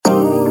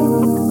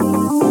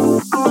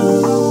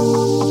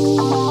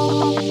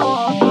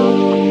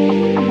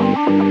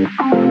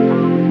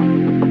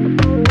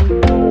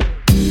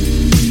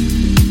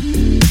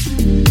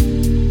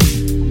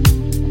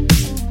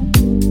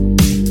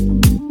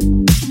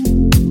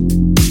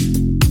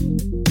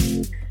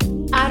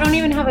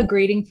a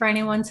greeting for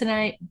anyone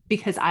tonight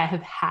because I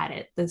have had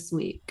it this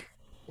week.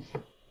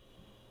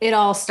 It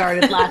all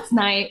started last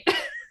night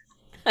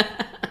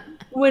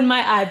when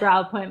my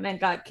eyebrow appointment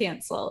got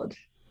canceled.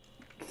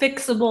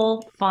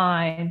 Fixable,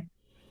 fine.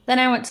 Then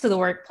I went to the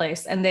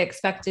workplace and they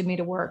expected me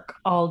to work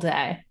all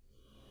day.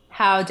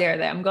 How dare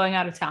they? I'm going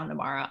out of town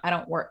tomorrow. I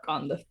don't work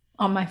on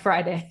my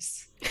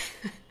Fridays.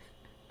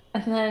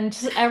 And then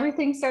just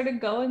everything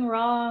started going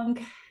wrong.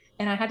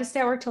 And I had to stay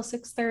at work till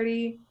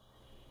 6:30.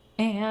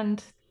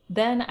 And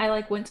then I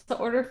like went to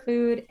order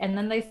food and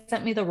then they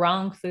sent me the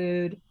wrong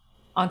food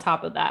on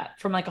top of that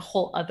from like a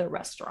whole other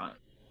restaurant.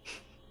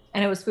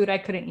 And it was food I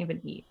couldn't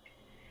even eat.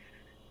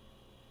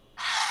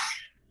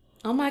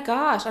 Oh my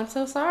gosh, I'm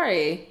so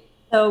sorry.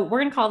 So we're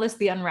gonna call this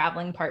the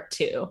unraveling part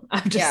two.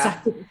 I'm just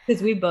Yeah.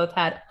 because we both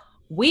had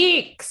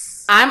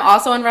weeks. I'm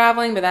also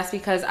unraveling, but that's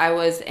because I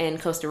was in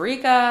Costa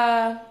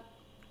Rica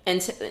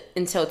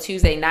until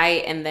Tuesday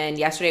night, and then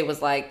yesterday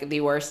was like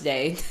the worst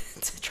day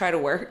to try to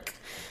work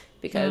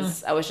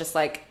because I was just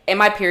like, and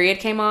my period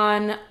came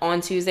on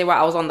Tuesday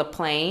while I was on the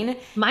plane,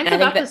 Mine's and I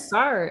think about to that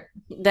start.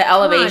 the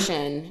Come on,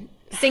 elevation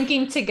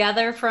syncing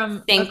together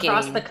from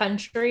across the thinking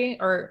country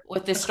or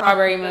with this across the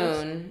strawberry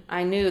coast. moon,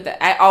 I knew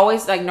that I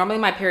always like normally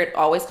my period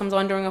always comes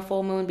on during a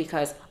full moon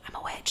because I'm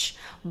a witch.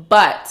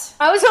 But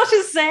I was about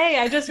to say,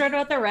 I just read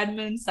about the red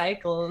moon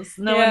cycles.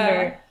 No yeah,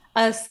 wonder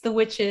us, the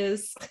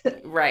witches,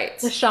 the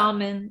right.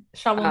 shaman,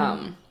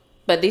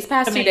 But these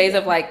past 2 days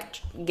of shaman.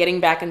 like getting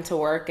back into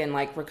work and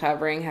like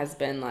recovering has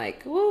been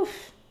like,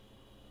 woof,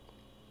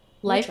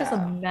 woo Life is a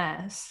child.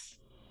 mess.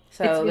 It's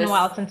So been a this,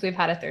 while since we've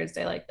had a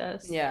Thursday like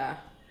this. yeah.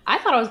 I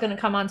thought I was going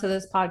to come onto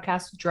this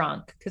podcast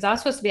drunk because I was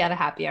supposed to be at a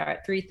happy hour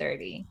at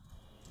 3:30,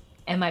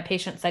 and my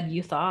patient said,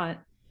 "You thought,"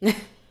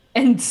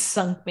 and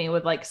sunk me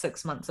with like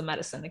 6 months of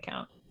medicine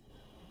account.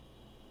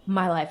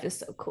 My life is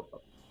so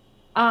cool.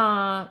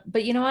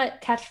 But you know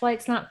what? Catch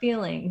flights, not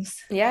feelings.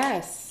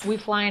 Yes. We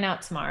flying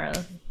out tomorrow.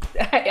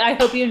 I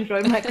hope you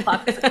enjoyed my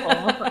classical.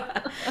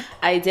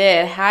 I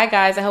did. Hi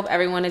guys. I hope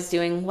everyone is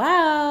doing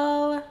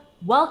well.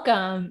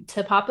 Welcome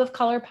to Pop of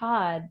Color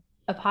Pod,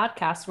 a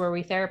podcast where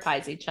we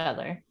therapize each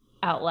other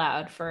out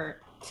loud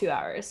for 2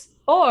 hours.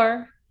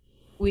 Or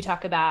we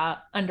talk about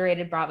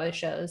underrated Bravo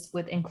shows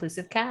with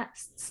inclusive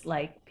casts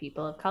like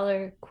people of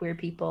color, queer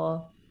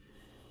people,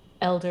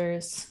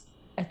 elders,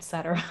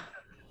 etc.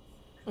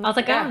 I was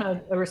like, I don't Yeah. know a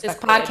This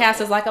respectful way to podcast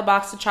say is it, like a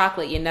box of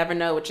chocolate. You never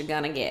know what you're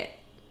gonna get.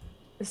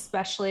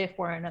 especially if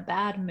we're in a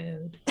bad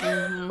mood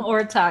Mm-hmm.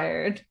 or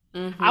tired. I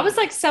was Mm-hmm.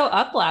 like so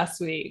up last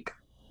week.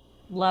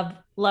 Love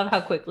how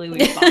quickly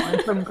we've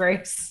fallen from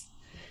grace.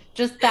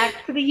 Just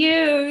back to the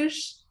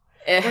huge.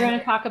 We're it going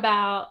to talk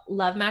about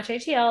Love Match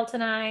ATL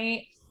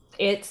tonight.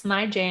 It's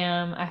my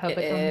jam. I hope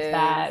it comes is.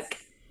 back.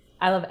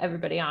 I love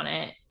everybody on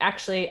it.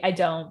 Actually, I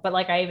don't, but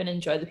like I even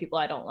enjoy the people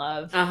I don't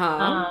love.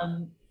 Uh-huh.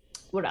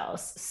 What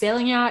else?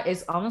 Sailing Yacht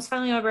is almost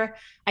finally over.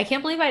 I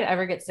can't believe I'd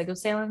ever get sick of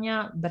Sailing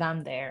Yacht, but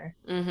I'm there.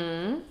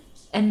 Mm-hmm.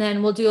 And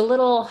then we'll do a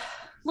little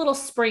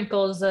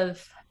sprinkles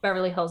of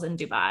Beverly Hills and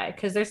Dubai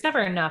because there's never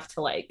enough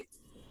to like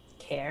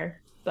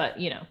care, but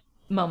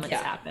moments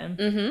Yeah. happen,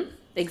 Mm-hmm.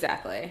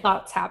 Exactly.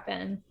 thoughts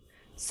happen.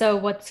 So,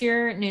 what's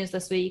your news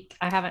this week?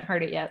 I haven't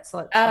heard it yet, so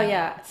let's Oh find out.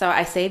 yeah. So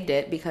I saved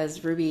it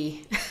because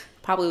Ruby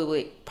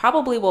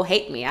probably will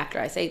hate me after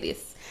I say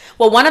this.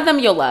 Well, one of them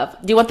you'll love.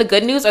 Do you want the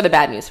good news or the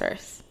bad news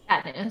first?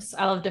 Bad news.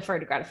 I love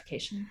deferred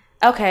gratification.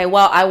 Okay,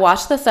 well, I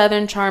watched the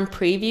Southern Charm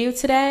preview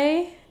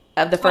today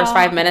of the first Oh,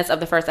 5 minutes of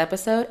the first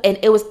episode, and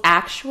it was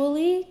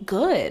actually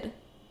good.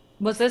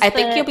 was this I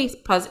think you'll the be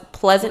was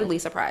pleasantly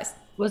surprised.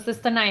 was this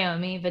the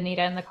Naomi Vanita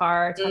in the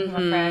car talking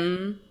about Craig?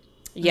 Hmm.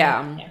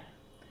 Yeah. Yeah.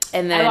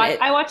 And then it,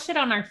 I watched it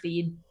on our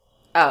feed.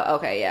 oh,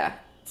 okay, yeah.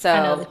 I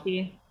know So, the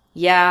tea.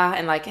 yeah,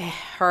 and like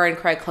her and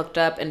Craig hooked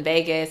up in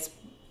Vegas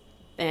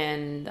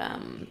and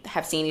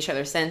have seen each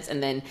other since.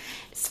 And then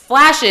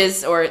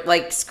flashes or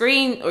like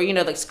screen or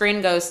like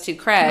screen goes to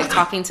Craig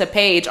talking to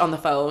Paige on the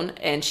phone,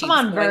 and Come she's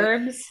on,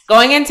 verbs.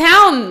 going in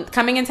town,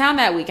 coming in town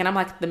that week, and I'm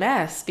like the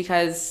mess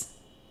because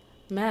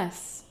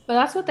mess. But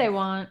that's what they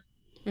want.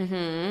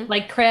 Hmm.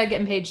 Like Craig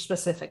and Paige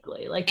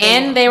specifically. Like they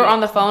And want they were to on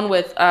the phone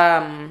with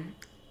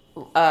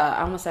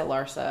I almost said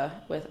Larsa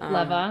with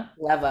Leva.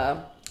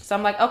 Leva. So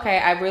I'm like, okay,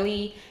 I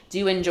really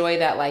do enjoy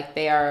that like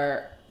they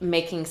are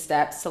making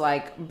steps to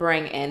like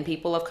bring in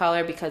people of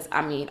color because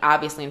I mean,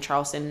 obviously in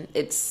Charleston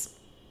it's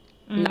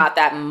Mm. not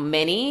that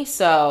many.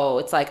 So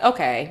it's like,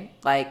 okay,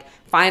 like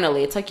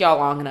finally it took y'all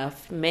long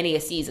enough, many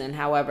a season.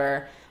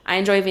 However, I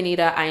enjoy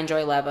Venita, I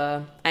enjoy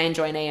Leva, I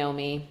enjoy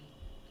Naomi,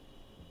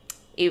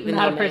 even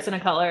Not though a person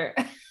of color.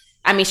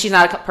 I mean, she's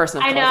not a person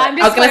of I know. color. I'm I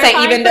was just gonna say,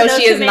 clarifying even for though those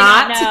she who is may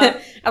not not. I know.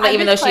 was like, I'm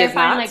even just though she is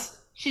clarifying, not, like,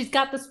 she's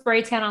got the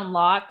spray tan on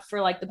lock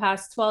for like the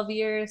past 12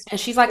 years. and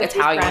she's like But she's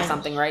Italian or French.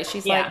 something, right?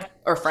 She's Yeah. like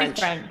or She's French.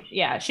 French.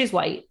 Yeah. She's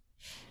white.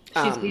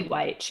 She's sweet Um,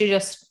 white. She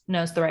just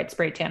knows the right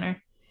spray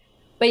tanner.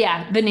 But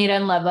yeah, Benita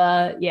and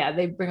Leva, yeah,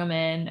 they bring them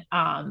in.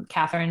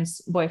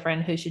 Catherine's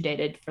boyfriend, who she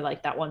dated for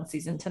like that one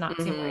season to not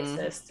seem mhm,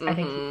 racist. I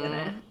think he's in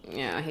it. mhm.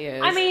 Yeah, he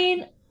I is.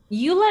 mean,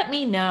 You let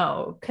me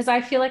know because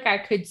I feel like I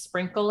could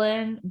sprinkle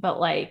in, but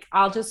like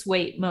I'll just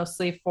wait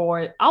mostly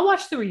for I'll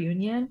watch the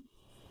reunion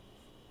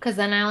because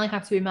then I only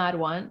have to be mad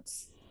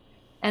once.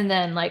 And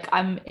then like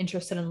I'm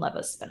interested in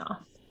Leva's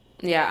spinoff.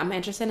 Yeah, I'm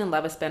interested in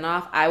Love a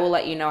spinoff. I will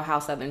let you know how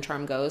Southern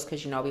Charm goes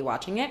because you know I'll be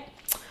watching it.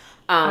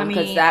 I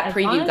Because mean, that as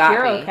long preview as got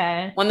you're me.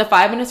 okay. When the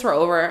 5 minutes were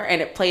over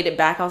and it played it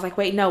back, I was like,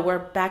 wait, no, we're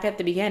back at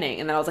the beginning.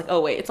 And then I was like,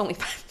 oh wait, it's only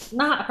five.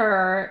 Not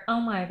her.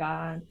 Oh my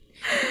God.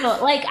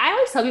 No, like I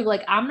always tell people,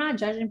 like, I'm not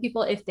judging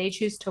people if they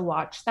choose to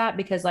watch that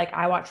because like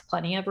I watch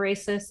plenty of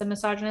racist and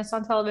misogynist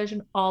on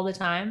television all the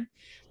time,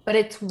 but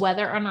it's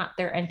whether or not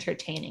they're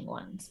entertaining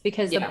ones.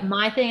 Because Yeah.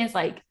 my thing is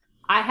like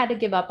I had to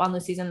give up on the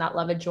season that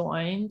Leva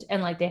joined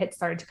and like they had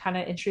started to kind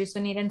of introduce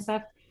Anita and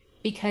stuff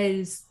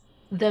because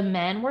the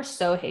men were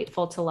so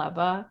hateful to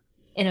Leva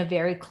in a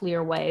very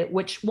clear way,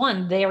 which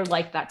one, they are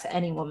like that to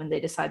any woman they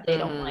decide they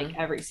don't like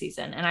Mm-hmm. every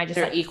season. And I just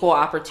They're like equal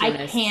I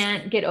opportunists,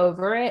 can't get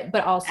over it,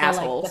 but also like the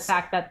assholes.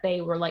 fact that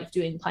they were like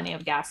doing plenty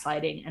of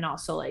gaslighting and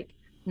also like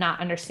not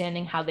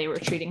understanding how they were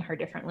treating her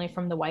differently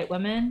from the white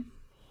women.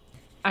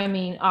 I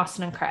mean,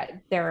 Austin and Craig,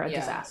 they're a Yeah.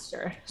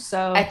 disaster. I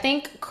So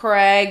think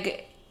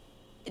Craig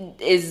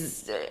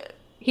is,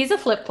 he's a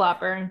flip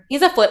flopper.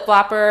 he's a flip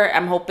flopper.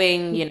 I'm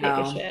hoping, He's thick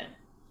as shit.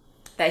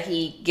 that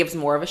he gives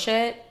more of a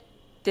shit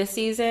this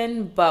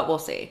season, but we'll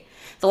see.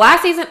 The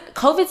last season,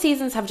 COVID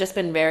seasons have just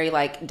been very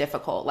like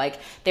difficult. Like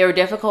they were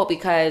difficult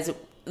because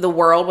the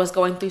world was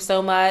going through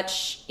so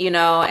much, and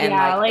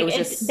Yeah, like it like was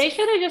they just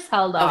should have just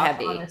held so off,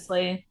 heavy.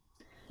 honestly.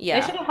 They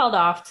Yeah. should have held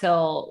off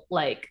till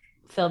like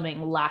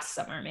filming last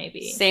summer,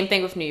 maybe. Same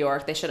thing with New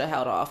York. They should have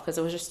held off because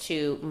it was just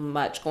too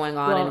much going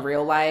on in Well,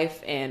 real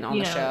life and on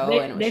the show, and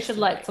it was they just should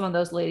too let much. some of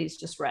those ladies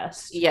just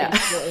rest Yeah.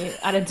 peacefully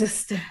at a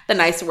distance. The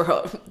nice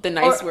word, the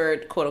nice Or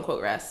word, quote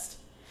unquote, rest.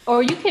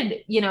 or you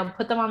could,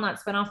 put them on that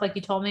spinoff like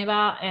you told me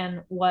about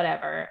and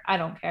whatever. I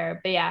don't care.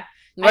 But yeah,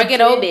 I Look at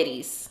old did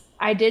biddies.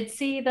 I did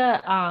see the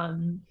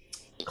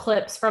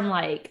clips from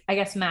like I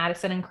guess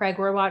Madison and Craig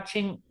were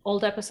watching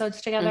old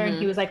episodes together and he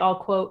Mm-hmm. was like all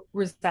quote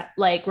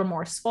like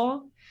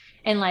remorseful.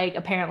 And like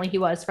apparently he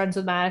was friends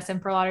with Madison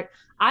for a lot of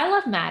I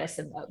love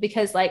Madison though,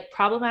 because like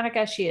problematic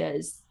as she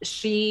is,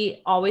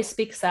 she always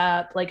speaks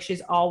up, like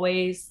she's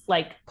always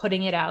like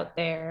putting it out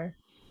there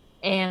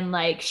and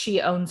like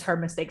she owns her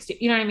mistakes too.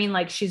 You know what I mean?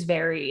 Like she's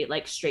very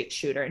like straight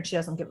shooter and she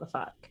doesn't give a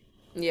fuck.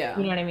 Yeah.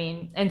 You know what I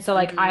mean? And so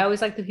like I Mm-hmm.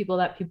 always like the people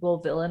that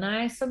people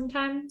villainize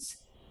sometimes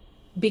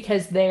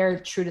because they're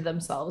true to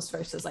themselves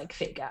versus like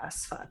fake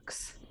ass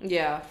fucks.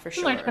 Yeah, for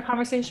Similar to the sure.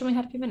 conversation we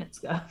had a few minutes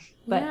ago.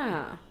 But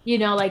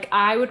Yeah. like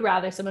I would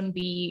rather someone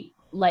be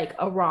like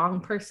a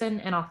wrong person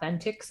and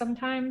authentic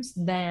sometimes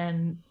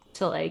than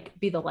to like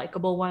be the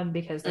likable one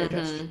because they're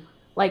just Mm-hmm.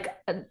 like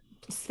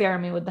spare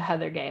me with the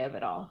Heather Gay of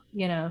it all.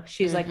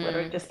 She's like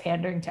literally Mm-hmm. just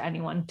pandering to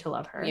anyone to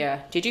love her.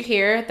 Yeah. Did you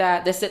hear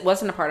that this it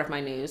wasn't a part of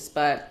my news,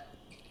 but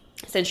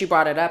since you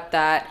brought it up,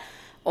 that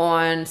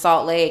on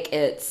Salt Lake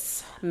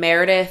it's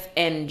Meredith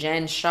and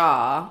Jen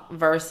Shaw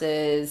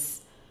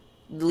versus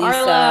Lisa,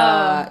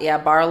 Barlow, yeah,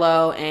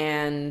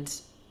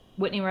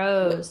 Whitney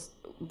Rose.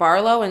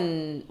 Barlow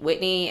and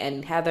Whitney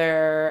and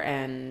Heather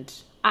and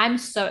I'm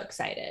so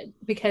excited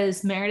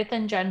because Meredith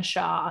and Jen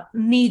Shaw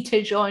need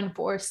to join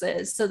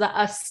forces so that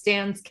us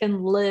stands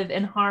can live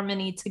in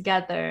harmony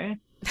together.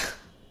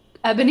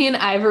 Ebony and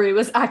Ivory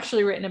was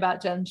actually written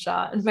about Jen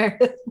Shaw and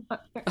Meredith.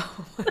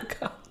 oh my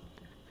god.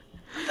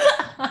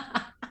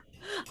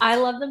 I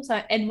love them so.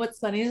 And what's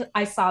funny is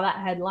I saw that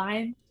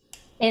headline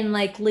and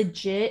like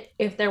legit,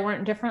 if there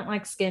weren't different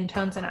like skin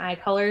tones and eye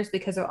colors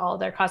because of all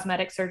their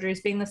cosmetic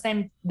surgeries being the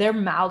same, their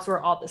mouths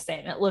were all the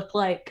same. It looked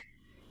like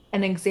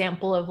an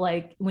example of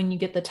like when you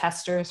get the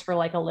testers for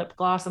like a lip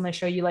gloss and they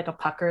show you like a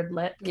puckered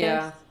lip kiss.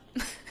 Yeah.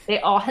 They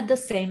all had the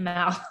same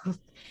mouth.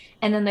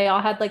 And then they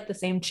all had like the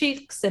same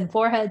cheeks and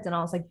foreheads. And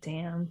I was like,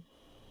 damn,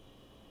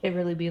 it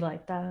really be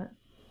like that.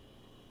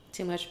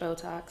 Too much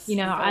Botox. I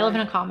feel I live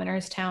in a like.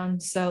 commoners town,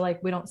 so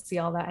like we don't see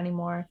all that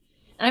anymore.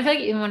 And I feel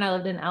like even when I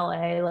lived in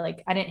LA,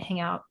 like I didn't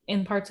hang out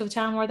in parts of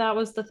town where that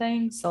was the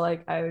thing. So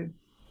like I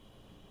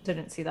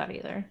didn't see that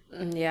either.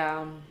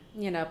 Yeah.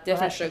 Different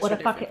But strokes for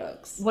different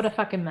folks. what a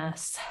fucking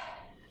mess.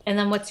 And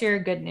then what's your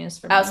good news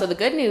for Oh, me? so the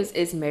good news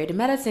is Married to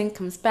Medicine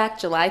comes back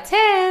July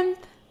 10th.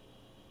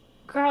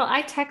 Girl,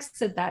 I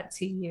texted that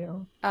to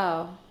you.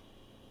 Oh,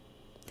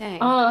 dang.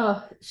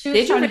 Oh, she was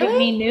Did you trying to give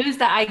really? me news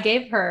that I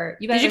gave her.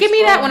 You Did guys you are give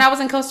me that when scrolling. I was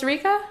in Costa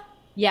Rica?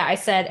 Yeah, I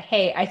said,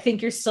 hey, I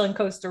think you're still in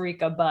Costa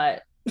Rica,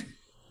 but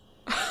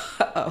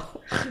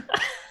oh.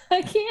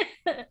 I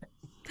can't.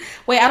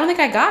 Wait, I don't think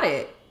I got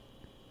it.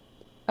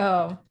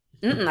 Oh,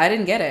 I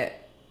didn't get it.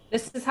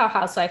 this is how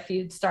Housewife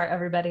feuds start,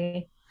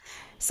 everybody.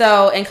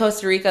 So in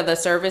Costa Rica, the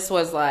service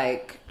was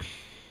like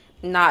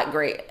not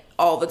great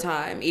all the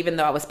time, even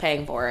though I was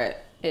paying for it.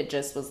 It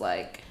just was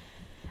like,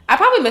 I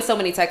probably missed so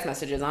many text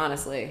messages,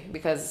 honestly,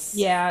 because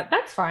Yeah,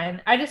 that's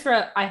fine. I just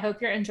wrote, I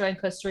hope you're enjoying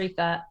Costa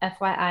Rica.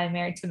 FYI,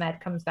 Married to Med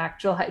comes back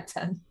July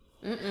 10th.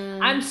 I'm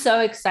mm-mm.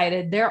 so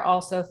excited. They're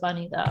all so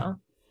funny though.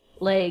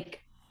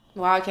 Like,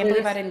 Wow, I can't they're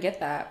believe I just, didn't get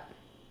that.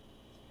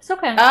 It's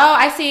okay. Oh,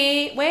 I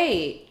see.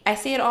 Wait, I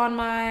see it on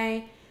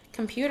my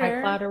computer.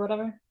 iCloud or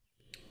whatever.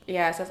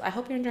 Yeah, it says, I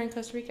hope you're enjoying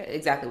Costa Rica.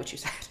 Exactly what you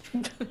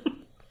said.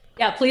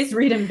 Yeah, please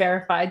read and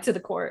verify to the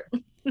court.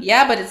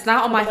 Yeah, but it's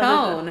not on my Whatever.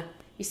 phone.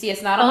 You see,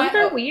 it's not on Phones my.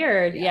 are Oh,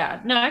 weird. yeah. Yeah.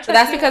 No, I But trust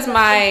that's you. because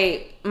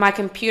my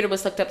computer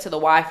was hooked up to the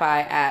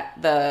Wi-Fi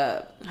at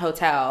the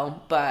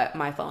hotel, but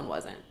my phone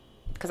wasn't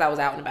because I was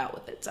out and about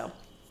with it. So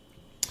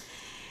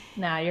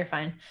Nah, you're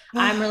fine.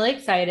 I'm really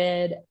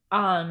excited.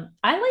 I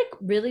like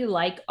really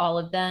like all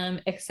of them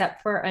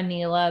except for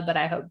Anila, but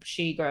I hope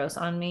she grows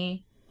on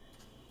me.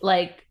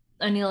 Like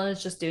Anila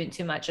is just doing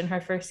too much in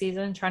her first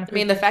season, trying to I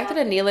mean, prove the fact that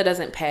herself. Anila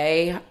doesn't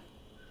pay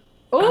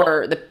Oh,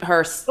 her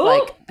oh,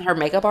 like her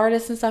makeup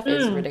artists and stuff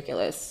is mm.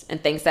 ridiculous,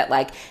 and thinks that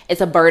like it's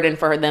a burden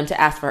for them to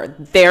ask for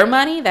their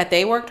money that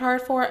they worked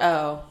hard for.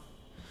 Oh,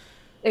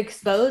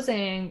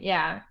 Exposing.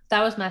 Yeah,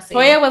 that was Toya messy.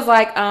 was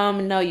like,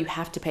 no, you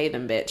have to pay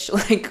them, bitch.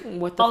 Like,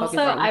 what the fuck Also, is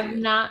wrong with I've you?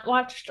 not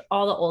watched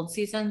all the old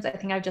seasons. I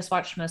think I've just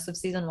watched most of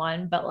season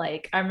one, but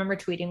like I remember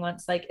tweeting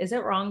once, like, is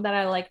it wrong that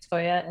I like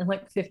Toya? And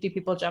like 50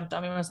 people jumped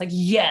on me and I was like,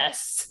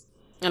 yes.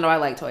 I know I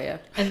like Toya.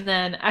 And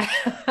then I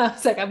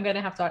was like, I'm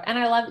gonna have to watch. And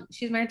I love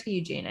she's married to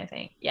Eugene, I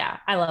think. Yeah,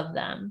 I love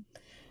them.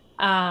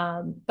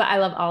 But I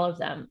love all of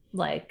them.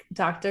 Like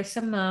Dr.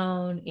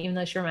 Simone, even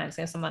though she reminds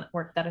me of someone at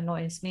work that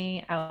annoys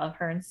me. I love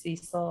her and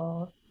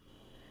Cecil.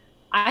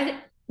 I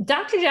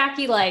Dr.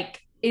 Jackie like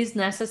is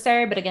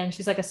necessary, but again,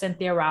 she's like a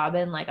Cynthia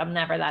Robin. Like I'm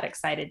never that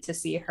excited to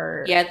see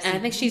her Yeah, and I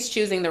think season. she's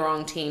choosing the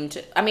wrong team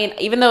to. I mean,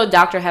 even though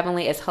Dr.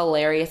 Heavenly is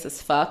hilarious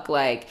as fuck,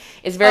 like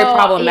it's very Oh yeah,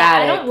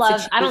 problematic to I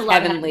choose don't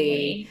love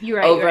Heavenly Heavenly. You're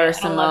right, you're right. over I don't love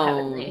Simone.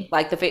 Heavenly.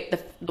 Like the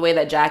way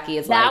that Jackie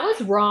is That like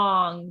was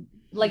wrong.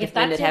 Like if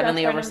defended that's your best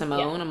Heavenly over friend, yeah.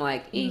 Simone. I'm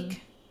like, Mhm. eek, you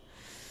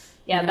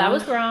Yeah, that know?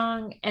 was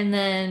wrong. And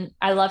then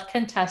I love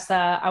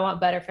Contessa. I want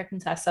better for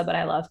Contessa, but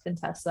I love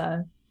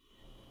Contessa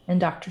and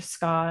Dr.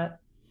 Scott.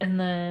 And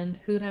then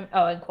who did I,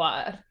 oh, and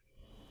Quad.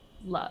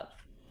 Love.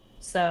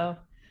 So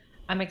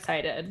I'm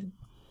excited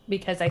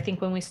because I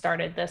think when we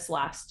started this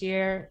last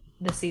year,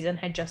 the season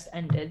had just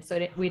ended.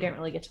 So we didn't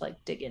really get to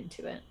like dig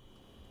into it.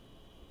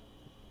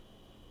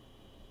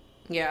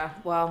 Yeah.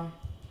 Well,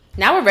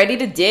 now we're ready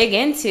to dig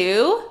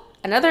into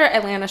another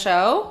Atlanta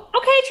show.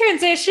 Okay,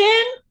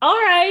 transition. All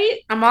right.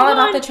 I'm Come all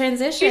about the on. She's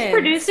transitions.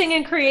 producing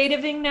and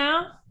creativing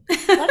now.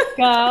 Let's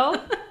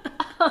go.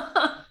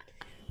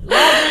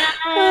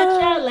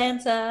 Match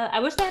Atlanta. I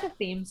wish they had a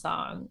theme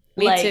song.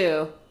 Me Like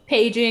too.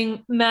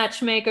 paging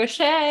matchmaker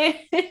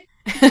Shay,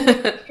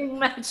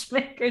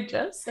 matchmaker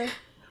Joseph.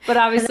 But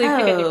obviously pick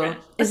a Hello, different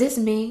is this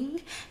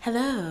Ming?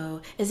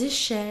 Hello, is this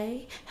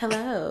Shay?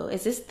 Hello,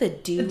 is this the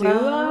duo?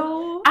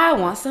 duo. I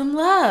want some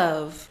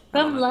love. I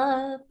don't Some know.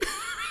 love.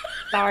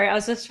 Sorry, I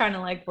was just trying to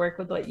like work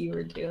with what you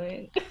were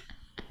doing.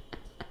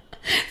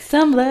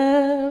 Some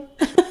love.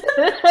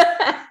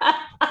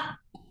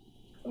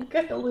 I'm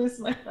gonna lose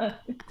my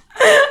mind.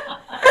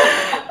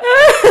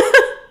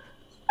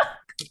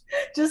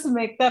 Just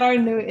make that our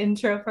new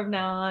intro from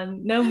now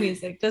on. No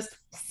music, just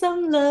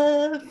some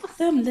love.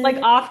 Some Like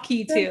love. off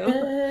key Some too.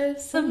 love.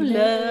 Some Some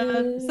love,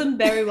 love. some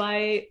Barry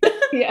White.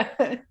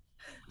 Yeah.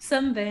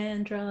 Some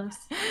Vandross.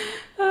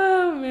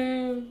 Oh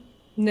man.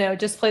 No,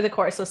 just play the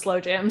chorus with slow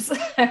jams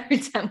every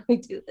time we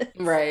do this.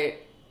 Right.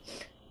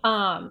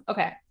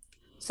 Okay.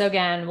 So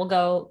again, we're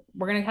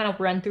gonna kind of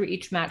run through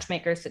each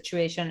matchmaker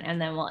situation and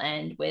then we'll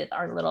end with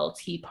our little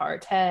tea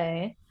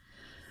party.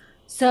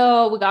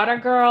 So we got our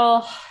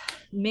girl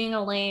Ming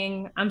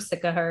Ling. I'm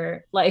sick of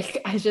her.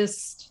 Like,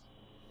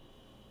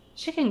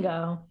 she can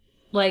go.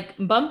 Like,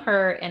 bump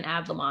her and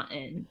add Lamont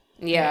in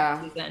next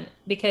Yeah. season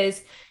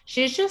because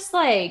she's just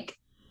like,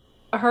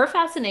 her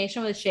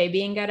fascination with Shay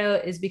being ghetto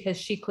is because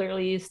she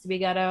clearly used to be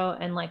ghetto.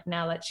 And like,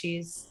 now that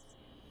she's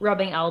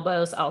rubbing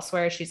elbows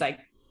elsewhere, she's like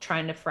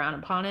trying to frown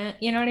upon it.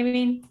 You know what I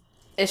mean?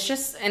 It's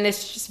just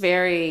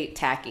very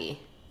tacky.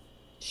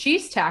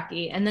 She's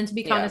tacky, and then to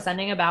be Yeah.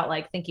 condescending about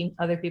like thinking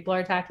other people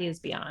are tacky is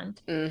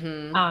beyond.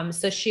 Mm-hmm.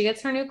 So she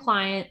gets her new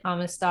client,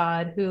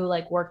 Amistad, who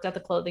like worked at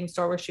the clothing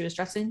store where she was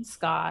dressing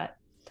Scott.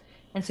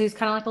 And so he's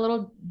kind of like a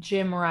little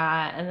gym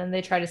rat. And then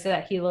they try to say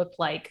that he looked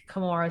like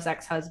Kimura's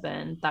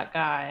ex-husband, that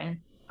guy,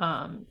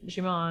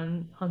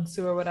 Jimon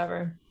Hansu or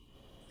whatever.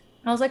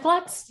 I was like,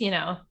 let's,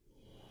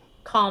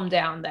 calm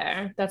down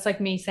there. That's like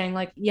me saying,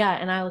 like, yeah,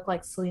 and I look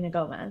like Selena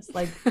Gomez.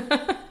 Like,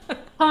 come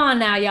on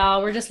now,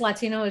 y'all. We're just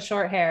Latino with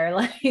short hair.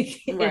 Like, it's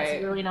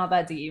Right. really not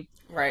that deep.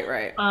 Right.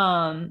 Right.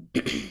 Um,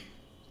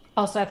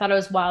 Also, I thought it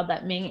was wild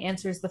that Ming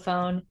answers the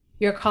phone.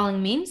 You're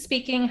calling Ming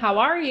speaking. How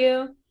are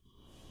you?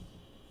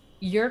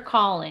 You're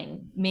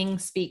calling Ming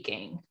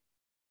speaking.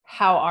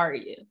 How are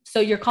you? So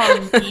you're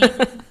calling Ming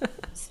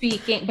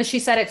speaking, but she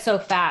said it so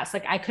fast.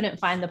 Like I couldn't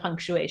find the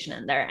punctuation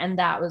in there. And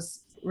that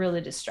was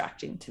really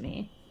distracting to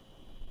me.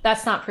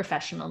 That's not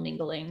professional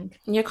mingling.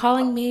 You're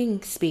calling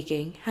Ming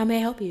speaking. How may I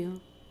help you?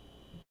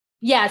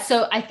 Yeah,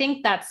 so I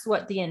think that's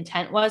what the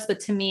intent was. But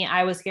to me,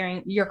 I was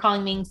hearing you're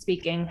calling Ming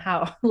speaking.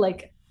 How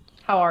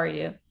are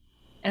you?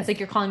 And it's like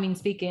you're calling Ming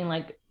speaking,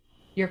 like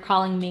you're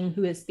calling Ming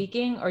who is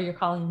speaking, or you're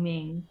calling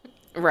Ming.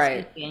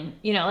 Right. speaking.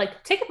 You know,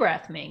 like take a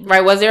breath, Ming.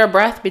 Right. Was there a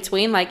breath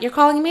between like you're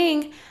calling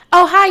Ming?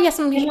 Oh, hi. Yes,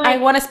 And I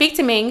like want to speak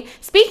to Ming.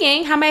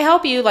 Speaking. How may I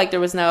help you? Like there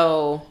was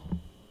no.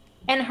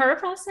 and her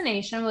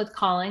fascination with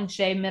calling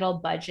Shay middle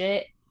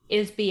budget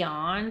is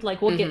beyond.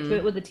 Like we'll get to Mm-hmm.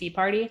 it with the tea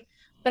party.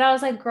 But I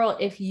was like, girl,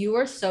 if you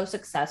were so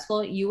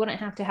successful, you wouldn't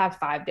have to have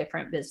five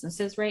different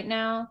businesses right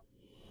now,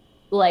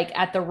 like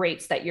at the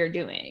rates that you're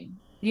doing.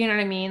 You know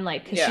what I mean?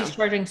 Like, because Yeah. she's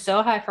charging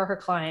so high for her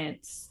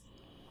clients,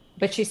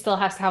 but she still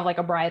has to have like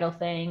a bridal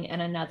thing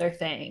and another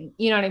thing.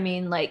 You know what I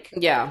mean? Like,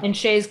 Yeah. and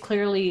Shay's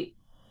clearly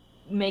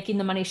making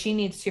the money she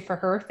needs to for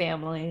her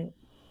family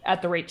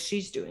at the rate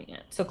she's doing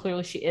it. So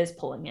clearly she is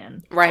pulling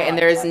in a Right. And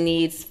lot. there's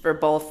needs for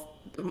both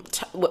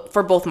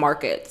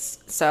markets.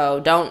 So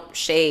don't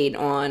shade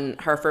on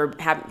her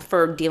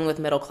for dealing with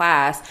middle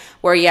class.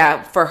 Where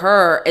yeah, for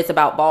her it's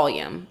about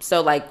volume.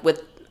 So like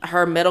with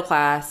her middle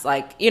class,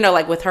 like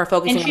like with her And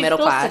focusing on she's middle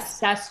still class,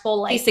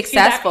 successful. she's Like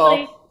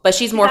successful, but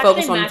she's she's more actually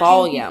focused on matching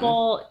volume.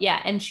 people.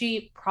 Yeah. And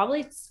she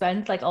probably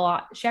spends like a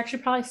lot. She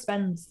actually probably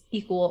spends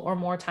equal or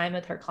more time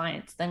with her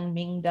clients than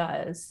Ming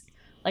does.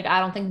 Like,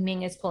 I don't think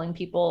Ming is pulling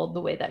people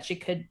the way that she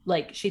could,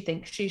 like, she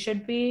thinks she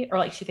should be, or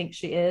like she thinks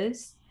she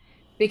is.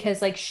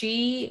 Because, like,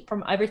 she,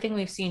 from everything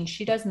we've seen,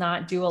 she does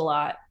not do a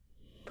lot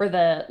for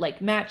the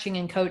like matching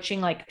and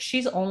coaching. Like,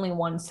 she's only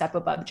one step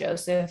above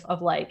Joseph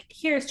of like,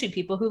 here's two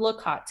people who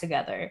look hot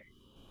together.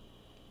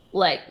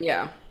 Like,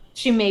 Yeah.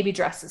 she maybe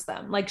dresses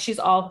them. Like she's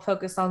all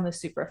focused on the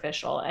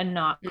superficial and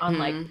not on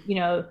like,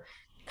 Hmm.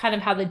 kind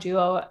of how the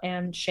duo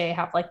and Shay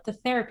have like the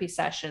therapy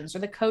sessions or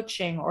the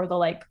coaching or the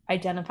like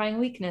identifying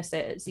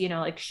weaknesses.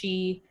 Like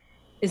she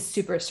is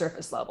super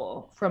surface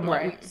level from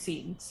what Right. we've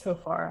seen so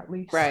far, at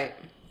least. Right.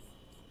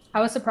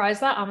 I was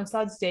surprised that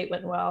Amistad's date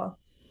went well.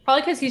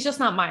 Probably because he's just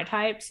not my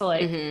type. So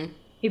like Hmm.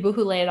 people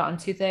who lay it on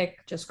too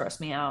thick just gross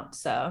me out.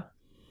 So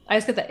I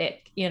just get the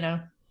ick.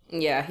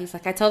 Yeah, he's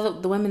like, I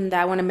tell the women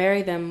that I want to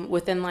marry them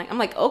within like, I'm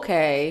like,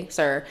 okay,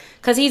 sir,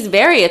 because he's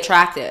very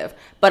attractive,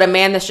 but a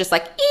man that's just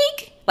like,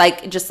 eek,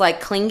 like just like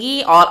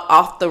clingy all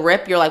off the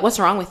rip, you're like, what's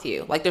wrong with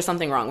you? Like, there's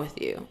something wrong with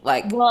you.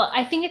 Like, Well,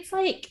 I think it's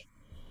like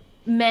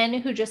men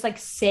who just like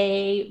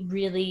say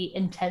really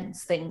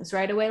intense things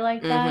right away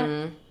like that.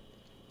 hmm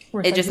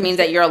Where it's it like just you're means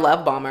so that you're a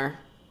love bomber.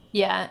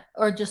 yeah,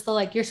 or just the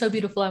like you're so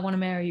beautiful, I want to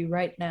marry you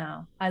right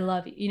now. I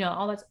love you.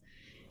 All that.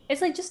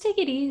 It's like just take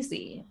it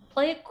easy.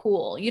 Play it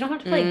cool. You don't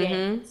have to play Hmm.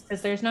 games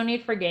because there's no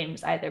need for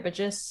games either, but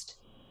just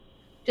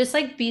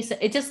like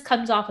it just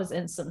comes off as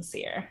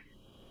insincere.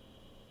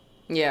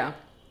 Yeah,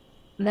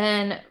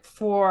 Then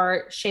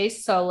for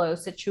Shay's solo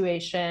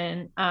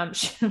situation,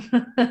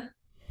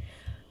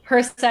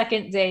 her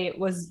second date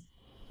was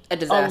a a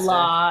disaster.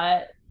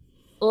 lot.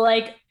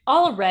 Like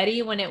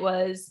already when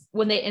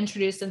they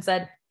introduced and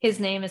said his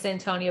name is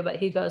Antonio, but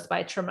he goes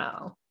by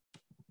Trammell.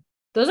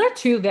 Those are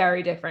two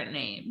very different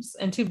names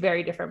and two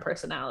very different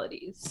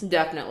personalities.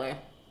 Definitely.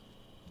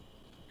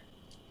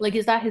 Like,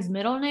 is that his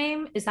middle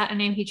name? Is that a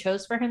name he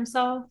chose for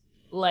himself?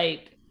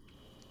 Like,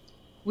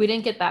 we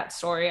didn't get that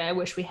story. I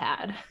wish we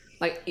had.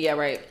 Like, yeah,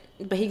 right.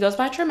 But he goes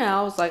by Trammell.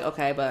 I was like,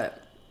 okay,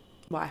 but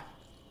why?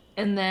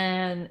 And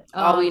then,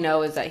 All we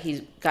know is that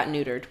he's got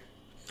neutered.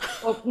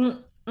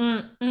 oh,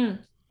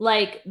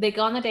 like they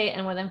go on the date,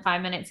 and within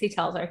 5 minutes, he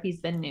tells her he's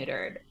been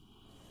neutered.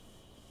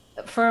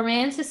 For a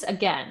man, just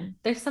again,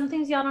 there's some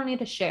things y'all don't need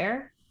to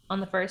share on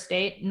the first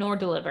date, nor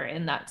deliver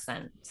in that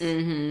sense,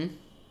 Hmm.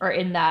 or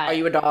in Are that.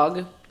 you a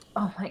dog?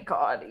 Oh my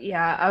god,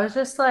 yeah. I was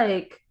just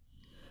like,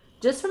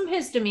 just from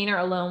his demeanor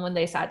alone when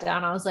they sat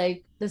down, I was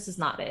like, this is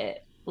not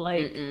it.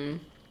 Like, Mm-mm.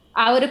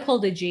 I would have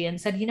pulled a G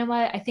and said, you know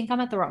what? I think I'm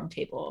at the wrong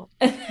table.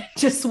 And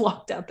just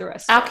walked out the I'll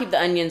restaurant. keep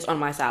the onions on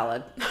my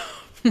salad.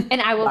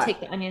 And I will Bye. take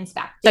the onions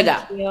back. To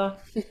Thank go.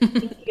 you.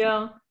 Thank you.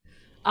 No,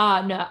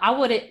 I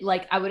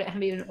wouldn't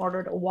have even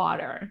ordered a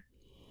water.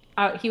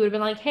 He would have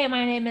been like, hey,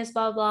 my name is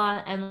blah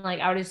blah. And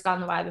like I would have just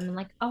gotten the vibe and been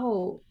like,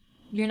 oh,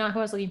 you're not who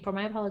I was looking for.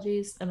 My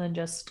apologies. And then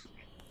just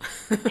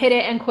hit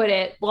it and quit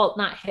it. Well,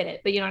 not hit it,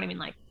 but you know what I mean?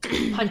 Like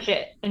punch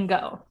it and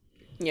go.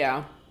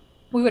 Yeah.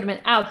 We would have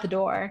been out the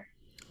door.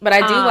 But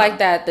I do like Um,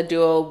 that the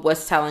duo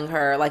was telling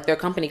her like their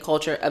company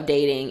culture of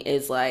dating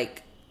is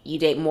like you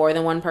date more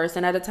than one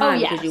person at a oh time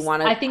because yes.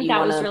 I think you that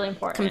want was to really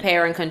important.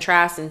 compare and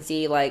contrast and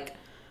see like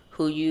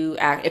who you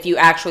act if you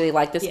actually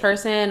like this Yeah.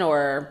 person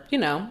or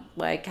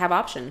like have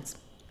options.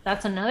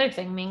 That's another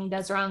thing Ming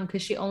does wrong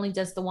because she only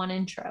does the one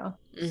intro.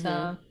 Hmm.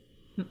 So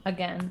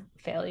again,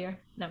 failure.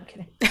 No, I'm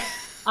kidding.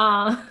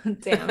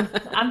 Damn,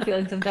 I'm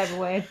feeling some type of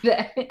way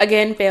today.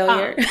 Again,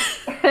 failure.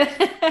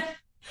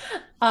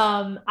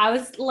 Um, I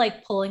was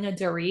like pulling a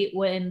Dorit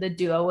when the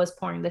duo was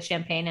pouring the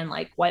champagne in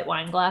like white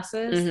wine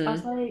glasses. I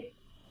was Hmm. like,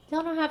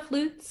 y'all don't have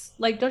flutes?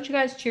 Like, don't you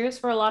guys cheers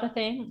for a lot of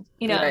things?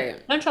 Right.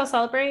 Don't y'all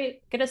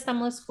celebrate? Get a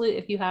stemless flute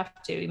if you have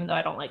to, even though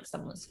I don't like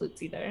stemless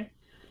flutes either.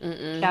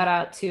 Mm-mm. Shout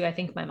out to, I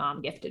think my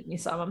mom gifted me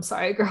some. I'm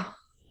sorry, girl.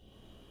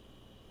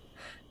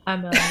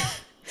 I'm a I'm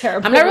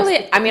terrible not with really.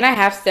 I mean, flutes. I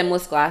have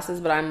stemless glasses,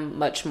 but I'm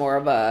much more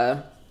of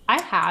a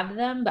I have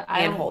them, but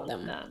I hand don't hold like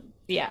them. them.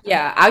 Yeah.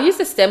 Yeah, I'll use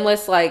the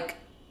stemless like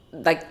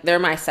they're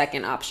my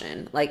second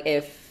option. Like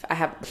if I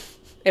have,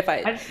 if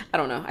I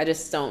don't know. I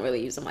just don't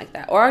really use them like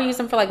that. Or I'll use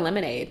them for like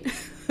lemonade.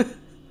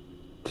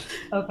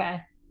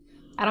 Okay.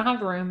 I don't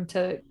have room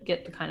to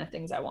get the kind of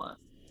things I want.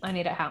 I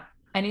need a house.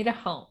 I need a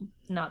home,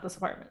 not this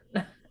apartment.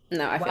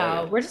 No, I feel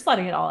Wow, you. we're just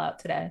letting it all out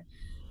today.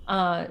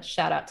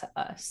 Shout out to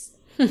us.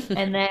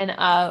 And then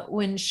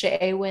when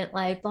Shay went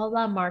like blah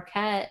blah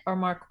Marquette or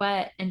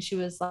Marquette, and she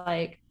was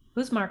like,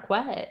 "Who's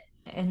Marquette?"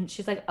 And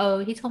she's like, "Oh,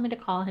 he told me to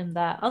call him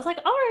that." I was like,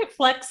 "All right,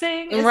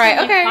 flexing. It's Right, been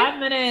like okay. 5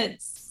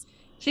 minutes."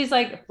 She's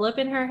like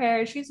flipping her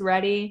hair. She's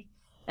ready.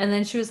 And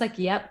then she was like,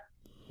 "Yep,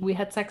 we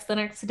had sex the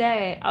next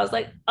day." I was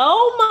like,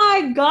 "Oh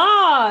my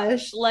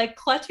gosh!" Like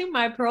clutching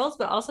my pearls,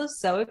 but also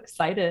so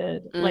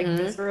excited, like Mm-hmm.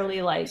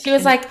 viscerally, She like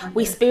was like,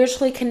 we inspired.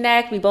 spiritually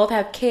connect. We both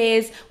have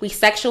kids. We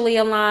sexually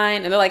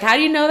align. And they're like, how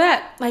do you know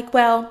that? Like,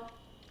 well,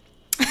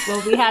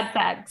 Well, we had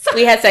sex.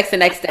 we had sex the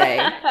next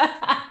day.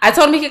 I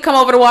told him he could come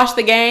over to watch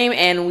the game,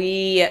 and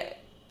we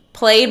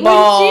played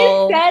When she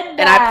ball, said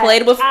and I that,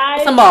 played with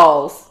some I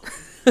balls.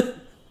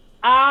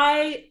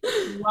 I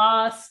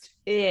lost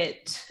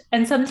it.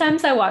 And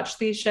sometimes I watch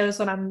these shows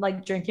when I'm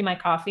like drinking my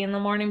coffee in the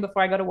morning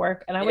before I go to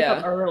work, and I wake up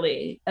Yeah.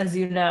 early, as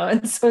you know.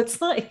 And so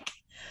it's like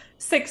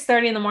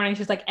 6:30 in the morning.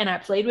 She's like, and I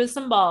played with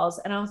some balls.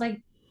 And I was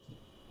like,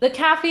 the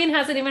caffeine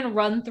hasn't even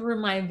run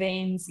through my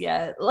veins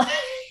yet.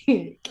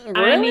 Like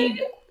I Really?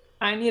 need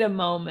I need a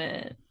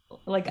moment.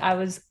 Like I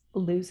was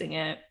losing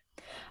it.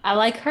 I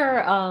like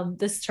her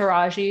this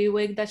Taraji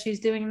wig that she's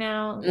doing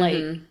now.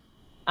 Like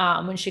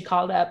Mm-hmm. when she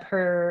called up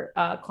her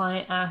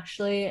client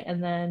Ashley,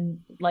 and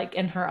then like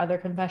in her other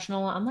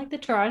confessional, I'm like, the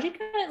Taraji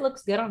cut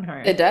looks good on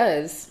It her.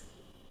 does.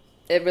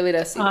 It really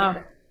does suit Um,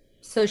 her.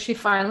 so she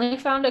finally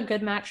found a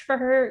good match for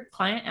her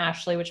client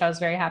Ashley, which I was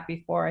very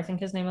happy for. I think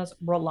his name was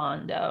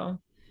Rolando.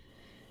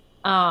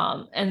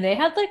 And they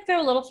had like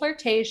their little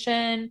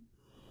flirtation.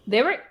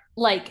 They were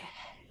like,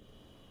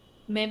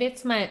 maybe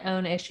it's my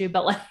own issue,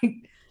 but like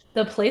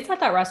the plates at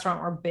that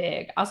restaurant were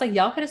big. I was like,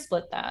 y'all could have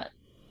split that.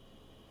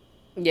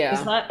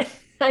 Is Yeah. that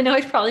I know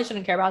I probably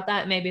shouldn't care about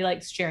that. Maybe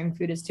like sharing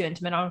food is too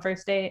intimate on a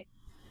first date.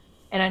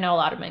 And I know a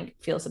lot of men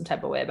feel some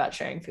type of way about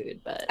sharing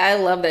food, but I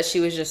love that she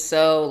was just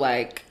so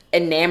like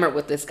enamored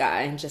with this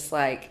guy and just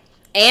like,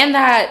 and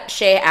that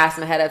Shay asked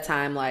him ahead of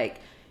time,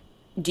 like,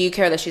 do you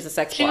care that she's a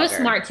sex she was blogger?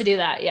 smart to do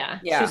that. Yeah.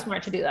 She was Yeah.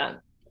 smart to do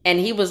that. And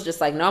he was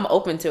just like, no, I'm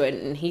open to it.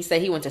 And he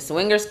said he went to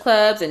swingers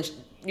clubs, and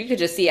you could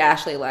just see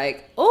Ashley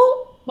like,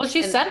 oh, Well,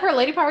 she and said her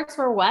lady parts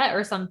were wet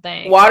or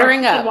something, or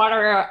watering up.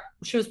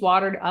 she was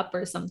watered up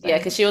or Yeah, something.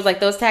 because she was like,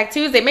 those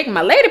tattoos, they make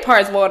my lady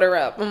parts water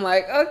up. I'm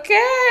like,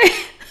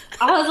 okay.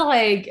 I was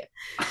like,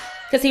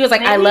 Because he was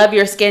like, I love maybe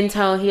your skin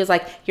tone. He was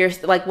like, you're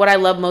like, what I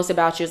love most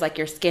about you is like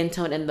your skin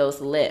tone and those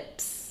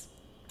lips.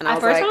 And I at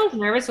was first I like, was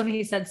nervous when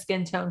he said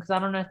skin tone because I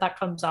don't know if that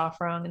comes off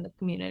wrong in the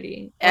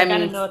community. I Like I mean,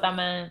 didn't know what that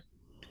meant.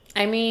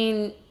 I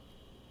mean,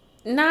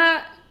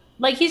 not.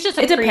 Like he's just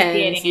It depends.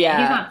 appreciating it.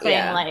 He's Yeah, not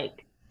saying yeah.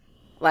 like,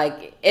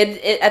 Like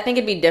I think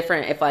it'd be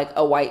different if like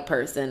a white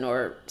person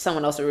or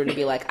someone else were to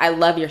be like, I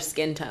love your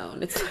skin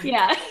tone. It's like,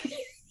 yeah.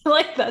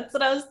 Like that's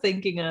what I was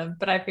thinking of,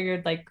 but I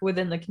figured like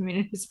within the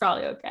community it's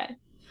probably okay.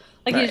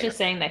 Like he's right. just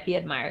saying that he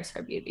admires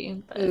her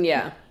beauty, but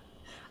Yeah.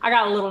 I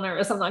got a little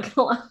nervous, I'm not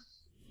gonna lie.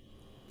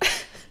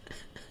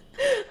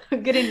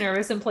 I'm getting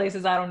nervous in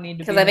places I don't need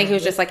to Because be I think he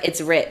was nervous. just like, it's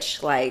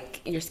rich.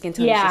 Like your skin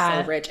tone is just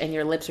so Yeah. rich, and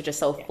your lips are just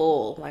so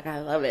full. Like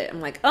I love it.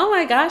 I'm like, oh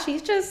my gosh,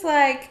 he's just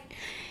like,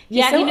 he's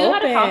Yeah, he so knew how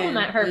to open.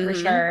 compliment her for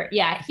Hmm. sure.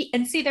 Yeah,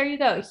 and see, there you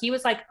go. He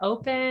was like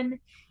open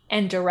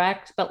and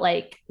direct, but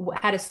like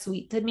had a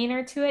sweet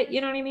demeanor to it.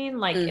 You know what I mean?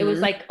 Like it was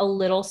Hmm. like a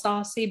little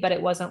saucy, but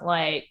it wasn't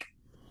like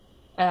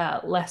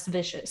less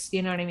vicious.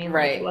 You know what I mean?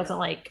 Like it Right. wasn't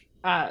like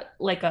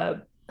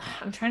a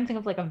I'm trying to think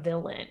of like a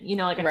villain. You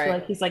know, like I feel Right.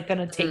 like he's like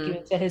gonna take you Mm.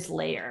 into his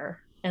lair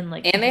and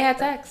like And they had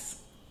sex.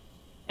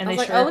 and I they was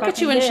like, oh, sure look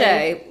at you fucking and did.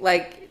 Shay,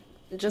 like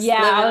just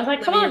Yeah, I was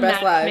like, come living your on,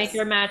 best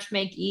matchmaker, lives.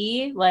 matchmake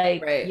E.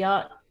 Like, Right.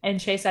 yeah.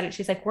 And Shay said it.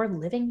 She's like, we're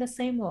living the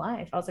same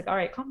life. I was like, all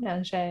right, calm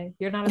down, Shay.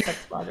 You're not a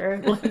sex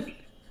blogger. Like,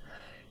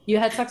 you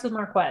had sex with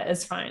Marquette.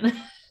 It's fine.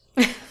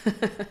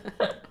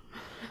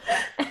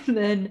 And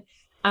then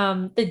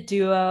the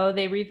duo,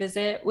 they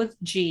revisit with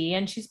G,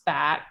 and she's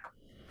back.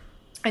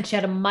 And she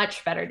had a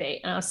much better date.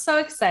 And I was so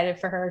excited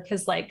for her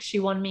because, like, she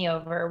won me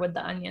over with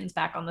the onions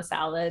back on the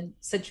salad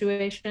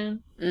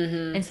situation.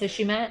 Hmm. And so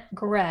she met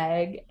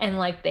Greg, and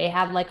like they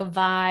had like a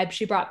vibe.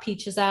 She brought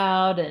peaches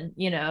out and,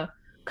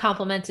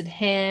 complimented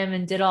him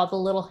and did all the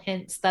little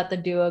hints that the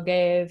duo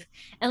gave.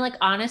 And like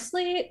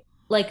honestly,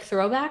 like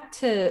throwback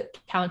to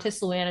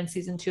Countess Luann in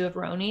season 2 of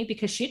Roni,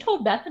 because she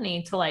told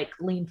Bethany to like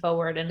lean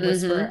forward and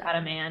whisper Hmm. at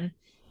a man.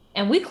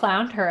 And we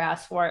clowned her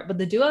ass for it, but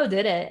the duo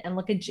did it. And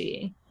look at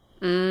G.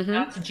 Hmm.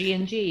 Now it's G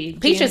and G,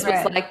 G and Peaches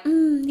was Greg. like,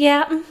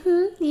 yeah,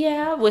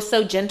 yeah, was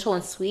so gentle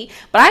and sweet.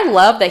 But I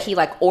love that he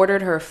like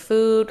ordered her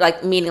food,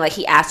 like meaning like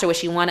he asked her what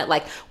she wanted,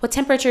 like what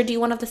temperature do you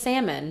want of the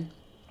salmon?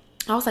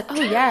 I was like,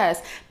 oh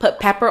yes. Put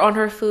pepper on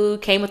her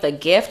food, came with a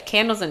gift,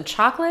 candles and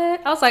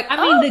chocolate. I was like, I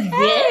mean, the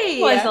gift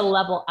was okay. a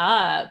level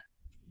up.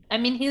 I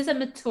mean, he's a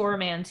mature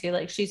man too.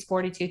 Like she's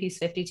 42, he's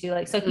 52.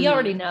 Like, so he Mm-hmm.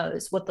 already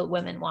knows what the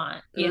women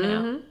want, you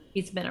know. Mm-hmm.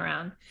 He's been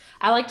around.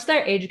 I liked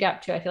their age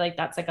gap too. I feel like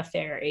that's like a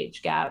fair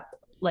age gap,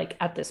 like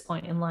at this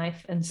point in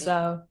life. And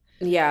so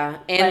Yeah,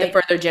 and the like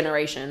further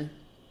generation.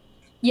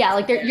 yeah,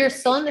 like you're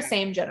still in the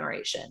same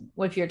generation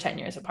if you're 10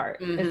 years apart.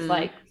 It's Mm-hmm.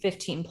 like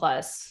 15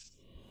 plus,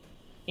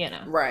 you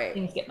know, Right.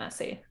 things get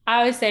messy. I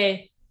always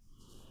say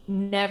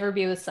never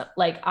be with some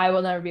like I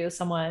will never be with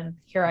someone,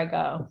 here I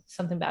go,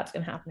 something bad's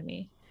gonna happen to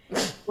me.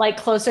 Like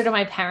closer to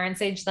my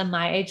parents' age than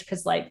my age,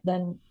 because like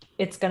then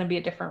it's gonna be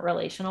a different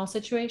relational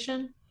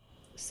situation.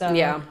 So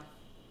Yeah.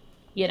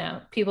 you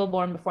know, people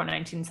born before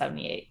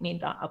 1978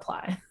 need not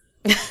apply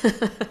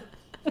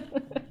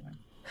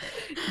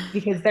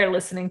because they're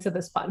listening to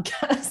this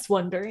podcast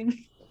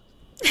wondering.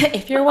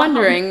 If you're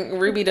wondering,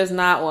 Ruby does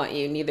not want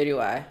you. Neither do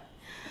I.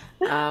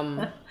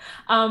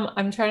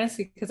 I'm trying to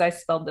see because I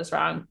spelled this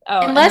wrong. Oh,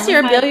 and Unless then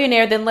you're we a had,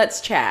 billionaire, then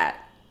let's chat.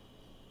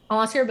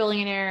 unless you're a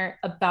billionaire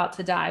about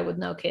to die with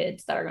no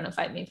kids that are going to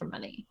fight me for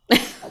money,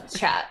 let's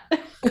chat.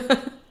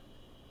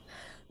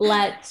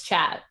 Let's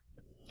chat.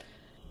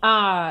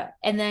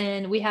 And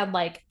then we had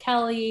like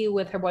Kelly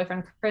with her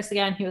boyfriend Chris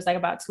again. He was like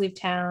about to leave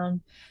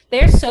town.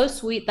 They're so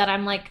sweet that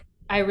I'm like,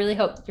 I really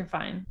hope you're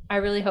fine. I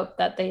really hope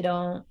that they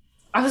don't.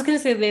 I was gonna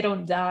say they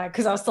don't die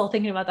because I was still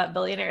thinking about that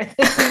billionaire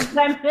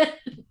thing.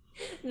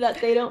 That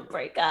they don't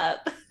break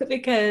up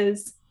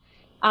because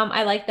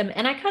I like them.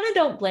 And I kind of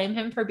don't blame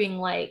him for being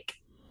like,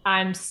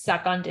 I'm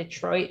stuck on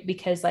Detroit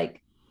because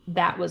like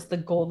that was the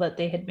goal that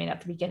they had made at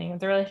the beginning of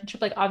the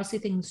relationship. Like obviously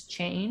things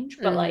change,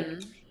 but like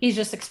he's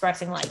just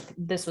expressing like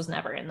this was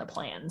never in the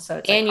plan. So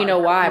it's like And you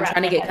know hard why? to I'm wrap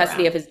trying to my get head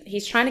custody around. of his.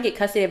 He's trying to get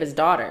custody of his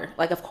daughter.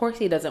 Like, of course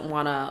he doesn't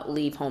want to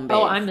leave home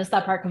Oh, base. I missed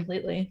that part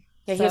completely.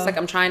 Yeah, he was like,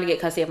 So I'm trying to get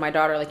custody of my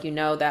daughter. Like, you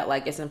know that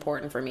like it's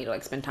important for me to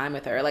like spend time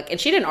with her. Like, and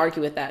she didn't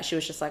argue with that. She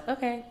was just like,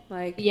 okay,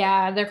 like,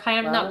 yeah, they're kind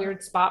of in that well,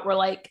 weird spot where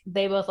like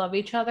they both love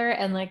each other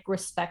and like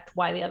respect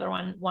why the other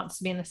one wants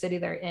to be in the city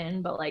they're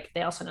in, but like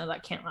they also know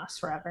that can't last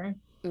forever.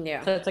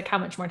 yeah. So it's like how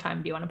much more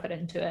time do you want to put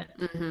into it?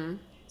 Mm-hmm.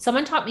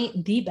 Someone taught me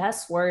the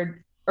best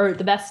word or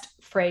the best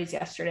phrase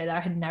yesterday that I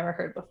had never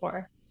heard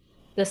before.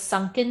 The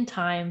sunken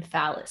time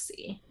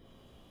fallacy.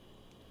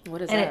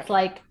 What is And that? it's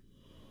like,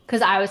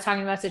 because I was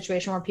talking about a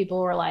situation where people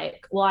were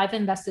like, well, I've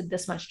invested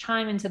this much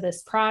time into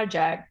this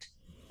project.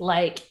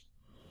 Like,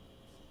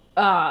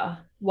 why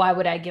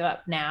would I give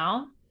up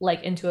now?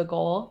 Like into a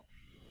goal.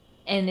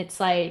 And it's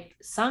like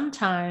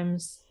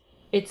sometimes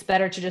it's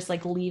better to just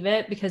like leave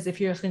it because if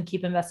you're just going to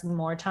keep investing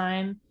more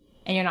time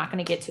and you're not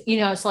going to get to, you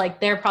know, it's like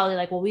they're probably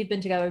like, well, we've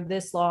been together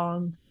this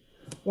long.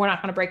 We're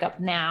not going to break up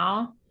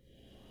now.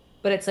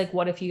 But it's like,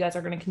 what if you guys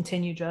are going to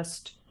continue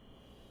just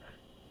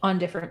on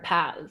different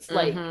paths,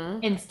 like,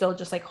 and still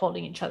just like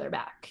holding each other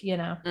back, you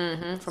know?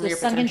 From So your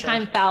sunken potential.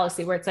 time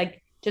fallacy where it's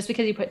like, just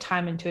because you put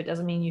time into it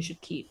doesn't mean you should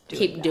keep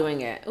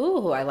Doing it.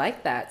 Ooh, I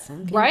like that.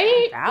 Sunken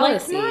right?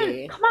 Like,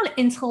 fallacy. come on,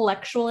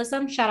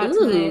 intellectualism. Shout out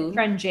to my Ooh.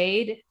 friend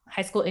Jade,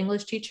 high school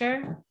English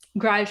teacher,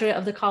 graduate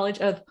of the College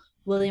of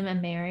William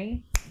and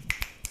Mary.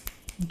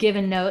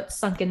 Given notes,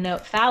 sunken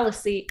note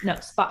fallacy. No,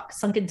 fuck,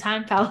 sunken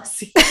time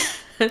fallacy.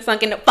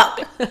 Sunken fuck.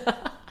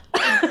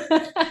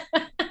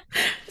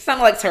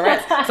 Sound like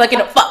Tourette's.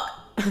 Sunken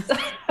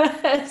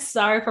fuck.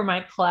 Sorry for my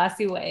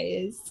classy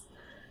ways.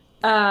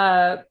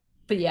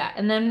 But yeah,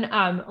 and then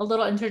a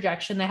little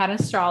interjection. They had an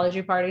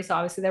astrology party, so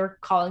obviously they were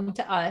calling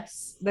to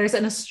us. There's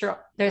like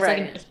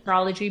an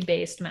astrology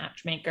based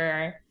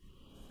matchmaker.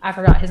 I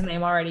forgot his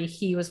name already.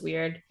 He was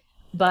weird,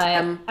 but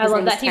I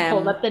love that he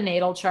pulled up the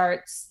natal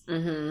charts.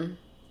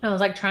 I was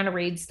like trying to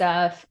read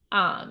stuff,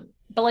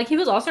 but like he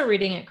was also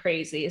reading it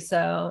crazy,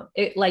 so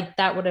it like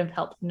that would have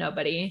helped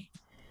nobody.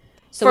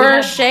 So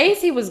for Shays,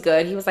 he was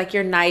good. He was like,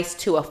 you're nice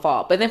to a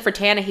fault. But then for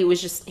Tana, he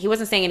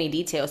wasn't saying any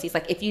details. He's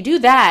like, if you do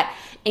that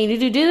and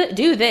you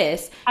do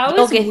this,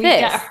 you'll get weak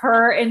this. At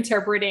her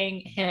interpreting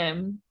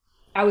him.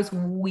 I was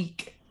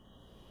weak.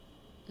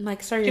 I'm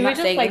like, sir, you're not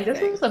saying like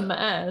anything. this was a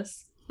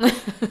mess.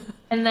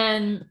 And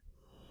then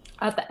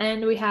at the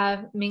end, we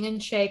have Ming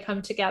and Shay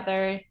come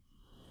together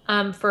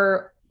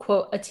for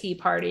quote a tea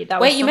party.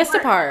 Wait, you missed a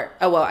part.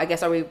 Oh well, I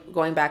guess are we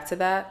going back to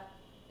that?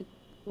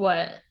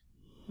 What?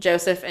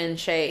 Joseph and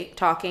Shay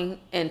talking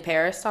and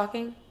Paris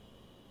talking?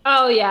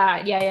 Oh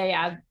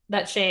yeah.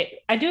 That Shay,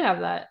 I do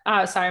have that.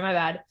 Oh, sorry, my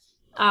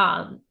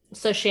bad.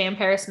 So Shay and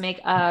Paris make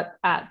up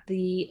at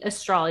the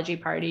astrology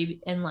party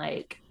and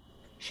like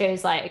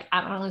Shay's like,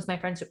 I don't want to lose my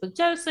friendship with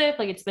Joseph.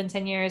 Like it's been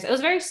 10 years. It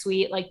was very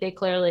sweet. Like they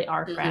clearly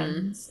are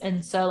friends.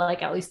 And so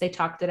like at least they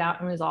talked it out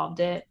and resolved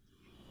it.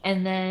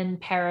 And then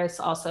Paris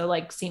also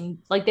like seemed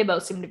like they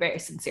both seemed very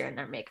sincere in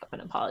their makeup and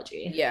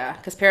apology. Yeah,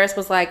 because Paris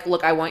was like,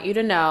 look, I want you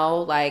to know,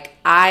 like,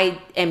 I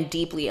am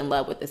deeply in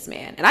love with this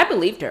man. And I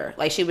believed her.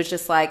 Like, she was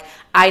just like,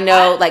 I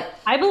know, like.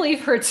 I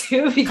believe her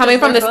too. Coming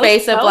from the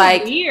space of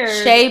like, weird.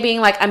 Shay being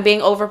like, I'm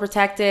being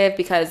overprotective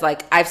because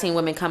like, I've seen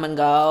women come and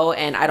go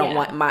and I don't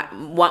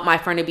want my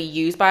friend to be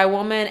used by a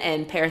woman.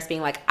 And Paris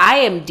being like, I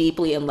am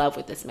deeply in love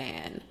with this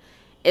man.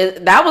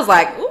 That was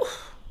like, ooh.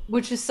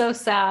 Which is so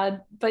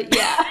sad, but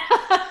yeah.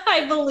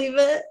 I believe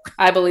it.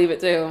 I believe it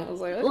too. I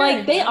was like,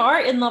 Like they okay.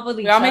 are in love with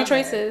We each all other. make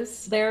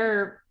choices.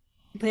 They're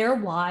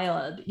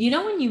wild. You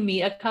know, when you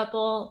meet a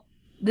couple,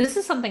 this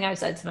is something I've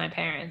said to my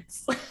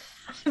parents.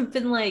 I've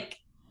been like,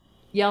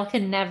 y'all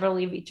can never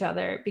leave each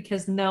other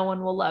because no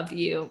one will love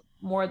you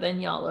more than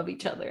y'all love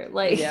each other.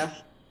 Like Yeah.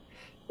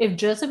 if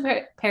Joseph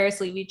and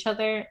Paris leave each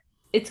other,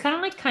 it's kind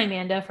of like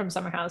Kymanda from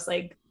Summer House.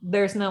 Like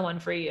there's no one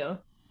for you.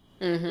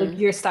 Like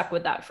you're stuck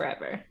with that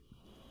forever.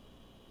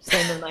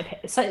 Same with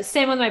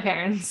my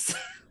parents.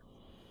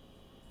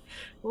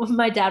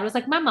 My dad was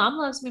like, my mom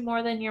loves me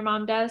more than your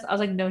mom does. I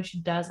was like, no, she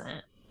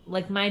doesn't.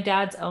 Like my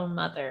dad's own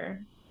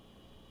mother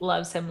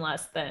loves him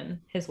less than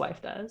his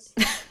wife does.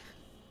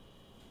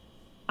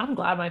 I'm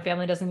glad my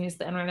family doesn't use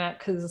the internet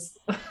because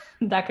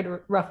that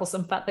could ruffle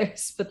some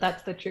feathers, but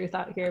that's the truth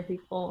out here,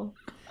 people.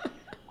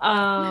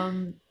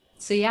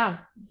 So yeah,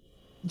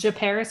 Joe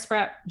Paris,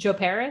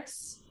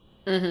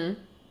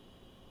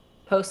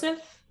 Posif.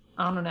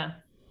 I don't know.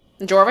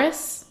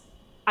 Jorvis?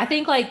 I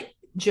think like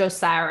Joe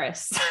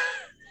Cyrus.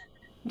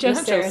 Joe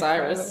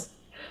Cyrus.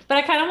 But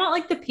I kind of want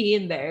like the P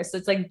in there. So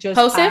it's like Joe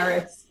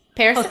Posif?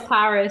 Paris.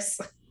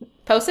 Paris?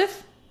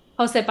 Posif?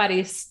 Jose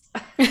Paris.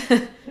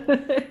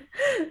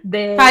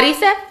 They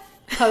Parise?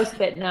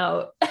 Post-it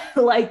note.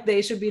 Like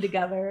they should be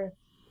together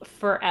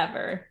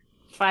forever.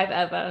 Five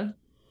ever.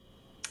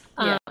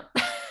 Yeah.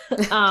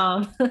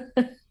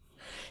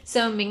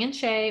 So Ming and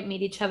Shay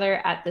meet each other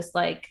at this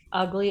like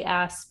ugly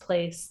ass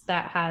place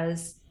that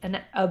has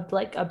a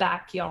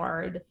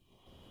backyard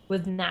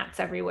with gnats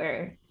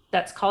everywhere.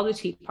 That's called a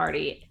tea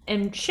party.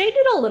 And Shay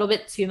did a little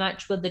bit too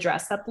much with the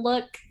dress up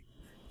look.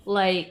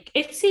 Like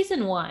it's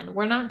season 1.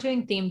 We're not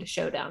doing themed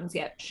showdowns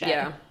yet, Shay.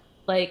 Yeah.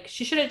 Like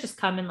she should have just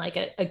come in like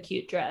a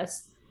cute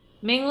dress.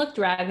 Ming looked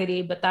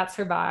raggedy, but that's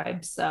her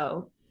vibe.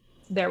 So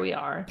there we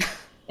are.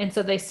 And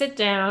so they sit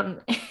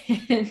down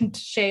and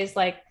Shay's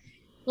like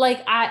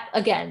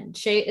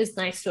Shay is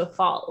nice to a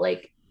fault.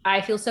 Like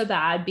I feel so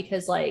bad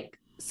because like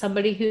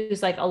somebody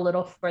who's like a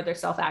little further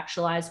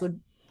self-actualized would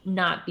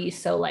not be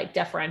so like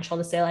deferential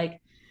to say like,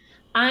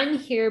 I'm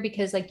here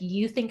because like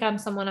you think I'm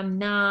someone I'm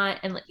not.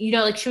 And like, you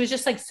know, like she was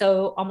just like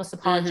so almost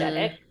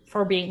apologetic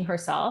for being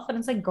herself. And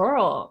it's like,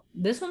 girl,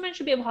 this woman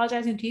should be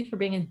apologizing to you for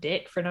being a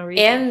dick for no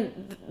reason.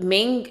 And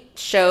Ming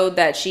showed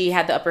that she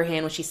had the upper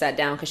hand when she sat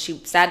down because she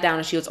sat down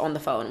and she was on the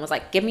phone and was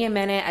like, give me a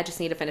minute. I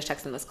just need to finish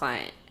texting this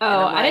client.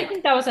 Oh, I didn't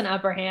think that was an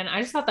upper hand. I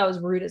just thought that was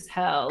rude as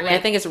hell. Like, I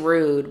think it's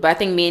rude, but I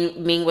think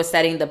Ming was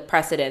setting the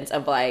precedence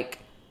of like.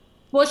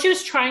 Well, she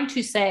was trying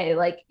to say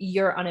like,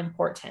 you're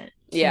unimportant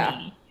to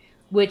me.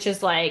 Which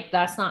is like,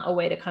 that's not a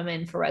way to come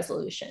in for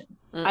resolution.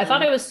 I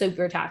thought it was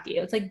super tacky.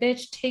 It's like,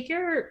 bitch, take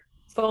your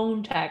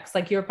phone text.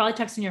 Like you're probably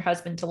texting your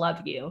husband to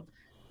love you.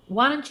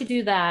 Why don't you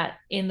do that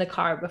in the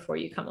car before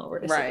you come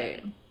over to sit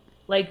down?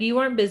 Like you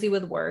weren't busy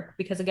with work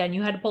because again,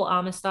 you had to pull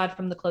Amistad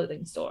from the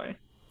clothing store.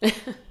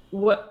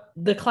 What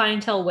the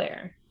clientele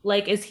wear?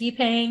 Like, is he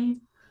paying,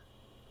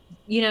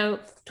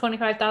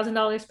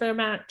 $25,000 for a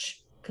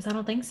match? Because I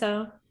don't think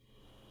so.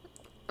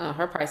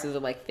 Her prices are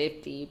like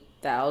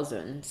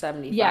 50,000,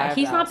 75,000. Yeah,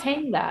 he's not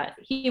paying that.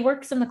 He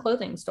works in the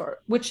clothing store,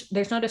 which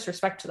there's no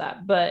disrespect to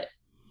that, but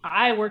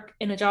I work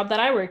in a job that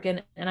I work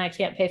in and I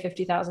can't pay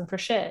 50,000 for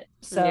shit.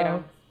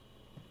 So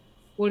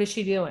what is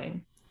she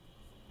doing?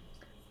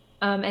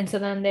 And so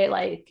then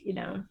they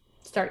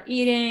start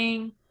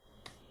eating,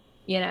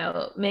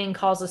 Ming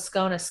calls a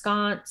scone a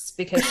sconce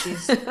because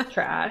she's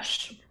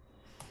trash.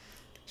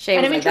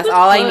 Shay was like, that's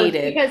all I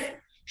needed. Because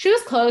she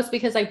was close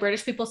because like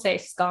British people say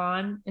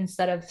scone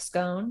instead of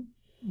scone,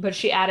 but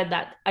she added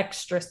that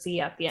extra C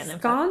at the end.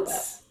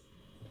 Sconce?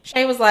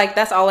 Shay was like,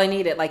 that's all I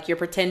needed. Like, you're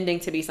pretending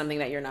to be something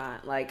that you're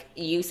not. Like,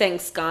 you saying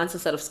sconce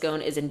instead of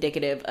scone is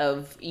indicative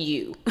of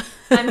you.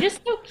 I'm just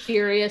so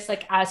curious,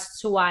 like, as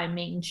to why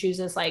Ming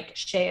chooses, like,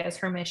 Shay as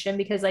her mission.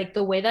 Because, like,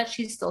 the way that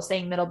she's still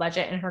saying middle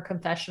budget in her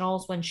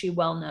confessionals when she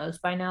well knows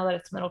by now that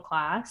it's middle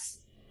class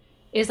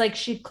is, like,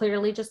 she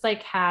clearly just,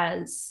 like,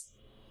 has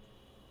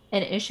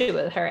an issue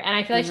with her. And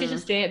I feel like she's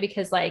just doing it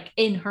because, like,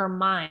 in her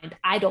mind,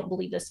 I don't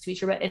believe this to be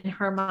true, but in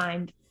her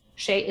mind,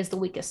 Shay is the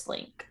weakest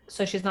link.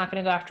 So she's not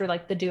going to go after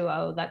like the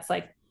duo that's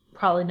like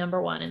probably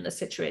number one in this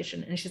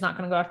situation. And she's not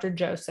going to go after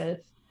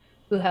Joseph,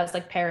 who has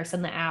like Paris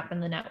and the app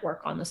and the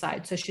network on the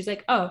side. So she's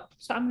like, oh,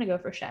 so I'm going to go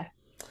for Shay.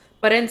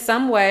 But in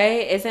some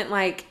way, isn't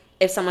like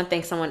if someone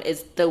thinks someone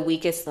is the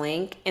weakest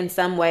link, in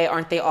some way,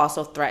 aren't they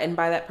also threatened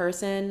by that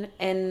person?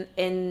 And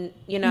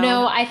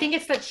No, I think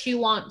it's that she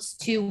wants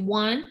to,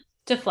 one,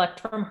 deflect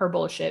from her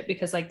bullshit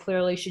because like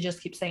clearly she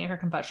just keeps saying in her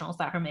confessionals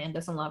that her man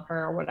doesn't love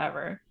her or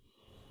whatever.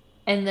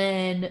 And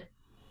then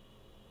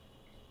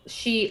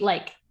she,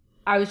 like,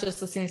 I was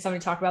just listening to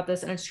somebody talk about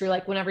this, and it's true,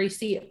 like, whenever you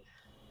see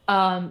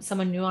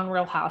someone new on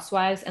Real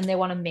Housewives and they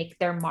want to make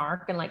their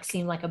mark and, like,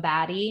 seem like a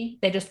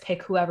baddie, they just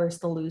pick whoever's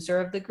the loser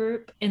of the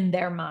group in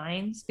their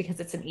minds because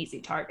it's an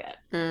easy target.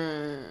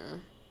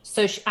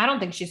 So I don't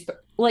think she's,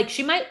 like,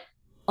 she might,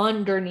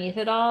 underneath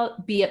it all,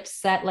 be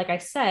upset. Like I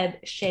said,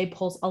 Shay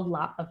pulls a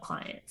lot of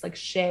clients. Like,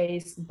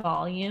 Shay's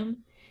volume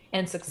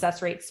and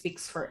success rate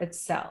speaks for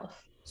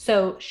itself.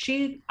 So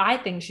I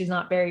think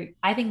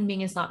I think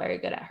Ming is not very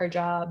good at her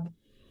job,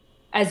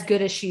 as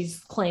good as she's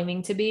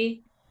claiming to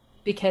be,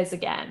 because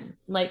again,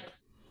 like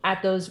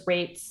at those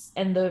rates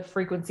and the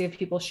frequency of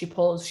people she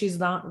pulls, she's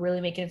not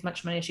really making as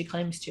much money as she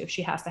claims to if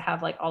she has to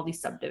have like all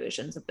these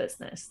subdivisions of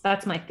business.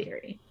 That's my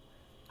theory.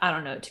 I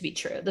don't know to be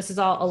true. This is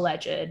all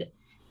alleged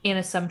and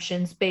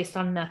assumptions based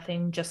on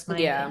nothing, just my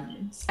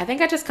opinions. I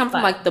think I just come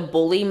from like the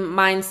bully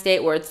mind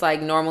state where it's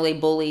like normally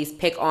bullies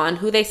pick on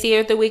who they see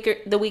as the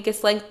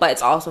weakest link, but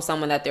it's also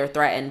someone that they're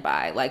threatened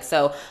by. Like,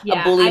 so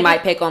a bully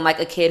might pick on like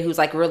a kid who's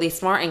like really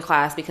smart in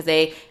class because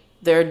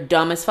they're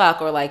dumb as fuck,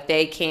 or like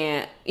they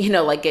can't,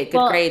 like get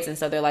good grades. And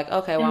so they're like,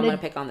 okay, well, I'm going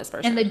to pick on this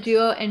person. And the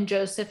duo and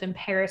Joseph and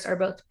Paris are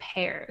both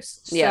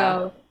pairs.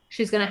 So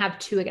she's going to have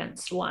 2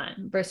 against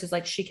 1 versus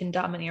like she can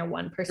domineer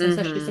one person,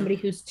 especially somebody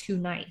who's too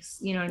nice.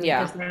 You know what I mean?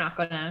 Because they're not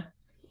going to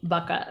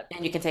buck up.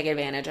 And you can take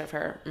advantage of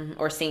her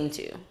or seem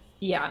to.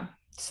 Yeah.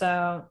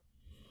 So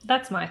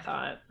that's my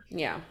thought.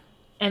 Yeah.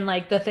 And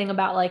like the thing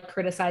about like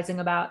criticizing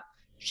about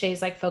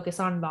Shay's like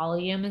focus on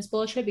volume is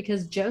bullshit,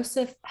 because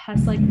Joseph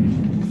has like...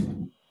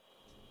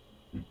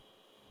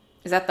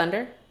 Is that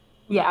thunder?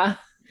 Yeah.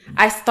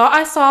 I thought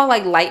I saw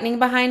like lightning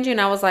behind you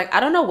and I was like,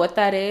 I don't know what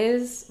that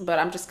is, but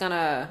I'm just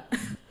gonna...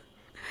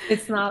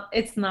 It's not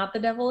the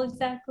devil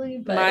exactly,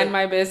 but mind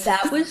my business.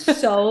 That was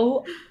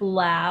so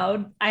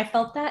loud. I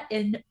felt that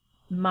in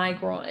my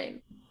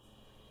groin,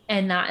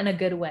 and not in a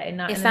good way.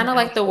 It sounded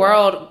like the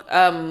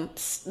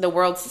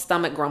world's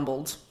stomach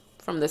grumbled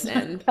from this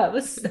end. That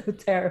was so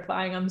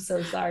terrifying. I'm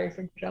so sorry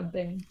for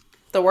jumping.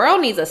 The world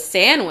needs a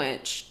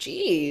sandwich.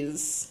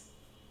 Jeez.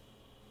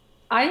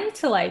 I need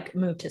to like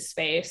move to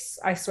space.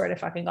 I swear to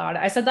fucking God.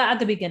 I said that at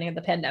the beginning of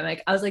the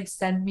pandemic. I was like,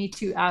 send me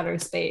to outer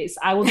space.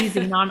 I will be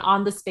Xenon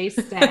on the space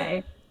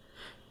day.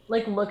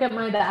 Like, look at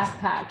my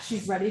backpack.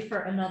 She's ready for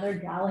another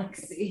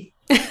galaxy.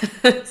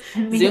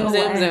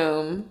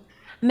 Zoom.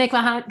 Make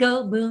my heart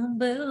go boom,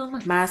 boom.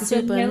 My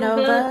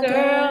supernova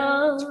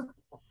girl.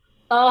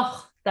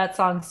 Oh, that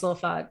song still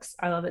fucks.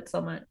 I love it so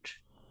much.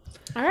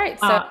 All right.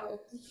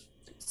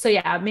 So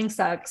yeah, Ming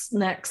sucks.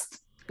 Next.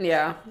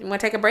 Yeah. You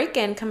want to take a break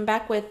and come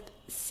back with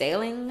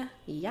Sailing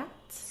Yacht?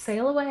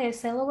 Sail away.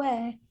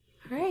 All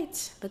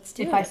right, let's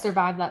do it. If I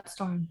survive that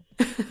storm.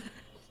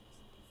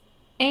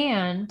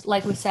 And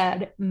like we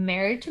said,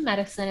 Married to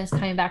Medicine is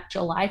coming back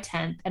July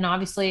 10th. And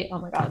obviously, oh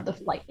my God,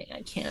 the lightning,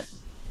 I can't.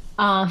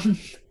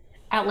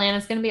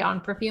 Atlanta's going to be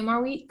on for a few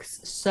more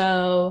weeks.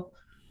 So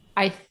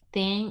I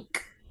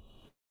think,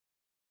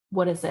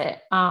 what is it?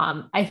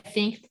 I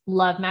think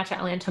Love Match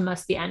Atlanta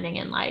must be ending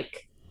in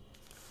like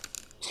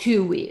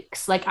 2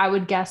 weeks. Like I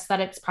would guess that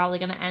it's probably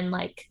going to end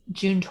like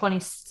June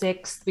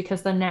 26th,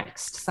 because the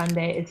next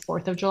Sunday is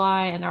 4th of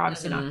July and they're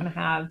obviously not going to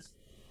have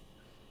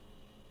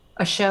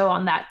a show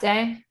on that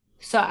day.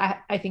 So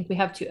I think we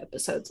have 2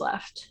 episodes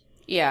left.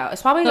 Yeah,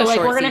 it's probably a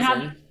short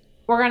season.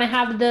 We're going to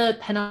have the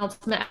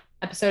penultimate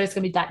episode. It's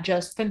going to be that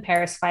Joseph and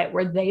Paris fight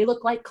where they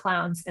look like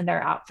clowns in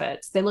their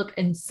outfits. They look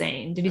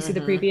insane. Did you see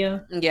the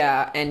preview?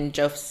 Yeah, and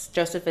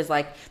Joseph is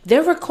like,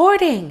 they're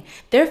recording,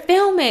 they're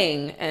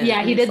filming. And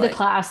yeah, he did the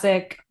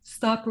classic,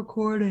 stop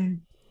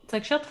recording. It's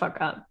like, shut the fuck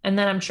up. And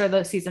then I'm sure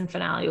the season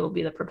finale will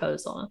be the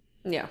proposal.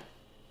 Yeah.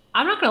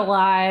 I'm not going to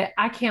lie.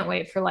 I can't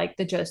wait for like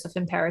the Joseph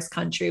and Paris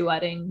country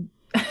wedding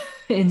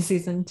in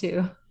season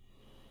 2.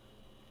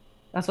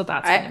 That's what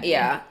that's gonna be.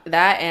 Yeah,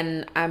 that,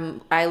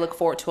 and I look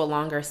forward to a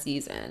longer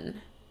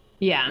season.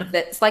 Yeah,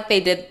 it's like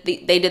they did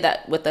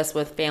that with us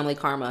with Family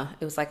Karma.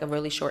 It was like a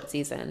really short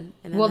season.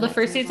 And well, the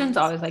first season's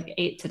always like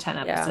 8 to 10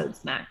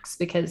 episodes max,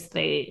 because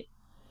they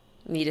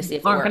need to see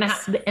if it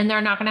works. And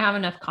they're not gonna have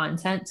enough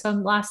content to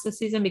last the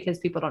season because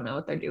people don't know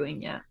what they're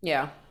doing yet.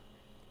 Yeah.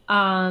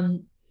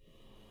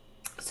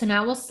 So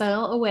now we'll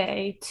sail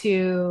away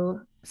to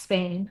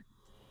Spain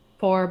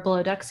for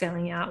Below Deck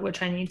Sailing Yacht,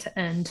 which I need to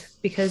end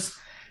because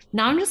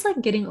now I'm just like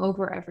getting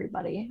over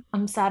everybody.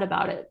 I'm sad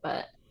about it,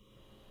 but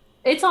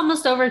it's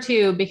almost over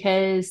too,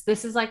 because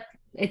this is like,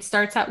 it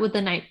starts out with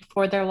the night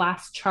before their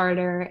last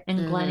charter,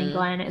 and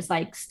Glenn is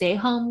like, stay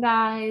home,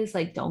 guys.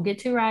 Like, don't get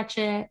too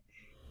ratchet.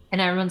 And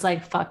everyone's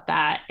like, fuck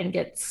that, and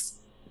gets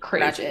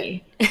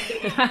crazy.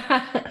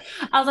 I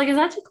was like, is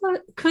that too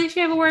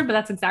cliche of a word? But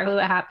that's exactly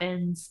what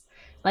happens.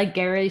 Like,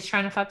 Gary's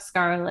trying to fuck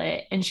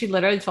Scarlett, and she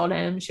literally told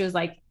him, she was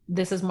like,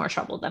 this is more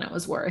trouble than it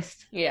was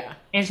worth. Yeah.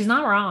 And she's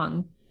not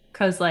wrong,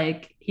 because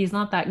like, he's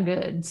not that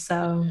good.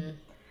 So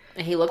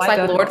and he looks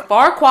like Lord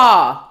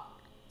Farquaad.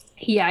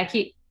 Yeah,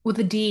 he with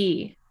a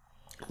D.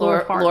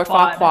 Lord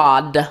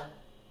Farquaad.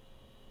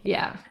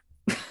 Yeah.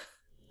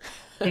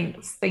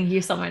 Thanks. Thank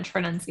you so much for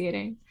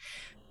enunciating.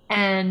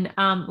 And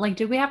like,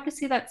 did we have to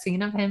see that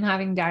scene of him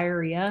having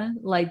diarrhea?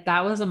 Like,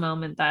 that was a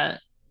moment that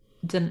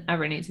didn't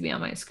ever need to be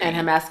on my screen. And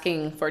him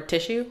asking for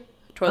tissue,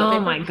 toilet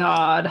paper. Oh my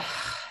God.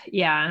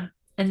 Yeah.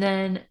 And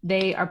then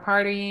they are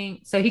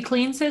partying. So he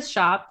cleans his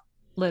shop,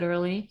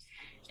 literally.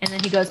 And then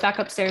he goes back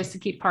upstairs to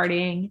keep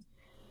partying.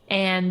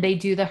 And they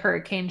do the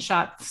hurricane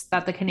shots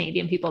that the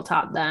Canadian people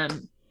taught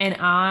them. And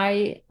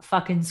I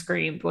fucking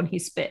screamed when he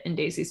spit in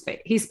Daisy's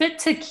face. He spit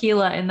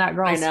tequila in that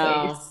girl's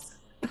face.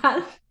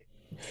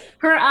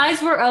 Her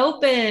eyes were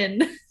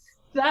open.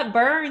 That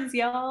burns,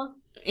 y'all.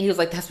 He was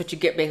like, "That's what you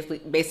get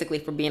basically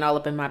for being all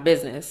up in my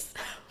business."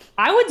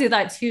 I would do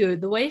that too.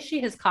 The way she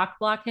has cock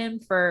blocked him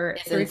for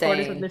It's 3/4 of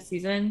insane. the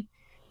season,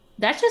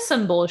 that's just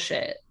some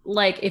bullshit.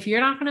 Like, if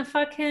you're not gonna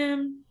fuck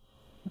him,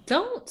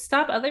 don't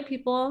stop other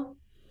people.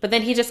 But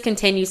then he just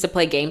continues to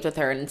play games with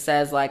her and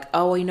says like,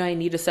 "Oh, well, I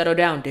need to settle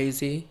down,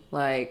 Daisy."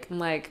 Like, I'm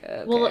like,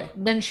 okay, Well,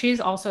 then she's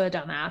also a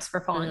dumbass for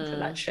falling for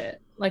that mm,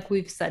 shit. Like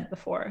we've said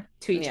before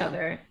to each yeah,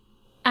 other,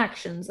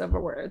 actions over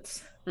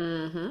words.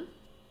 mm-hmm.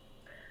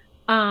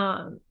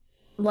 Um,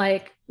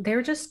 like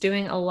they're just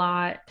doing a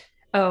lot.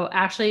 Oh,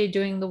 Ashley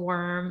doing the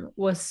worm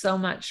was so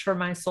much for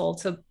my soul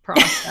to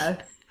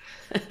process.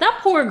 That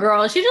poor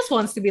girl, she just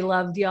wants to be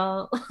loved,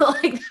 y'all.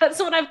 Like that's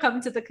what I've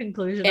come to the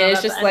conclusion And of it's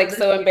at the just end like of the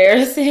so season.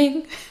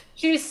 embarrassing.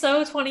 She's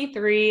so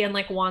 23 and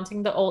like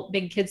wanting the old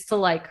big kids to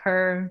like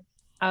her.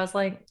 I was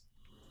like,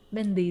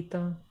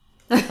 bendito.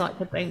 That's all I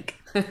could think.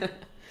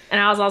 And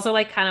I was also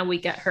like kind of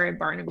weak at her and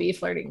Barnaby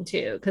flirting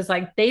too, because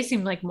like they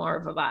seem like more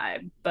of a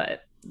vibe,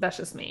 but that's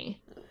just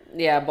me.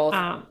 Yeah, both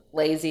Um,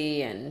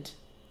 lazy and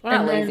well,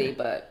 not and lazy, then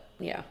but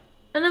yeah.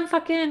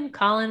 fucking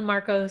Colin,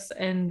 Marcos,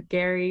 and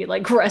Gary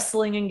like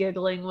wrestling and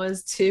giggling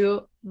was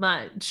too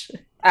much.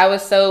 I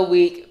was so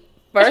weak.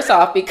 First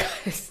off,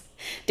 because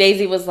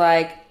Daisy was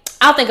like,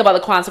 "I'll think about the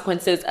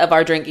consequences of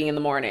our drinking in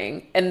the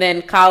morning," and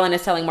then Colin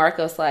is telling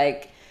Marcos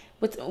like,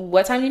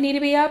 "What time do you need to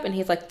be up?" And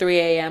he's like, 3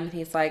 a.m. And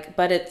he's like,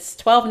 "But it's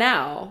 12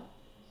 now,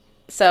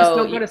 Just so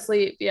don't go to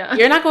sleep. Yeah.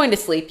 you're not going to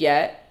sleep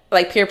yet."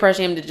 Like peer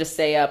pressuring him to just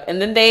stay up,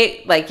 and then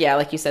they like, yeah,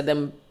 like you said,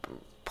 them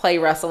play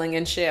wrestling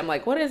and shit. I'm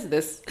like, what is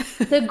this?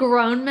 The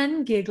grown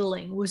men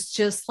giggling was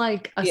just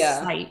like a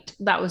Yeah. sight.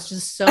 That was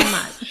just so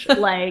much.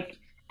 Like,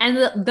 and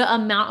the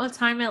amount of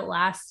time it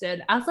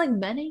lasted, I was like,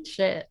 men ain't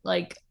shit.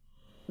 Like,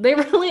 they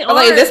really I was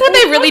like, is are. this what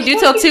they really do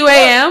till 2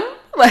 a.m.?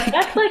 That's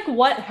Like, like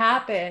what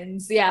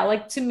happens. Yeah,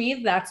 like to me,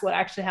 that's what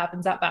actually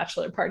happens at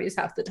bachelor parties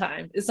half the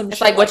time. Is some it's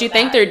shit like what like you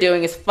think that. they're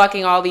doing is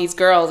fucking all these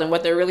girls, and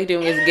what they're really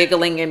doing is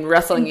giggling and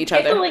wrestling each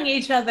other. Tickling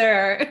each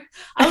other.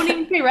 I wouldn't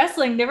even say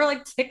wrestling. They were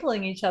like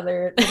tickling each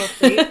other, little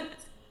feet.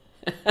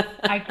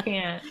 I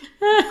can't.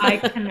 I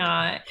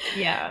cannot.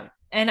 Yeah.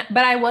 And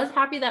but I was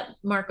happy that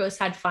Marcos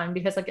had fun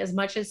because like as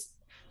much as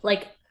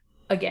like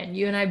again,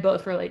 you and I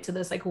both relate to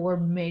this, like we're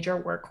major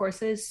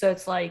workhorses. So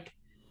it's like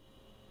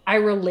I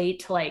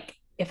relate to like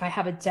if I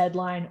have a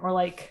deadline or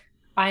like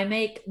I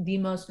make the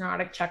most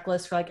neurotic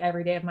checklist for like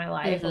every day of my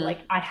life. Or, Mm-hmm. like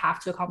I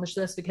have to accomplish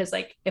this because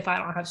like if I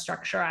don't have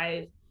structure,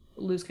 I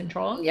lose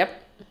control. Yep.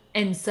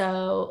 And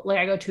so like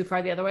I go too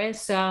far the other way.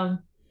 So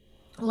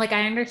like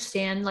I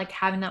understand like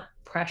having that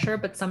pressure,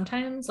 but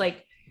sometimes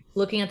like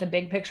looking at the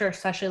big picture,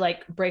 especially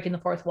like breaking the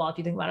fourth wall, if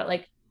you think about it,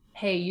 like,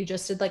 hey, you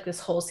just did like this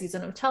whole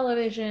season of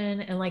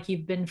television and like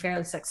you've been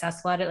fairly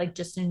successful at it, like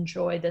just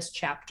enjoy this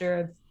chapter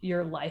of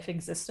your life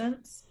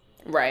existence.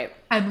 Right.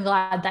 I'm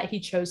glad that he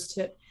chose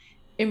to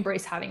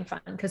embrace having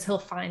fun because he'll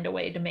find a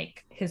way to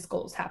make his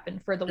goals happen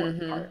for the work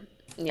Mm-hmm. part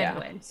Yeah.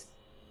 anyways.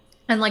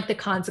 And like the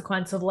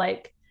consequence of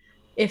like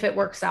if it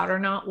works out or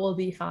not will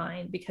be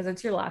fine because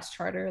it's your last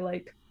charter.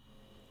 Like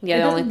Yeah. it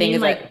The only doesn't thing mean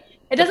is like that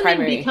it the doesn't mean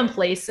be primary.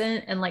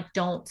 complacent and like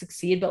don't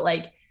succeed, but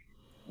like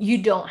you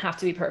don't have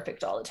to be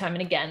perfect all the time.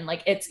 And again,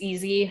 like it's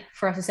easy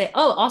for us to say,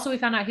 oh, also we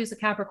found out who's a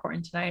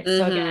Capricorn tonight.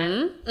 So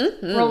again, Mm-hmm.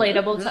 Mm-hmm.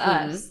 relatable to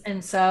Mm-hmm. us.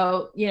 And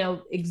so, you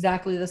know,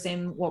 exactly the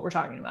same what we're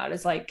talking about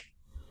is like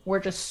we're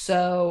just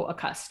so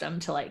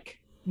accustomed to like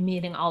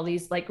meeting all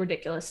these like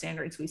ridiculous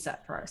standards we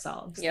set for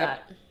ourselves Yep.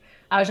 that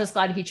I was just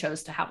glad he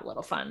chose to have a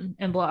little fun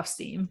and blow off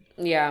steam,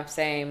 Yeah.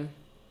 Same.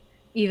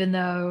 even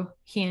though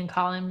he and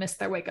Colin missed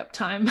their wake up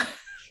time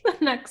the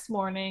next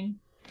morning.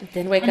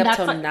 Didn't wake And up that's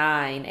till like,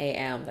 9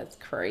 a.m. That's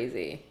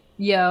crazy.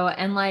 yo,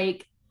 and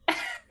like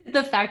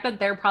the fact that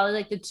they're probably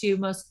like the two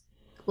most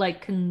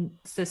like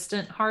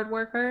consistent hard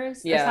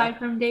workers Yeah. aside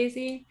from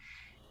Daisy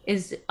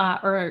is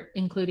or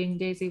including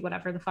Daisy,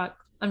 whatever the fuck.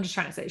 I'm just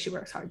trying to say she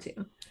works hard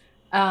too.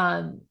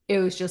 It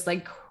was just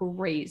like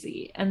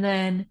crazy. And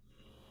then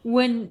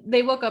when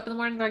they woke up in the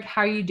morning, like,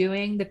 how are you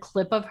doing? The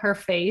clip of her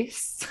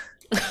face,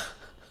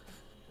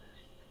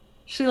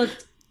 she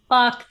looked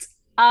fucked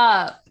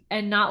up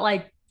and not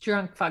like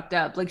drunk fucked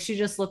up. Like she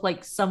just looked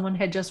like someone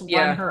had just run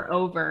Yeah. her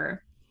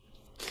over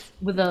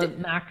with a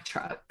Mack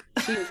truck.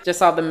 She just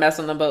saw the mess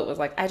on the boat. Was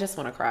like, I just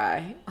want to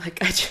cry.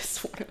 Like, I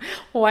just want to.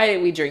 Why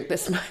did we drink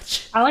this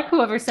much? I like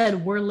whoever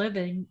said we're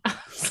living. I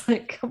was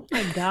like, oh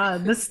my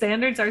God, the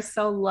standards are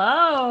so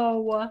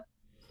low.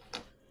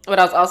 But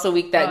I was also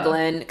weak that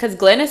Glenn, because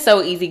Glenn is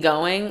so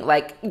easygoing.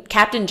 Like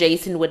Captain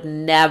Jason would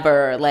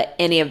never let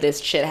any of this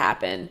shit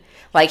happen.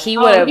 Like he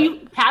would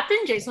have. Captain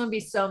Jason would be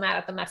so mad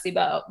at the messy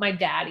boat. My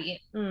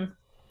daddy.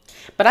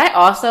 But I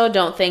also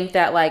don't think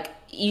that like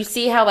you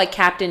see how like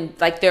Captain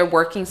like their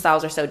working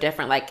styles are so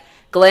different. Like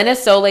Glenn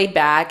is so laid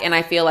back, and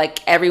I feel like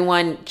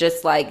everyone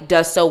just like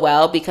does so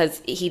well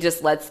because he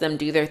just lets them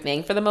do their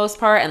thing for the most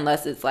part,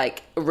 unless it's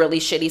like a really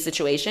shitty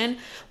situation.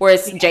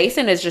 Whereas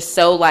Jason is just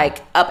so like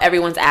up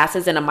everyone's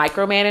asses and a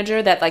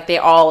micromanager that like they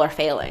all are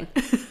failing.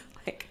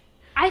 Like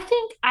I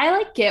think I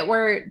like get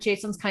where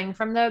Jason's coming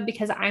from though,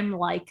 because I'm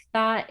like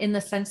that in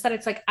the sense that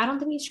it's like I don't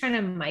think he's trying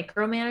to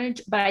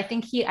micromanage, but I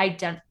think he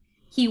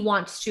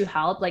wants to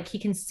help. Like he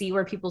can see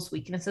where people's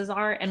weaknesses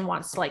are and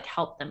wants to like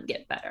help them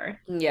get better.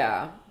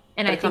 Yeah.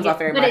 And But I it think comes off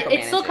very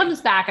it still micromanaging.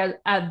 comes back a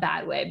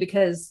bad way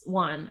because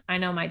one, I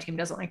know my team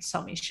doesn't like to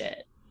tell me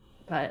shit,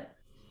 but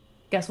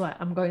guess what?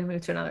 I'm going to move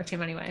to another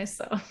team anyway.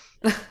 So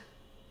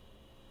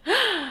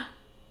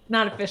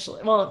not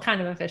officially, well,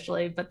 kind of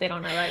officially, but they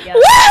don't know that yet.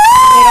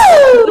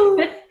 Woo!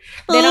 They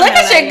don't Look know at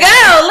that you yet.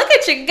 go! Look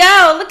at you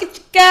go! Look at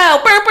you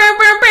go! Burr, burr,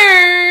 burr,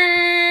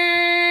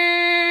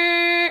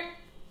 burr.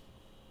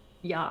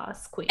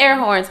 Yas, queen. Air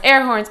horns,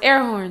 air horns,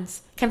 air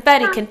horns.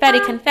 Confetti, confetti,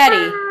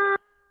 confetti.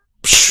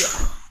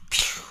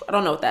 I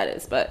don't know what that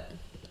is, but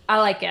I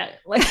like it.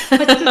 Like,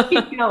 let's just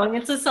keep going.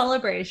 It's a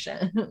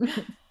celebration.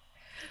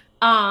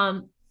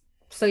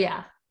 So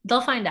yeah,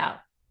 they'll find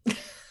out.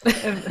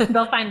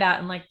 They'll find out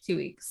in like 2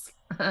 weeks.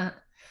 But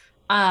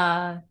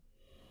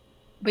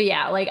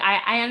yeah, like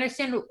I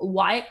understand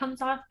why it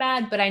comes off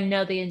bad, but I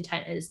know the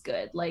intent is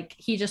good. Like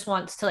he just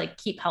wants to like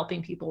keep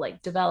helping people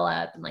like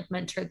develop and like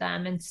mentor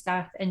them and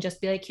stuff and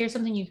just be like, here's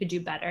something you could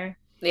do better.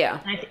 yeah.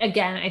 And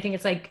again, I think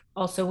it's like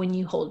also when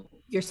you hold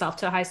yourself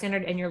to a high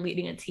standard and you're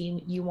leading a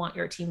team, you want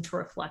your team to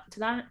reflect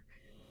that.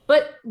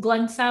 But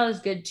Glenn's style is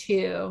good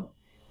too.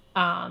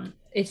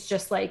 It's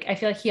just like I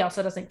feel like he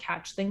also doesn't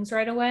catch things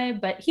right away,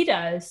 but he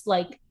does.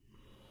 Like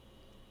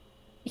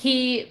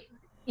he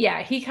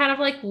he kind of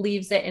like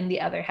leaves it in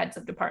the other heads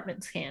of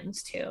departments'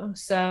 hands too.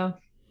 So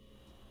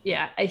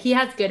yeah, he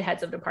has good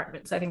heads of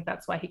departments. I think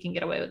that's why he can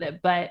get away with it.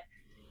 But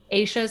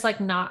Aisha is like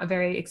not a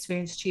very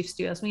experienced chief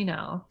stew, as we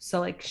know. So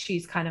like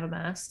she's kind of a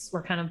mess.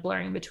 We're kind of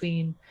blurring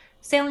between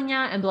Sailing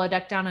Yacht and Below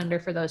Deck Down Under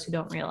for those who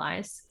don't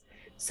realize.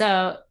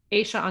 So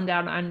Aisha on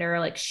Down Under,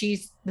 like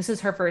this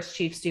is her first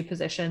chief stew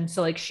position.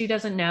 So like she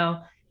doesn't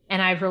know.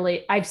 And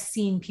I've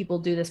seen people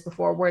do this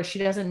before where she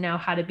doesn't know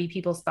how to be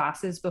people's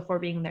bosses before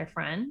being their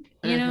friend,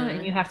 you know,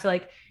 and you have to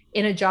like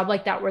in a job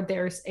like that where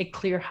there's a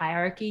clear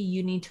hierarchy,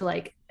 you need to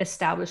like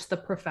establish the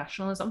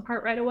professionalism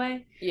part right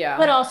away. Yeah.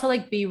 But also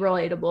like be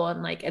relatable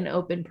and like an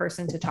open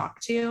person to talk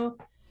to.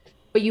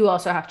 But you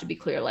also have to be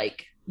clear,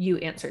 like you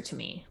answer to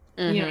me.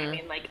 You know what I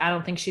mean? Like I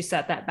don't think she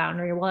set that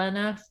boundary well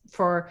enough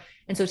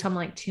and so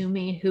someone like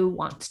Toomey who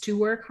wants to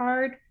work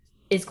hard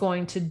is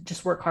going to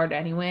just work hard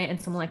anyway.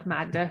 And someone like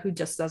Magda who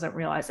just doesn't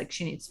realize like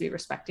she needs to be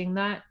respecting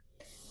that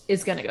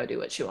is gonna go do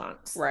what she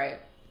wants. Right.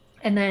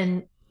 And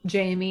then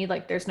Jamie,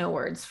 like there's no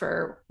words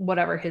for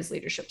whatever his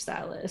leadership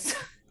style is.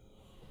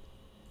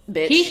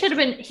 Bitch. He should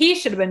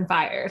have been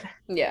fired.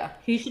 Yeah.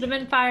 He should have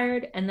been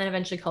fired, and then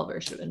eventually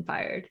Culver should have been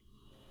fired.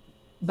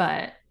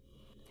 But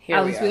Here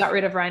at least we got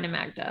rid of Ryan and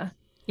Magda.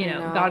 You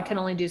know, No. God can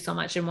only do so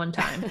much in one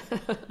time.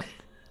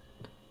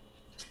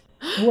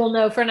 We'll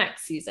know for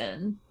next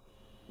season.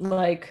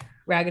 Like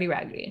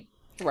raggedy.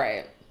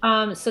 Right.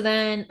 So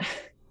then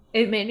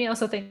it made me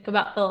also think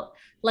about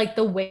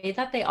the way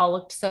that they all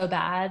looked so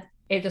bad.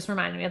 It just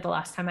reminded me of the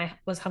last time I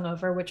was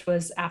hungover, which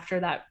was after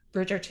that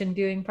Bridgerton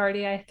viewing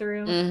party I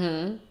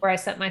threw, where I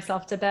sent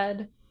myself to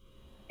bed.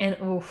 And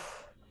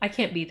oof, I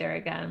can't be there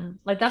again.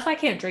 Like that's why I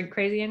can't drink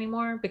crazy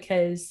anymore,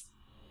 because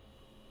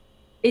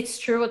it's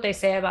true what they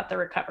say about the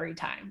recovery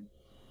time.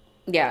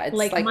 Yeah, it's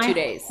like my 2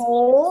 days.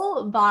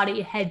 Whole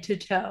body, head to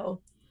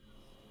toe,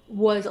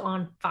 was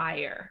on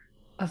fire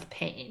of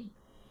pain.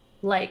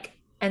 Like,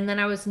 and then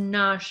I was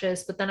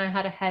nauseous, but then I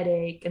had a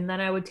headache, and then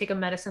I would take a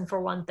medicine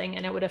for one thing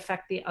and it would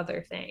affect the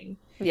other thing.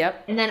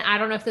 Yep. And then I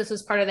don't know if this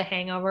was part of the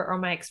hangover or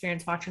my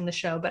experience watching the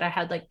show, but I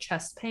had like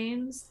chest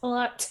pains a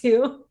lot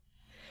too.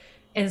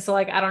 And so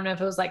like I don't know if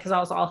it was like because I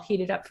was all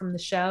heated up from the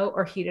show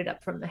or heated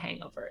up from the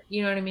hangover.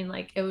 You know what I mean?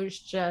 Like it was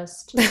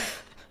just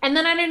and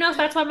then I didn't know if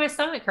that's why my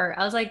stomach hurt.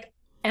 I was like,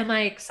 am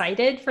I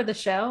excited for the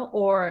show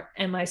or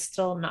am I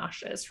still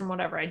nauseous from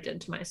whatever I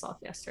did to myself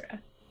yesterday?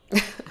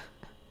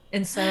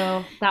 And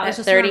so that was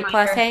just 30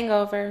 plus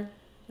hangover.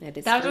 That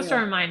was just a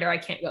reminder I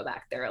can't go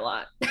back there a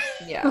lot.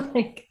 Yeah.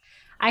 Like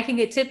I can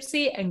get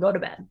tipsy and go to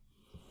bed.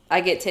 I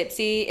get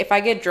tipsy. If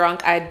I get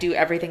drunk, I do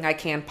everything I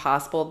can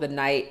possible the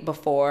night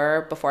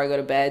before I go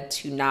to bed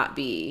to not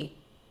be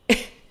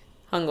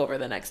hungover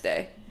the next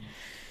day.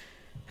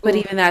 But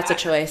even that's a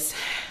choice.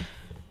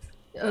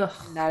 Ugh,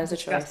 that is a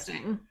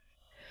disgusting. choice.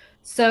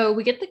 So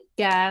we get the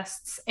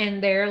guests,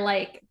 and they're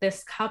like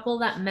this couple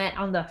that met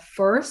on the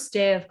first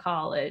day of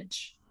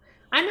college.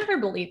 I never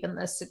believed in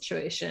this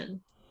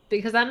situation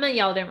because that meant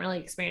y'all didn't really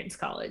experience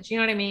college. You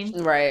know what I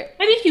mean? Right.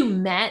 Maybe if you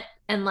met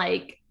and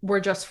like were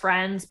just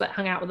friends but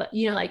hung out with,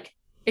 you know, like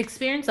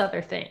experience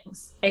other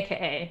things,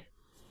 aka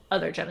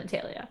other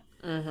genitalia.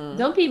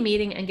 Don't be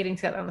meeting and getting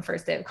together on the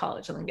first day of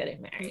college and then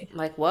getting married.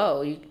 Like,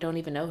 whoa, you don't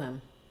even know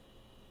him.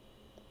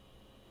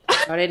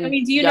 Y'all didn't, I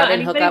mean, do you know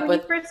anybody when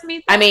you first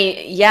meet them? I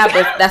mean, yeah,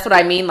 but that's what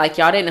I mean. Like,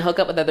 y'all didn't hook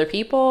up with other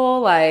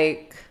people.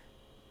 Like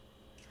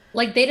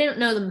they didn't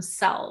know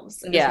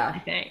themselves. Yeah. My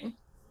thing.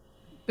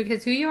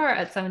 Because who you are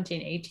at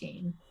 17,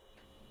 18.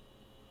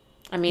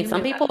 I mean,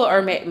 some people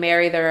are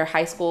marry their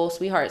high school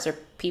sweethearts or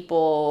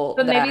people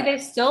But maybe that they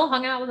still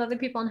hung out with other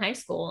people in high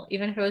school,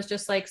 even if it was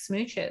just like I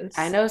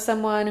smooches. know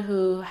someone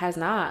who has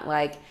not.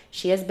 Like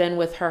she has been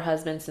with her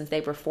husband since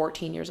they were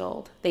 14 years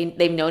old.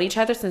 They've known each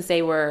other since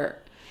they were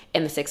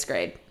in the 6th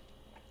grade.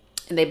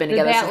 And they've been Did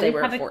they together at since they least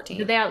were have a did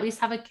 14. they at least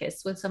have a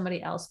kiss with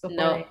somebody else before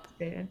they Nope.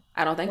 dated?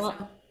 I don't think so.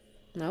 Well,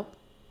 Nope.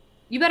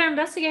 you better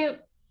investigate.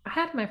 I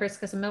had my first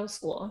kiss in middle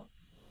school.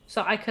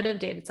 So I could have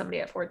dated somebody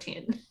at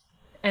 14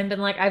 and been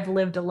like, I've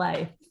lived a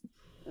life.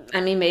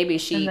 I mean, maybe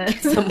And she then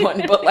gets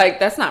someone, but like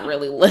that's not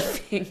really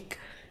living.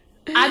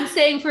 I'm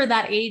saying for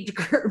that age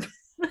group.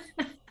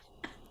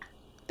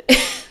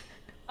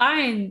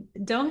 Fine,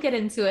 don't get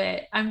into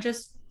it. I'm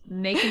just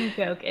making a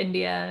joke,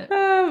 India.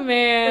 Oh Please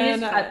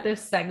man. cut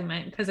this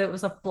segment because it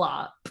was a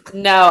flop.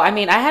 No, I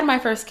mean, I had my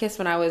first kiss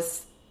when I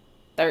was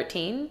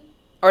 13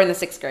 or in the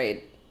 6th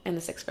grade. In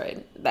the 6th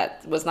grade.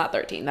 That was not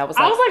 13. That was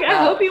I like was like, I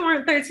hope 12. you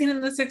weren't 13 in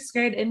the 6th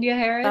grade, India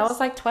That was Harris.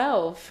 like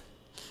 12.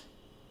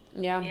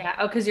 Yeah. Yeah.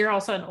 Oh, because you're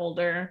also an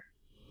older.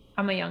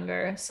 I'm a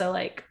younger. So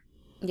like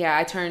Yeah,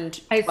 I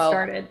turned I 12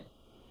 started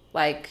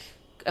like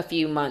a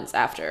few months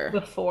after.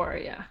 before,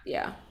 yeah.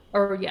 Yeah.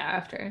 Or yeah,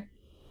 after.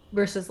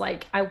 Versus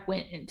like I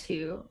went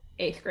into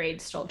 8th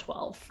grade still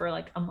 12 for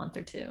like a month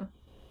or two and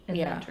then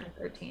Yeah. turned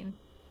 13.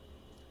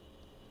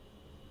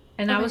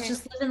 And I was Okay.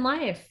 just living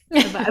life.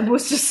 I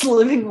was just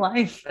living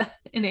life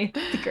in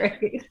 8th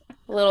grade.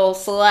 Little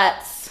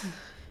sluts.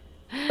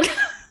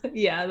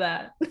 Yeah,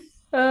 that.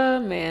 Oh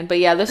man. But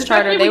yeah, this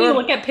charter, Especially they when you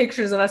were look at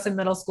pictures of us in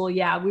middle school,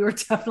 yeah, we were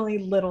definitely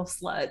little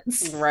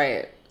sluts.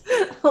 right.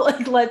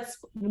 Like,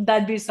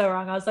 that'd be so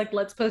wrong. I was like,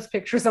 let's post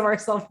pictures of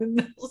ourselves in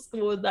middle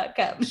school with that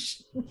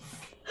caption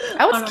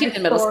I was on cute our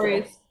in middle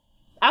stories. school.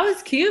 I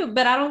was cute,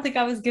 but I don't think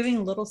I was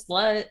giving little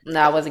slut. No,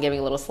 I wasn't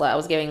giving little slut. I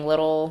was giving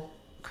little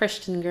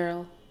Christian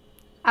girl.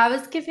 I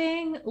was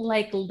giving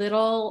like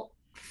little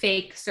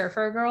fake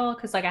surfer girl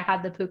because like I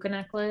had the puka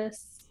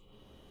necklace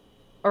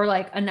or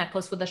like a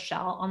necklace with a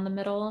shell on the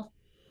middle.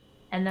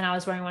 And then I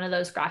was wearing one of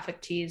those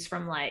graphic tees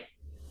from like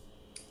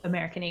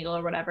American Eagle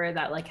or whatever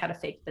that like had a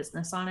fake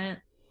business on it.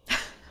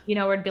 You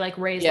know, where it'd be like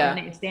Ray's Yeah.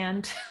 lemonade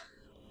stand.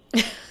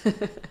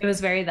 It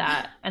was very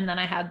that. And then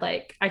I had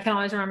like, I can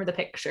always remember the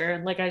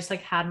picture. Like I just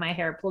like had my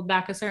hair pulled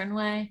back a certain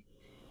way.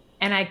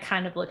 And I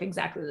kind of look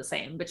exactly the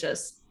same, but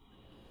just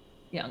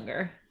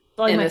younger.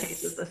 But like In my this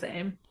face is the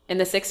same. in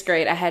the 6th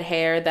grade, I had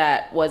hair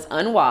that was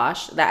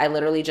unwashed that I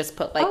literally just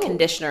put like Oh,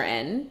 conditioner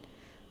in.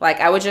 Like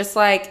I would just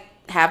like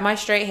have my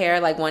straight hair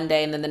like one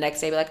day and then the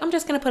next day be like, I'm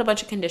just gonna put a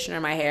bunch of conditioner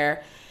in my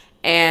hair.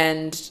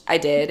 And I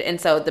did.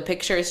 And so the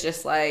picture is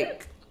just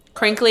like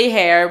crinkly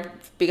hair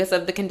because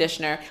of the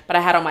conditioner. But I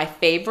had on my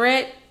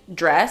favorite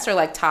dress or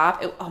like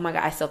top. Oh my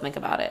God, I still think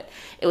about it.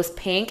 It was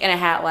pink and it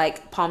had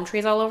like palm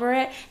trees all over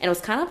it. And it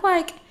was kind of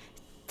like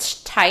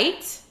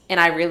tight. And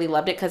I really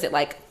loved it because it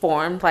like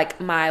formed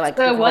like my like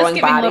so it was growing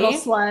giving little body.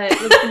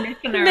 slut with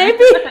conditioner.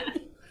 Maybe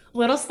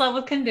Little slut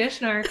with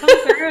conditioner. Come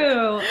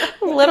through.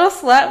 little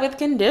slut with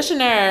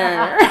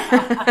conditioner.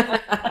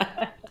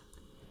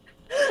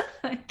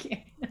 I can't.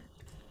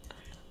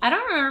 I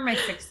don't remember my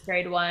 6th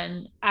grade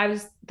one. I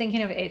was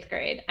thinking of 8th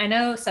grade. I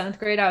know 7th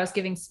grade I was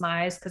giving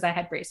smize because I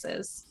had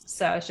braces.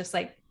 So I was just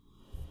like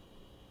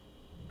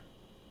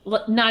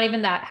not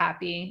even that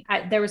happy.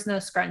 There was no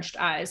scrunched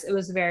eyes. It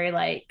was very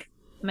like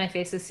my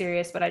face is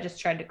serious, but I just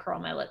tried to curl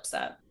my lips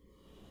up.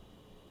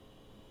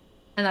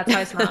 And that's how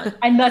I smile.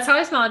 And that's how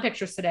I smile in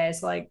pictures today.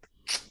 It's like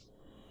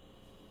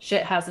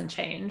shit hasn't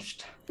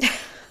changed.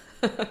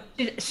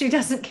 She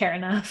doesn't care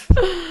enough.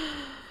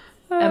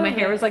 And my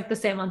hair was like the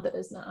same length it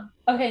is now.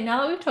 Okay,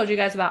 now that we've told you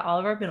guys about all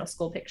of our middle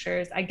school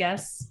pictures, I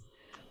guess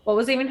what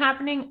was even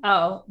happening?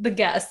 Oh, the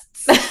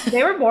guests.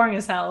 They were boring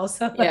as hell,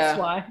 so that's Yeah.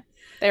 why.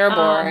 They were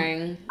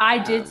boring. I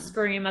did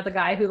scream at the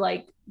guy who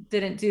like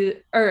didn't do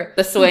or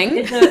The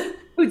swing?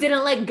 who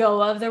didn't let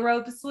go of the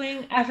rope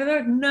swing after they're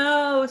like,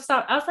 no,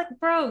 stop. I was like,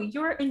 bro,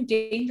 you're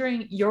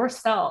endangering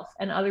yourself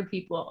and other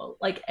people,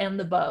 like, and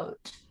the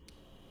boat.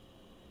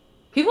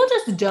 People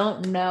just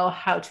don't know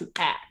how to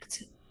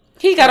act.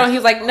 He got on. He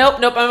was like, "Nope,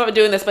 nope, I'm not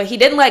doing this." But he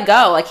didn't let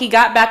go. Like he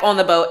got back on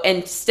the boat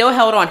and still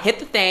held on. Hit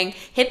the thing,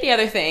 hit the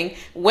other thing,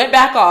 went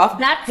back off.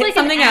 That's hit like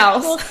something an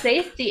actual else.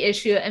 safety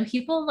issue, and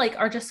people like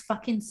are just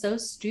fucking so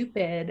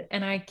stupid,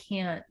 and I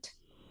can't.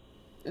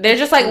 They're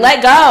just like,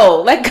 "Let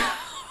go, let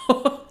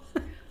go."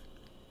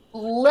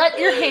 Let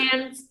your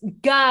hands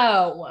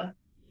go.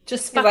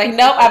 Just He's like,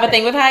 "Nope, I have a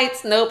thing with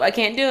heights. Nope, I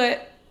can't do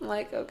it." I'm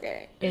like,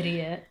 okay.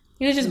 Idiot.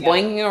 He was just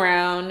boinking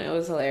around. It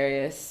was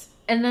hilarious.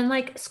 And then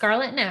like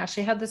Scarlett and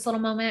Ashley had this little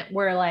moment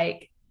where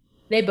like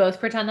they both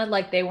pretended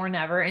like they were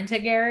never into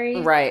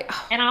Gary. Right.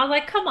 And I was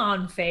like, come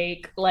on,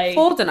 fake. Like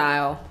Full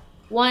denial.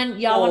 one,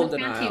 y'all Full wanted to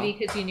be on denial. TV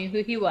because you knew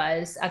who he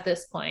was at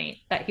this point,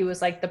 that he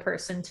was like the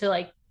person to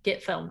like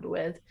get filmed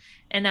with.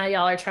 And now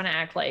y'all are trying to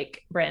act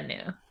like brand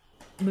new,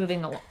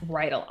 moving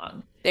right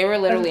along. They were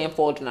literally in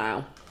full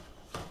denial.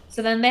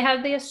 So then they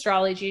had the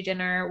astrology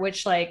dinner,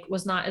 which like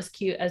was not as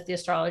cute as the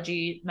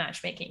astrology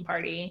matchmaking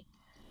party.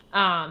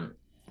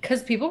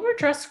 Because people were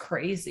dressed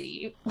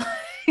crazy.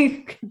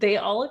 Like, they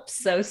all looked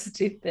so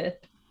stupid.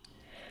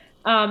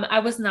 I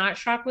was not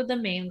shocked with the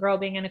main girl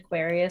being an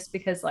Aquarius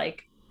because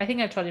like I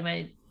think I've told you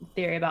my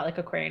theory about like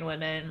Aquarian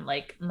women.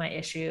 Like my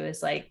issue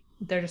is like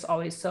they're just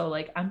always so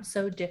like I'm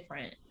so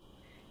different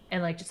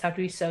and like just have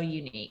to be so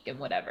unique and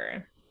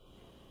whatever.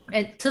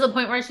 And to the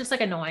point where it's just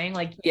like annoying.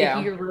 Like if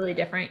Yeah. you're really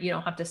different, you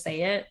don't have to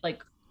say it.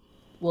 Like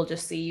we'll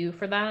just see you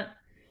for that.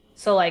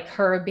 So like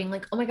her being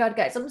like, "Oh my God,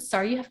 guys, I'm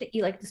sorry you have to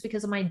eat like this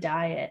because of my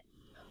diet."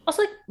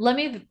 Also, like, let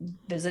me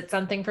visit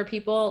something for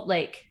people.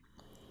 Like,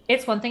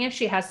 it's one thing if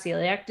she has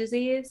celiac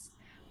disease,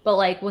 but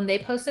like when they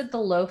posted the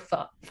low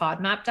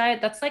FODMAP diet,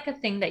 that's like a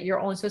thing that you're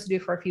only supposed to do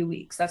for a few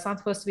weeks. That's not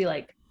supposed to be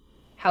like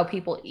how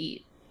people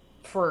eat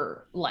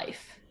for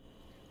life.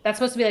 That's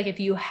supposed to be like if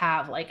you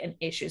have like an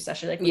issue,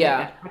 especially like with your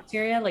Yeah. gut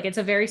bacteria. Like it's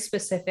a very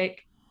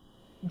specific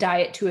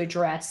diet to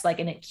address like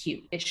an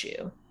acute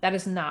issue. That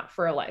is not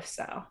for a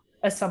lifestyle.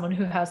 As someone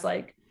who has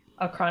like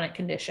a chronic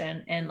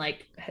condition and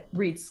like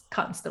reads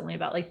constantly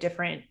about like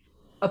different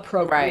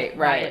appropriate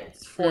Right.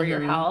 diets for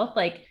your health,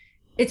 like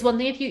it's one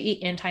thing if you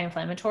eat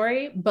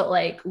anti-inflammatory, but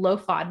like low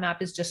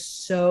FODMAP is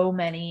just so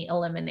many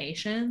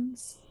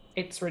eliminations.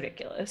 It's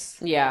ridiculous.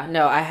 Yeah.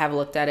 No, I have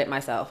looked at it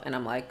myself and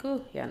I'm like,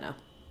 ooh, yeah, no.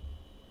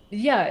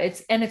 Yeah,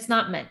 it's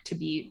not meant to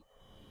be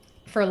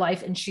for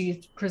life, and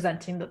she's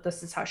presenting that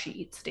this is how she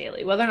eats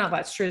daily. Whether or not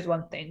that's true is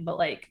one thing, but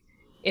like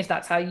if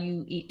that's how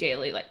you eat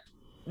daily, like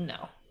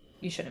no,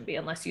 you shouldn't be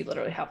unless you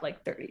literally have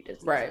like 30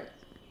 diseases. Right.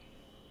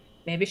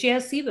 Maybe she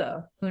has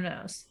SIBO. Who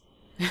knows?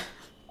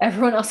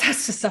 Everyone else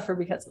has to suffer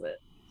because of it.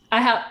 I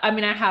have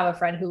a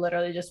friend who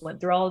literally just went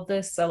through all of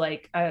this, so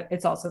like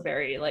it's also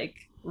very like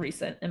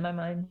recent in my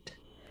mind.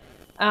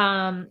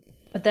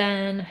 But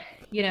then,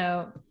 you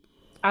know,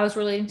 I was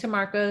relating to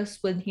Marcos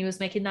when he was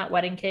making that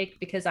wedding cake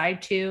because I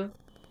too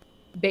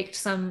baked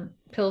some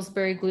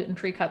Pillsbury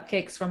gluten-free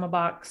cupcakes from a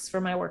box for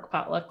my work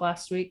potluck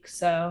last week.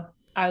 So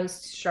I was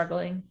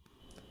struggling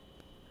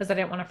because I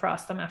didn't want to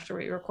frost them after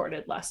we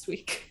recorded last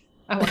week.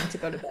 I wanted to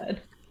go to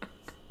bed.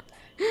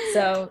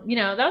 So,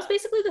 that was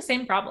basically the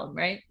same problem,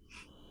 right?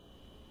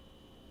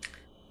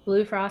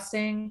 Blue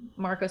frosting,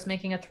 Marcos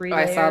making a Oh,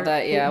 I saw three-layer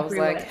that. Yeah, I was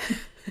gluten-free like,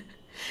 wedding.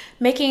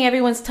 making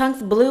everyone's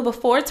tongues blue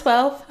before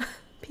 12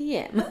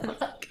 p.m.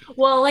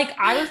 Well, like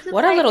I was just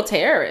What a like, little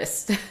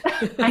terrorist.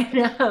 I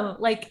know,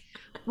 like,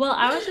 well,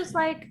 I was just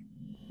like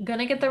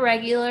gonna get the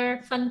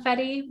regular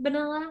funfetti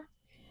vanilla.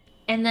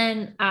 And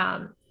then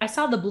I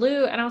saw the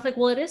blue and I was like,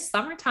 well, it is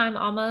summertime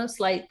almost.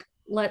 Like,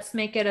 let's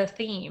make it a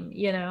theme.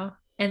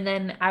 And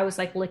then I was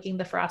like licking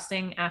the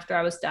frosting after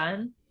I was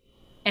done.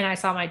 And I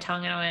saw my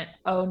tongue and I went,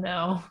 oh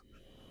no,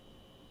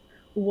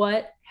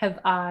 what have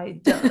I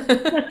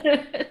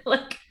done?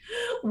 Like,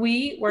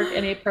 we work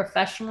in a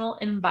professional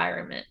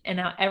environment and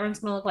now everyone's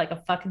going to look like a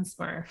fucking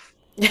Smurf.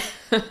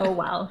 Oh,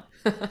 well.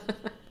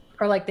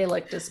 Or like they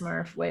looked a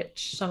Smurf,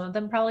 which some of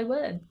them probably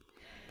would.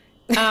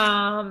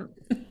 Um,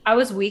 I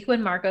was weak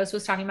when Marcos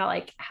was talking about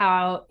like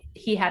how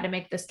he had to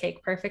make this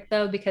cake perfect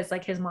though, because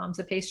like his mom's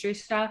a pastry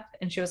chef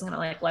and she wasn't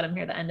gonna like let him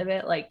hear the end of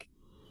it. Like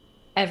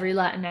every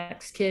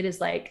Latinx kid is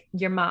like,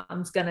 your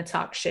mom's gonna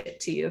talk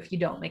shit to you if you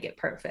don't make it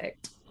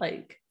perfect.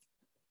 Like,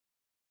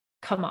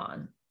 come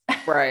on.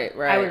 Right, I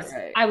right, was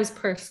right. I was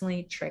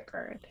personally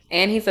triggered.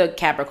 And he's a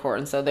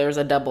Capricorn, so there's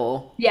a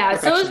double Yeah,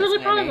 so it was perfectionist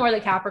really probably maybe. more the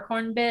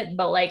Capricorn bit,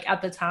 but like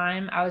at the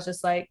time I was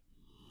just like,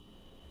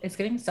 it's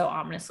getting so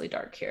ominously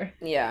dark here.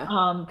 Yeah.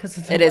 Because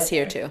of the It is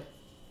here weather. too.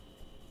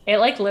 It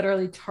like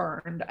literally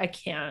turned. I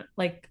can't.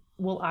 Like,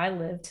 will I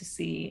live to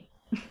see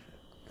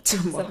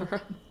Tomorrow.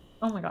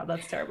 Oh my God,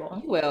 that's terrible.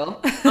 You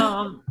will.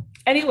 Um,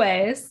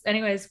 anyways,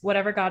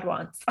 whatever God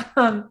wants.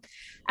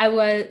 I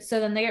was so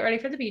then they get ready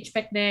for the beach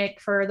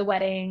picnic for the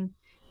wedding.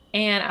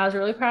 And I was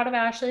really proud of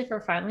Ashley for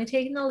finally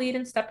taking the lead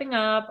and stepping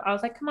up. I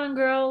was like, come on,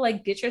 girl,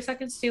 like get your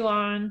second stew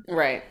on,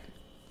 Right.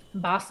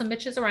 boss some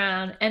bitches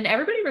around. And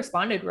everybody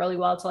responded really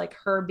well to like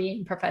her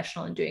being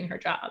professional and doing her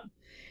job.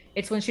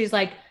 It's when she's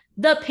like,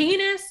 the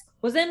penis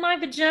was in my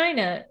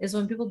vagina, is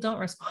when people don't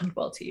respond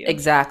well to you.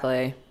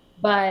 Exactly.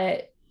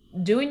 But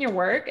doing your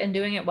work and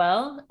doing it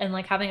well and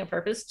like having a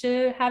purpose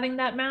to having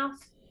that mouth,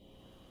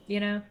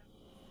 you know,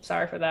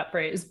 sorry for that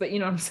phrase, but you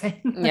know what I'm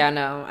saying? Yeah,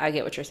 no, I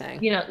get what you're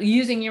saying.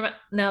 Using your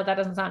no, that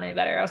doesn't sound any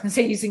better. I was gonna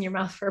say using your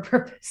mouth for a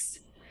purpose.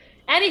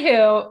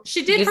 Anywho,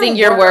 she did her Using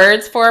your work.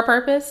 words for a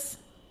purpose.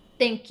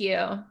 Thank you.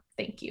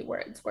 Thank you.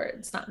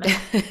 Words, not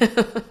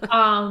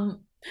mouth.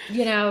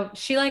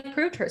 She like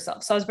proved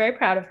herself. So I was very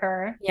proud of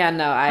her. Yeah,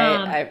 no,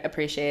 I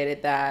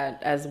appreciated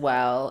that as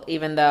well.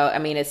 Even though, I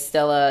mean, it's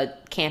still a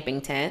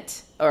camping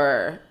tent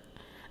or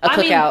a I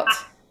mean, cookout.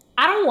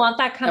 I don't want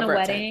that kind of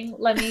Cover tent.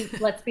 wedding.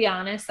 Let's be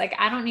honest. Like,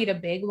 I don't need a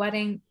big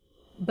wedding,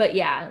 but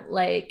yeah,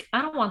 like,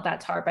 I don't want that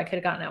tarp I could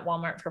have gotten at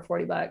Walmart for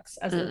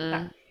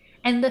 $40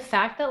 and the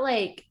fact that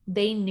like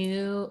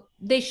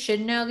they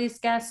should know these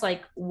guests,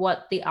 like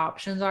what the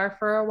options are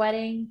for a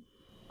wedding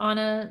on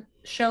a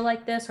show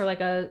like this or like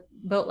a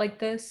boat like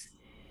this.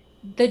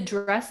 The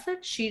dress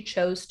that she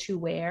chose to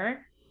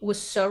wear was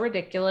so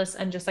ridiculous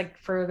and just like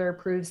further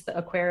proves the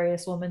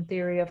Aquarius woman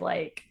theory of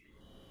like,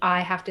 I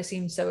have to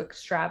seem so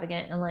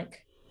extravagant and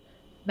like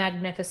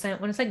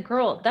magnificent when it's like,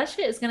 girl, that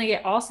shit is gonna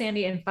get all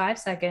sandy in 5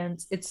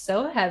 seconds. It's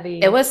so It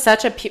heavy. was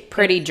such a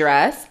pretty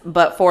dress,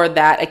 but for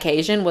that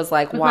occasion was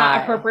like, It was not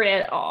why?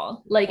 appropriate at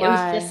all. Like it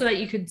was just so Why? that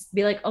you could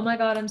be like, oh my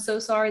God, I'm so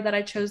sorry that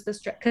I chose this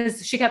dress.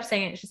 Because she kept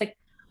saying it. She's like,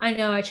 I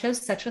know, I chose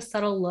such a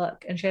subtle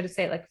look. And she had to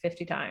say it like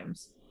 50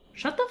 times.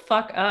 Shut the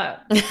fuck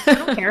up. I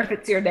don't care if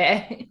it's your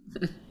day.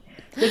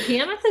 The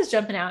PMS is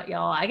jumping out,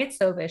 y'all. I get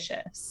so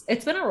vicious.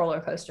 It's been a roller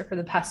coaster for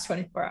the past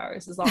 24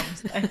 hours, is all I'm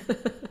saying.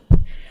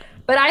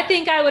 But I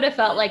think I would have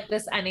felt like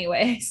this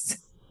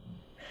anyways.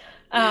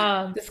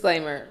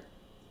 Disclaimer.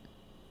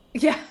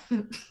 Yeah.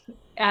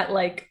 At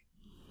like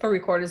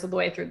 3/4 of the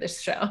way through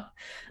this show.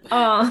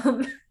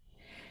 Um,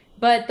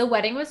 but the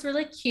wedding was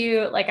really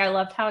cute. Like I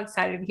loved how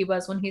excited he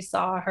was when he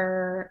saw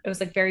her. It was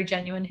like very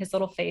genuine. His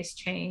little face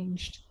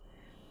changed.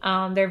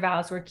 Their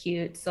vows were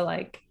cute. So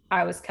like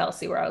I was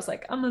Kelsey, where I was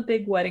like, I'm a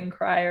big wedding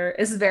crier.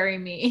 It's very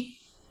me.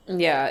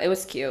 Yeah, it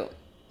was cute.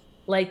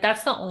 Like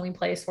that's the only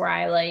place where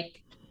I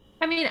like,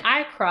 I mean,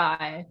 I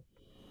cry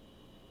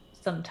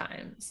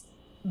sometimes,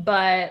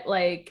 but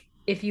like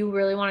if you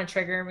really want to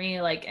trigger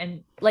me, like,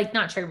 and like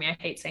not trigger me, I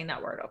hate saying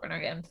that word over and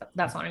again.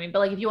 That's what I mean. But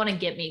like if you want to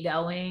get me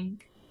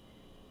going,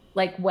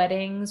 like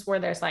weddings where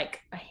there's like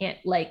a hint,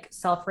 like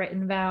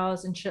self-written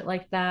vows and shit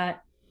like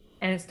that,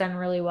 and it's done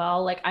really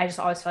well. Like I just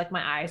always feel like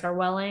my eyes are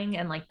welling,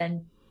 and like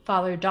then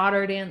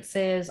father-daughter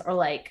dances, or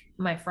like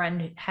my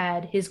friend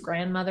had his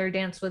grandmother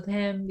dance with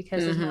him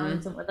because his mom Mm-hmm.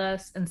 isn't with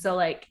us, and so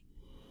like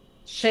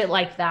shit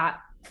like that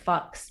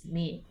fucks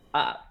me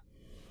up,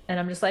 and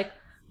I'm just like,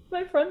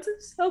 my friends are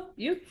so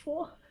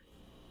beautiful,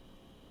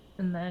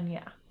 and then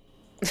yeah,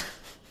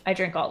 I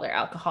drink all their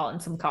alcohol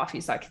and some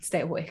coffee so I can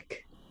stay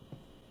awake.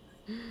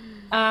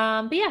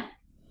 But yeah,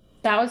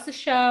 that was the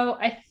show.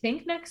 I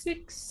think next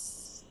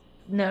week's,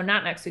 no,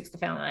 not next week's the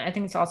finale. I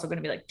think it's also going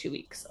to be like 2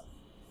 weeks.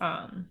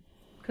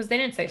 Because they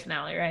didn't say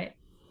finale, right?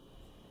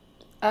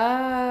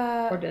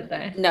 Uh, Or did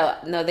they? no,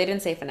 no, they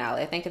didn't say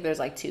finale. I think there's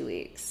like 2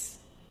 weeks.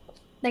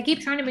 They keep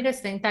trying to make us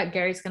think that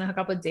Gary's going to hook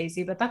up with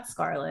Daisy, but that's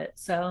Scarlet.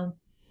 So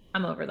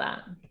I'm over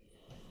that.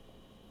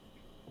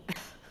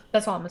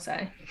 That's all I'm going to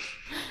say.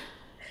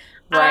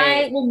 I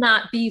Right. will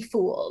not be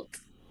fooled.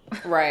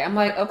 Right. I'm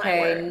like, Mark my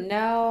okay, word.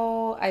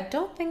 no, I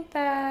don't think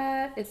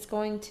that it's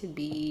going to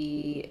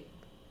be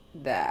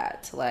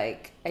that.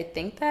 Like, I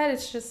think that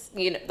it's just,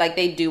 like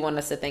they do want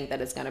us to think that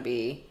it's going to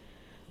be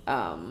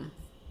um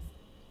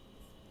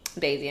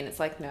Daisy, and it's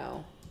like,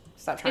 no,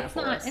 stop trying to It's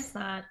fool not. us. It's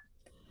not.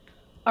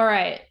 All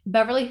right.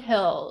 Beverly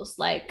Hills,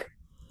 like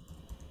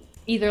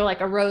either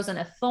like a rose and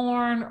a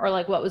thorn, or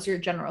like what was your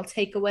general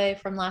takeaway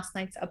from last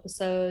night's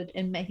episode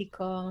in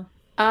Mexico?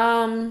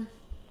 Um,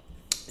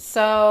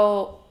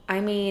 so I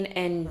mean,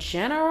 in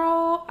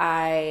general,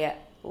 I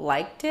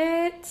liked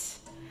it, It was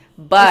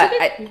a but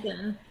good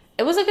season.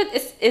 it was a good.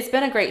 It's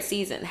been a great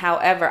season.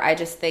 However, I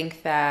just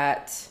think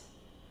that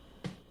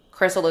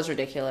Crystal is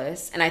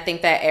ridiculous, and I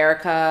think that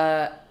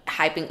Erica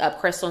hyping up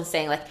Crystal and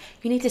saying like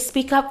you need to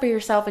speak up for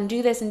yourself and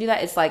do this and do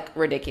that is like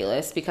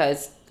ridiculous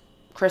because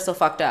Crystal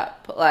fucked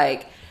up.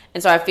 Like,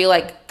 and so I feel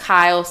like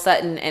Kyle,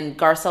 Sutton, and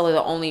Garcelle are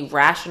the only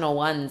rational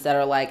ones that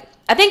are like.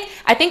 I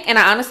think, and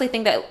I honestly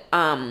think that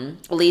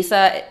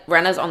Lisa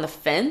Rena's on the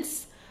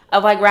fence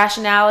of like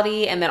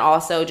rationality, and then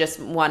also just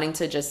wanting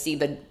to just see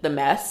the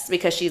mess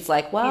because she's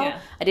like, well, Yeah.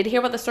 I did hear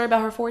about the story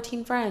about her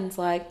 14 friends.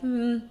 Like,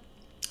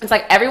 it's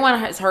like everyone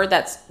has heard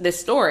this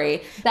story,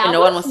 and That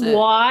no one was wants to.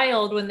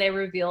 wild when they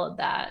revealed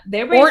that.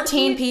 They 14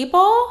 basically,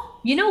 people?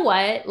 you know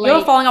what? You're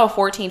Like falling out with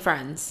 14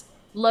 friends.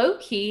 low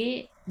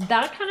key,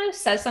 that kind of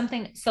says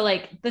something. So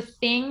like the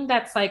thing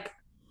that's like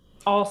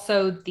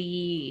also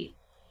the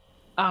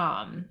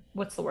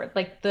what's the word?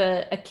 Like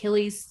the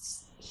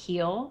Achilles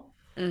heel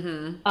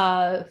Mm-hmm.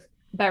 of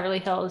Beverly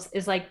Hills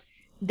is like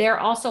they're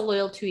also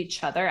loyal to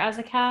each other as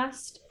a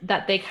cast,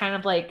 that they kind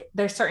of like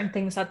there's certain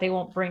things that they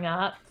won't bring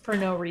up for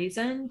no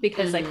reason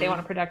because like they Mm-hmm.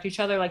 want to protect each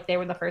other. Like they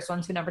were the first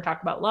ones who never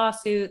talked about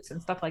lawsuits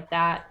and stuff like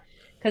that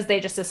because they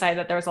just decided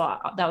that there was a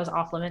lot that was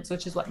off limits,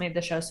 which is what made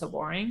the show so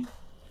boring.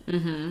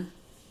 Mm-hmm.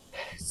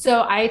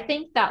 So I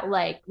think that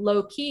like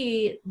low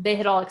key they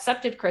had all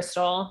accepted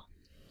Crystal,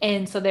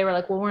 and so they were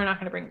like, well, we're not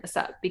going to bring this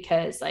up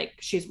because like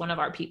she's one of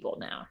our people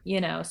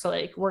now, so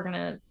like we're going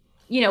to,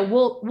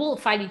 we'll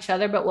fight each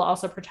other, but we'll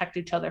also protect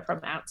each other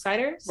from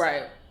outsiders.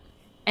 Right.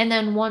 And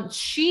then once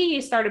she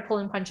started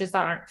pulling punches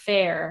that aren't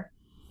fair,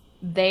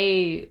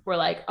 they were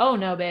like, oh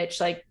no, bitch,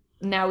 like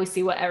now we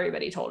see what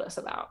everybody told us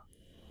about.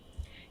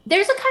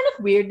 There's a kind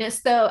of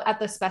weirdness though at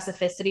the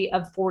specificity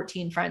of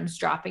 14 friends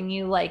dropping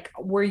you. Like,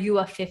 were you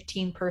a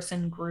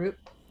 15-person group?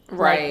 Like,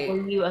 Right.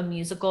 were you a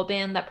musical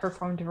band that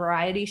performed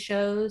variety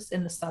shows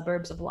in the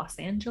suburbs of Los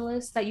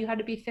Angeles that you had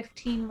to be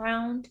 15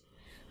 round?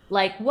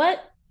 Like,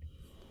 what?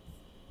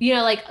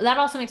 Like that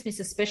also makes me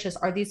suspicious.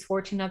 Are these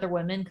 14 other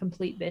women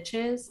complete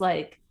bitches?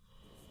 Like,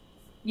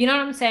 you know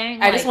what I'm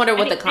saying? I just Like, wonder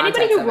what the anybody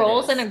context who of it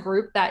rolls in is. a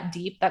group that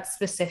deep, that's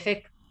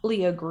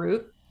specifically a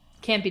group,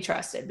 can't be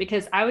trusted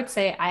because I would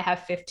say I have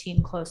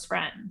 15 close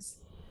friends,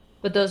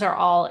 but those are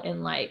all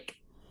in like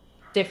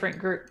different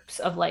groups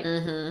of like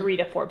Mm-hmm. 3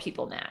 to 4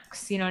 people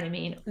max. You know what I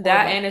mean? Or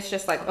That, like, and it's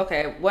just like,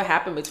 okay, what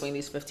happened between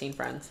these 15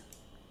 friends?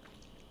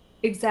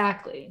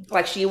 exactly.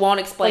 Like, she won't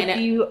explain Like,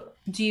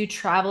 it. do you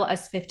travel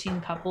as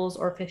 15 couples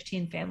or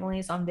 15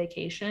 families on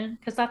vacation?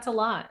 Because that's a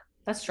lot.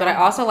 That's But I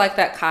drama. also like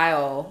that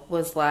Kyle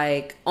was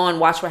like on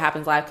Watch What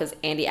Happens Live because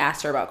Andy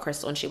asked her about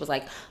Crystal and she was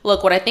like,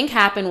 look, what I think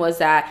happened was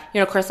that,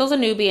 Crystal's a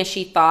newbie and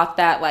she thought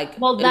that like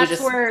Well, it was that's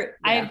just, where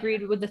I yeah.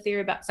 agreed with the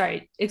theory about,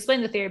 sorry,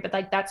 explain the theory, but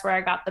like that's where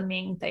I got the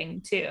Ming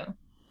thing too. Go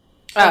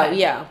Oh, ahead.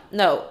 yeah.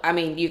 No, I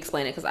mean, you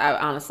explain it because I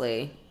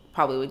honestly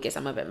probably would get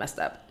some of it messed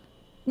up.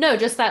 No,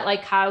 just that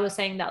like Kyle was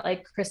saying that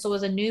like Crystal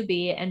was a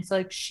newbie, and so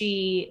like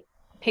she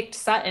picked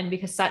Sutton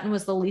because Sutton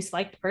was the least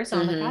liked person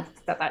on the Mm-hmm. cast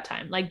at that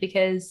time. Like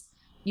because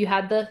you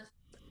had the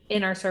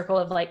inner circle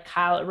of like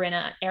Kyle,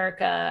 Rinna,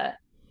 Erica,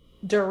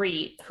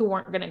 Dorit, who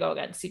weren't going to go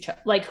against each other,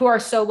 like who are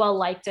so well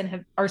liked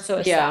and are so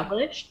Yeah.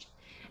 established.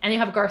 And you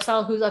have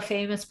Garcelle, who's a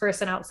famous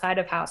person outside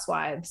of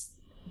Housewives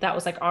that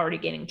was like already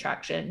gaining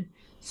traction.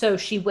 So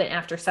she went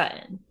after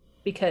Sutton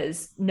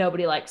because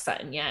nobody liked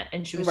Sutton yet.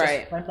 And she was just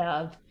Right. friend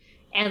of.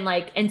 And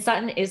like, and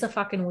Sutton is a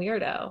fucking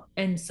weirdo.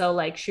 And so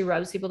like she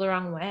rubs people the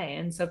wrong way.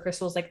 And so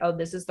Crystal's like, oh,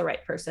 this is the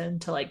right person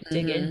to like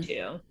dig Mm-hmm.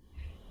 into.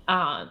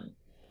 Um,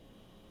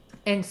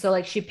 and so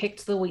like she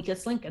picked the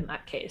weakest link in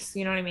that case.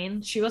 You know what I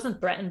mean? She wasn't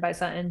threatened by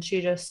Sutton.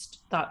 She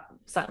just thought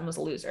Sutton was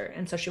a loser.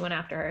 And so she went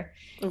after her.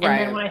 And then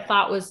Right. what I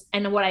thought was,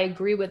 and what I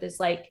agree with is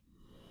like,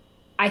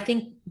 I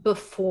think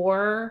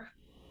before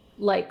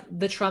like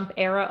the Trump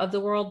era of the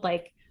world,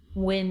 like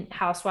when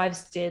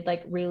Housewives did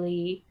like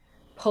really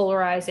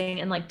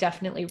polarizing and like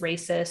definitely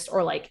racist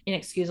or like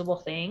inexcusable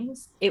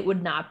things, it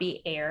would not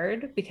be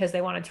aired because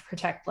they wanted to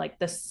protect like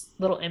this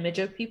little image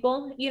of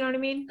people. You know what I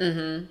mean?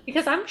 Mm-hmm.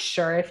 Because I'm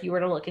sure if you were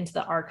to look into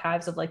the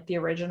archives of like the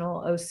original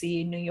OC,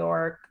 New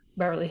York,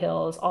 Beverly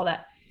Hills, all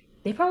that,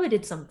 they probably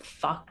did some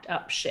fucked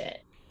up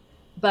shit.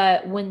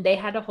 But when they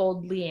had to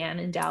hold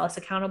Leanne and Dallas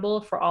accountable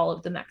for all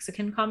of the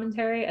Mexican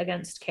commentary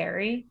against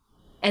Carrie,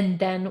 and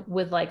then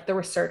with like the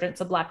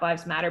resurgence of Black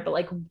Lives Matter, but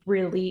like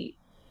really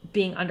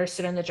being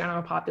understood in the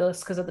general populace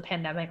because of the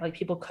pandemic, like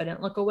people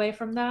couldn't look away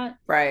from that.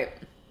 Right.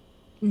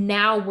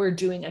 Now we're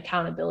doing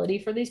accountability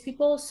for these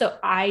people. So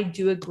I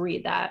do agree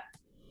that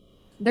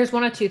there's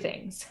one of two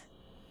things.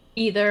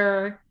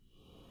 Either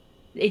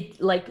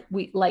it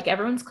like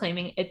everyone's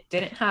claiming it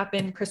didn't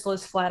happen, Crystal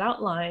is flat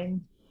out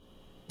lying,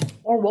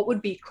 or what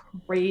would be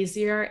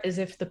crazier is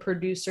if the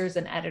producers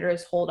and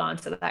editors hold on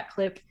to that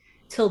clip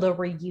till the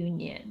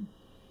reunion.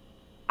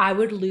 I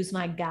would lose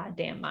my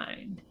goddamn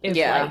mind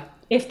Yeah.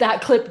 if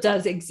that clip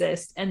does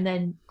exist and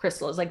then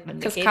Crystal is like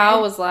Because Kyle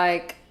vindicated. was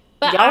like,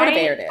 But y'all would have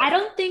aired I it.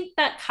 don't think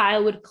that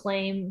Kyle would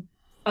claim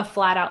a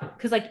flat out,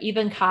 because like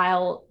even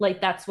Kyle,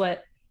 like that's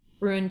what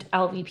ruined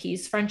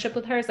LVP's friendship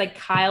with her, is like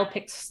Kyle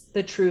picks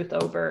the truth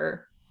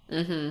over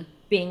Mm-hmm.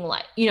 being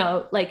like,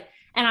 like,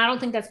 and I don't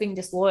think that's being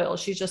disloyal.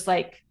 She's just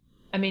like,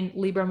 I mean,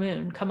 Libra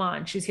Moon, come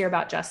on, she's here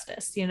about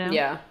justice.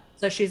 Yeah.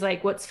 So she's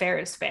like, what's fair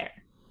is fair.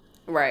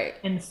 Right.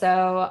 And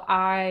so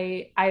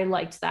I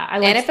liked that. I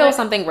And liked if it was that.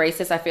 something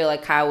racist, I feel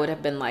like Kyle would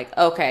have been like,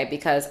 okay,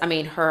 because I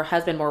mean, her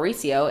husband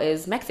Mauricio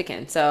is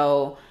Mexican,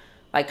 so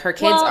like her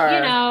kids Well,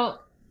 are.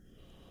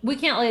 we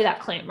can't lay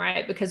that claim,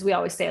 right? Because we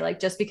always say like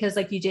just because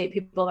like you date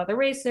people of other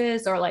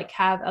races or like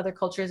have other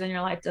cultures in your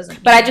life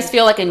doesn't But I mean just you're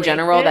feel like in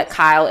general that racist.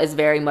 Kyle is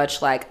very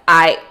much like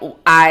I don't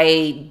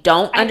I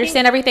think,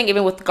 understand everything.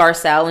 Even with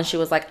Garcelle, and she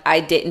was like, I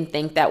didn't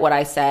think that what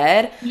I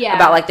said about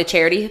yeah, like the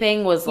charity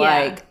thing was yeah,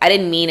 like I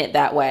didn't mean it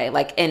that way.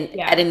 Like, and I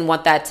yeah. didn't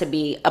want that to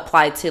be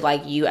applied to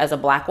like you as a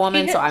black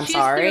woman. So I'm She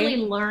has clearly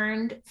sorry.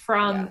 learned Yeah.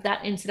 from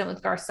that incident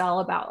with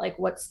Garcelle about like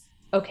what's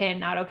okay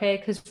and not okay.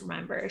 Because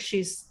remember,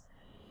 she's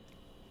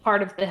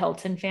part of the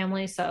Hilton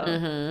family, so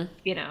Mm-hmm.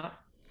 you know,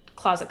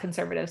 closet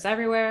conservatives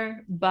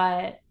everywhere.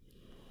 But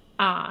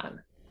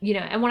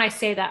and when I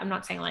say that, I'm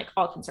not saying like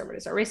all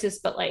conservatives are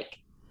racist, but like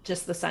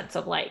just the sense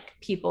of like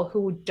people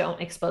who don't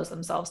expose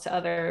themselves to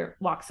other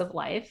walks of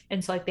life,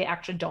 and so like they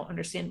actually don't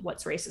understand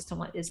what's racist and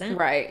what isn't.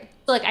 Right.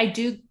 So like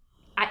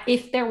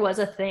if there was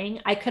a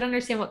thing, I could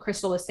understand what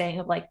Crystal was saying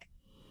of like,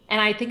 and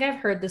I think I've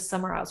heard this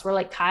somewhere else where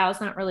like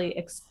Kyle's not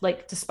really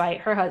like,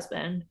 despite her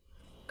husband,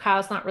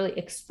 Kyle's not really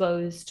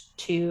exposed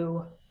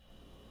to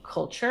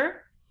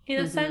culture in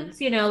a Mm-hmm.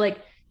 sense, like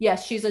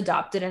yes, she's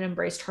adopted and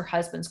embraced her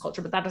husband's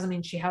culture, but that doesn't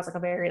mean she has like a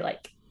very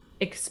like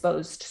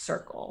exposed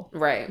circle,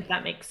 Right. if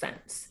that makes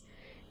sense.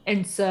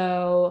 And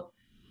so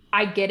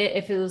I get it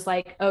if it was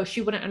like, oh,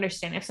 she wouldn't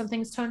understand if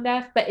something's tone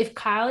deaf, but if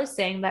Kyle is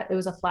saying that it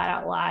was a flat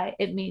out lie,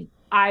 it means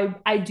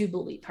I do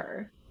believe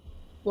her.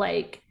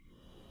 Like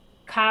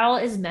Kyle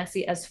is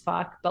messy as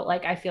fuck, but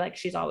like I feel like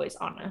she's always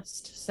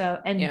honest. So,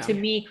 and Yeah. to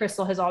me,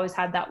 Crystal has always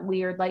had that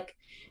weird, like,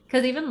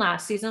 because even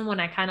last season when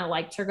I kind of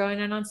liked her going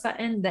in on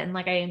Sutton, then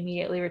like I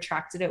immediately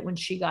retracted it when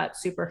she got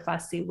super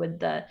fussy with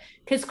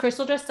because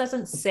Crystal just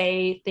doesn't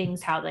say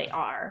things how they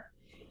are.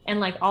 And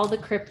like all the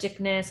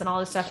crypticness and all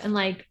this stuff. And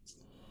like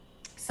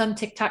some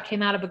TikTok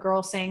came out of a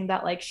girl saying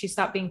that like she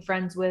stopped being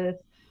friends with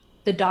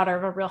the daughter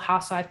of a real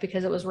housewife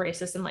because it was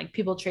racist and like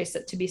people traced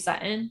it to be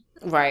Sutton.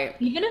 Right.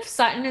 Even if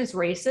Sutton is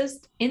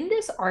racist, in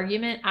this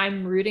argument,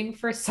 I'm rooting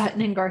for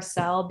Sutton and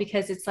Garcelle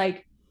because it's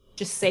like,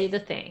 just say the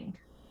thing.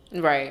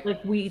 Right.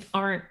 Like we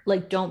aren't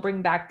like, don't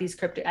bring back these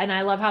cryptic. And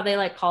I love how they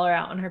like call her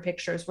out on her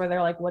pictures where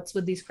they're like, what's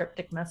with these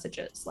cryptic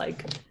messages?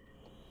 Like,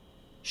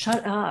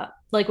 shut up.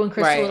 Like when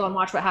Crystal was on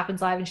Watch What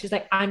Happens Live and she's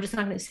like, I'm just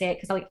not going to say it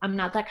because like, I'm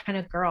not that kind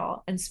of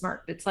girl, and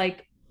smirked. It's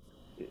like,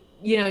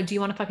 you know, do you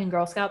want a fucking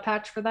Girl Scout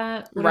patch for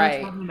that? What are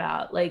you talking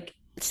about? Like,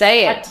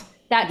 say it.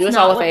 That's do us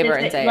all a favor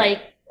and say like,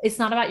 it. It's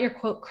not about your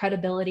quote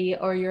credibility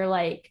or your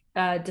like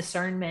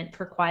discernment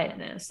for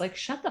quietness. Like,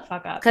 shut the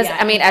fuck up. Because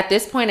I mean, at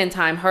this point in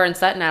time, her and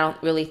Sutton, I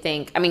don't really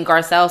think. I mean,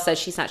 Garcelle says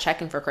she's not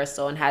checking for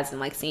Crystal and hasn't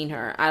like seen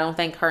her. I don't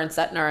think her and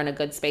Sutton are in a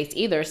good space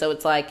either. So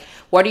it's like,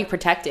 what are you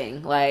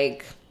protecting?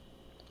 Like,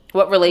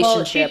 what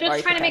relationship? She's are just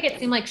you trying protecting? to make it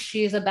seem like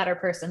she's a better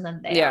person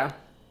than they are.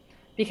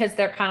 Because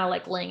they're kind of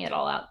like laying it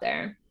all out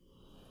there.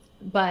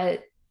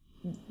 But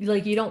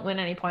like, you don't win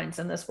any points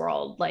in this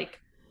world like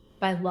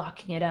by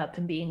locking it up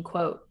and being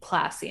quote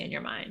classy in your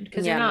mind,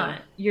 because you're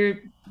not. You're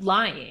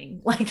lying.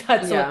 Like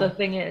that's what the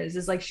thing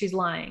is like she's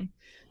lying.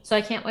 So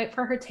I can't wait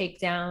for her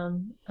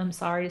takedown. I'm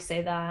sorry to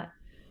say that.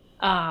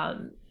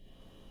 I'm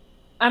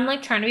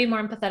like trying to be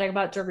more empathetic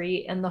about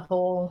Dorit and the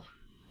whole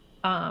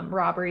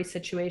robbery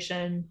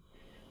situation.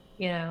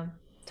 You know,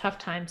 tough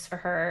times for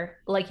her.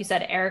 Like you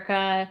said,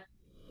 Erica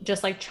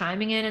just like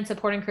chiming in and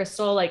supporting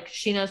Crystal. Like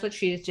she knows what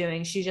she's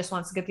doing. She just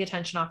wants to get the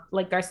attention off.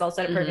 Like Garcelle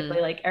said it perfectly.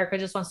 Like Erica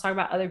just wants to talk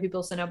about other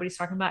people, so nobody's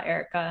talking about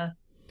Erica.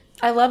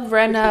 I love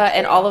Rinna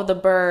and all of the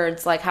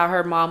birds. Like how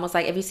her mom was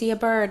like, if you see a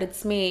bird,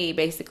 it's me,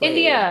 basically.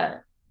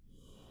 India,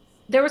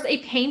 there was a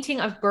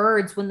painting of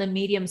birds when the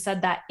medium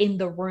said that in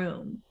the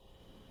room.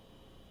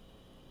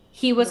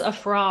 He was a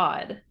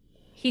fraud.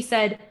 He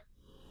said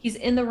he's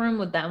in the room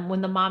with them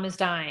when the mom is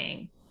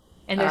dying.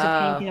 And there's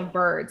a painting of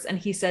birds. And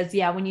he says,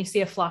 yeah, when you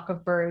see a flock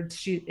of birds,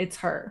 it's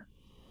her.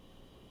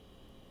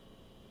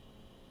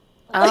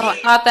 Oh, I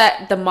thought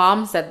that the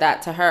mom said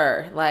that to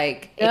her.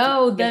 Like,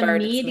 no, the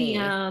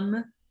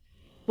medium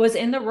was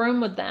in the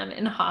room with them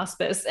in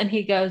hospice. And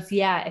he goes,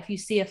 yeah, if you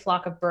see a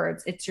flock of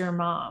birds, it's your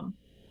mom.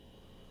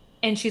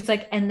 And she's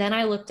like, and then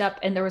I looked up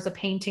and there was a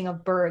painting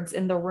of birds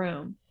in the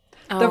room.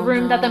 The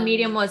room that the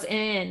medium was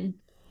in.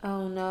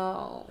 Oh,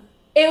 no.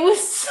 It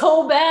was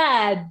so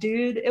bad,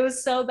 dude. It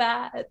was so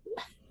bad.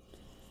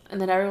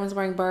 And then everyone's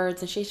wearing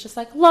birds, and she's just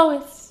like,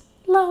 Lois.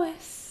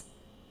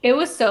 It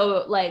was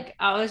so, like,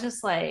 I was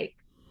just like,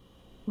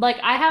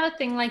 I have a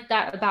thing like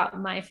that about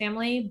my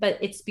family, but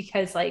it's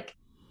because, like,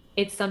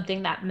 it's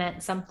something that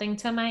meant something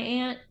to my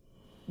aunt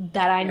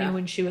that I knew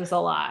when she was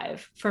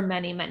alive for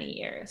many, many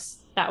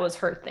years. That was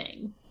her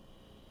thing.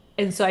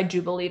 And so I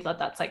do believe that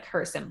that's, like,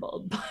 her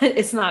symbol. But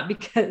it's not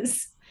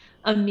because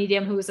a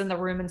medium who was in the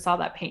room and saw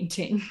that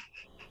painting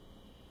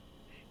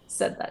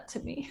said that to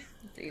me.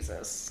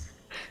 Jesus.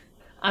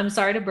 I'm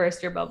sorry to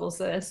burst your bubble,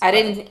 sis. I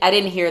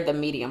didn't hear the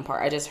medium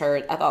part.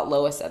 I thought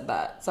Lois said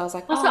that. So I was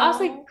like, also, I was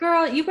like,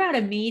 girl, you brought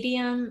a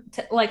medium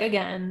to, like,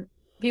 again,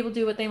 people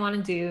do what they want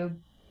to do.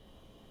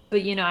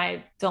 But you know,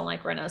 I don't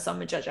like Rinna, so I'm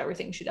gonna judge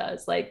everything she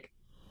does. Like,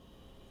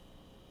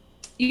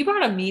 you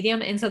brought a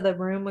medium into the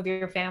room with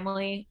your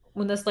family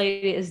when this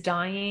lady is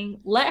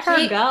dying. Let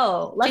her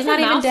go. She's not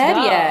even dead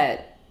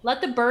yet. Let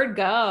the bird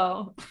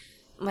go.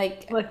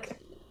 Like, look,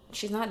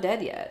 she's not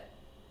dead yet.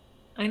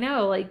 I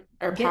know, like,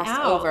 or passed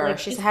over. Like,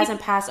 she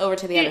hasn't passed over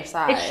to the other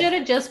side. It should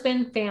have just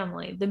been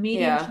family. The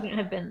medium shouldn't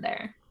have been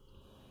there.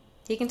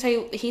 He can tell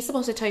you. He's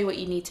supposed to tell you what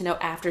you need to know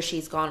after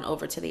she's gone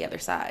over to the other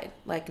side,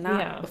 like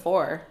not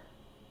before.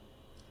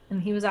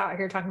 And he was out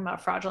here talking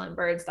about fraudulent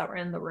birds that were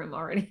in the room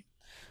already.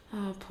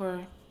 Oh,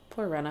 poor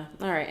Rinna.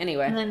 All right,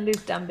 anyway. And then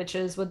these dumb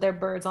bitches with their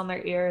birds on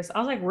their ears. I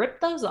was like,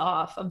 rip those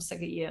off. I'm sick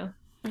of you.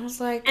 I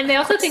was like, and they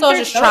also think they're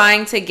just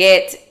trying to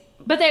get.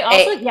 But they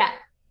also,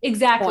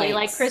 exactly. Points.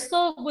 Like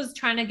Crystal was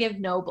trying to give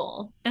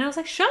Noble, and I was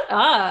like, shut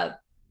up.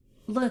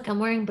 Look, I'm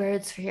wearing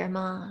birds for your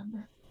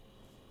mom.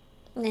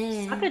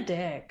 Suck a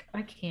dick.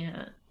 I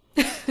can't.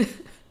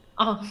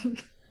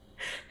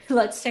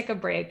 Let's take a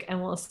break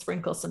and we'll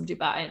sprinkle some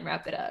Dubai and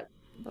wrap it up.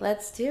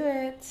 Let's do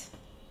it.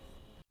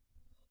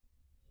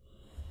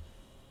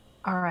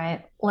 All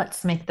right,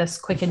 let's make this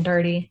quick and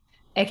dirty.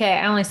 Okay,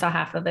 I only saw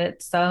half of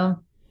it, so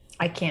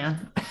I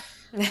can.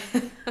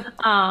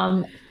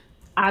 I'm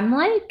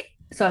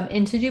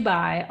into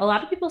Dubai. A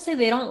lot of people say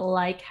they don't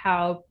like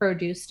how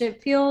produced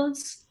it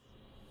feels,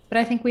 but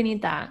I think we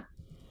need that.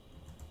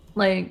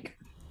 Like,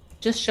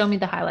 just show me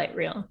the highlight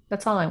reel.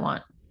 That's all I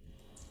want.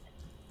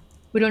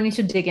 We don't need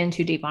to dig in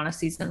too deep on a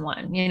season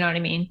 1. You know what I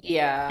mean?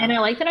 Yeah. And I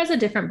like that as a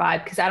different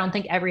vibe because I don't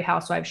think every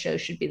housewife show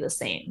should be the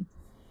same.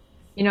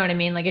 You know what I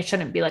mean? Like, it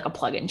shouldn't be like a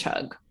plug and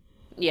chug.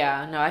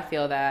 Yeah, no, I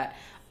feel that.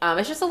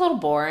 It's just a little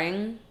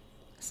boring.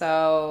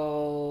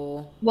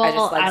 So I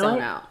just like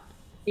zone out.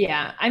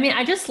 Yeah. I mean,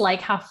 I just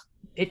like how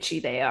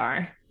bitchy they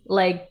are.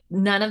 Like,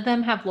 none of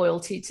them have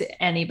loyalty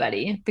to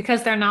anybody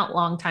because they're not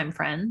longtime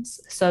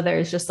friends. So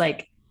there's just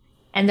like,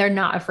 and they're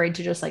not afraid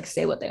to just like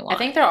say what they want. I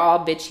think they're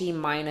all bitchy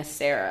minus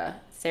Sarah.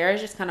 Sarah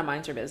just kind of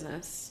minds her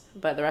business,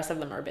 but the rest of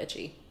them are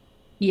bitchy.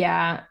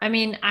 Yeah. I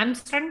mean, I'm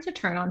starting to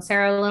turn on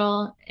Sarah a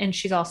little, and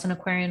she's also an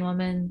Aquarian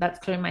woman. That's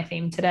clearly my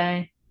theme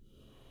today.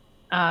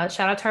 Shout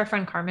out to our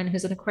friend Carmen,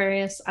 who's an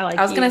Aquarius. I I like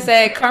was gonna you.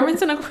 say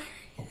Carmen's an Aquarius.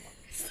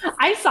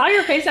 I saw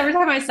your face every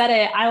time I said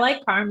it. I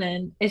like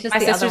Carmen. It's just My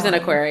the other sister's an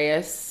one.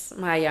 Aquarius,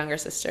 my younger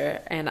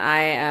sister, and I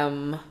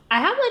am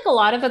I have like a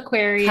lot of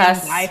Aquarian guy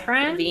cusp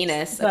friends,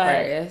 Venus but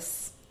Aquarius.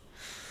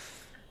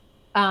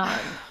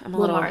 I'm a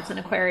little, Lamar's an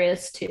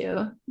Aquarius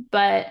too.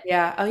 But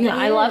yeah. Oh no, yeah,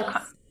 he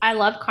is. I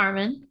love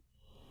Carmen.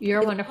 You're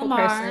a We love wonderful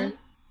Lamar. person.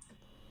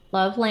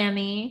 Love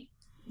Lammy,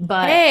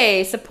 but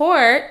Hey,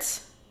 support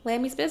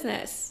Lammy's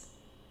business.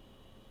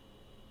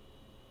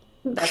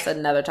 That's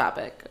another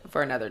topic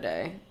for another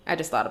day. I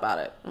just thought about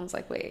it. I was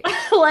like, wait.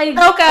 like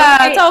Toka,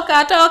 okay,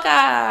 toka,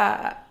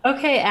 toka.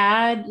 okay,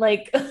 add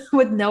like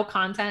with no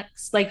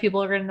context, like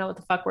people are gonna know what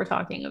the fuck we're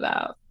talking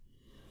about.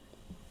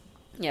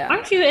 Yeah,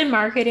 Aren't you in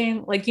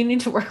marketing? Like you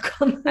need to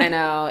work on I this.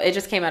 know. It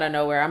just came out of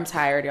nowhere. I'm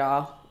tired,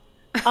 y'all.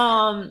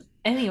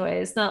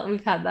 Anyways, now that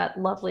we've had that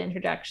lovely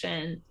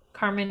introduction.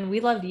 Carmen,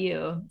 we love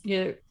you.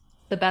 You're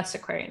the best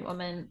Aquarian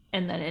woman,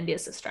 and then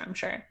India's sister, I'm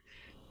sure.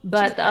 She's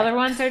But the okay. other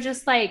ones are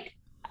just like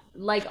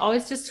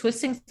always just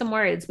twisting some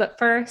words. But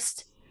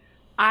first,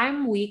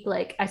 I'm weak.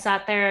 Like I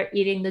sat there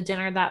eating the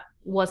dinner that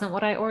wasn't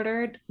what I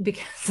ordered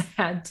because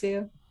I had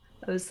to.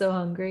 I was so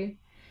hungry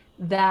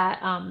that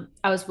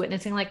I was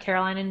witnessing like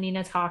Caroline and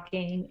Nina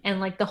talking, and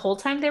like the whole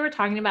time they were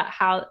talking about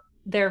how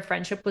their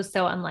friendship was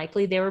so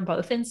unlikely. They were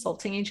both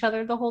insulting each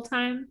other the whole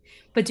time,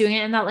 but doing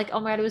it in that like, oh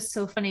my God, it was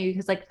so funny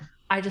because like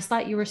I just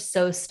thought you were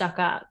so stuck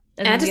up.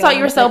 And And I then just the other thought you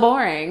one were was so like,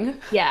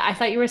 boring. yeah, I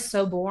thought you were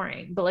so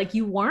boring, but like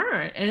you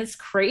weren't. And it's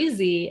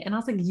crazy. And I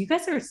was like, you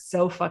guys are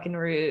so fucking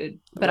rude,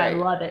 but I Right.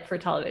 love it for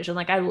television.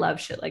 Like I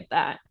love shit like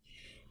that.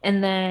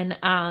 And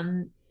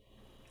then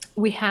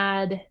we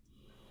had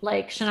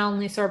like Chanel and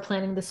Lisa were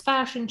planning this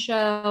fashion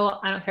show.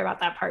 I don't care about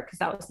that part because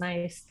that was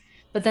nice.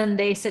 But then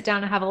they sit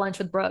down and have a lunch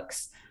with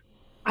Brooks.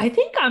 I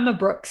think I'm a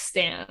Brooks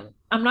stan.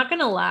 I'm not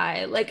gonna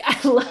lie. Like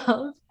I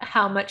love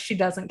how much she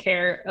doesn't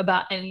care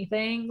about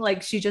anything.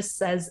 Like she just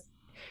says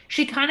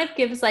she kind of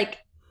gives like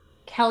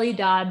Kelly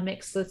Dodd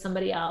mixed with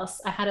somebody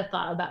else. I had a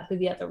thought about who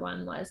the other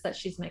one was that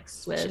she's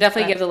mixed She with,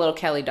 definitely gives a little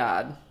Kelly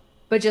Dodd.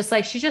 but just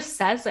like she just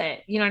says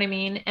it, you know what I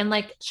mean? And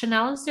like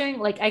Chanel is doing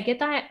like I get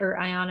that, or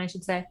Ion, I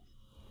should say.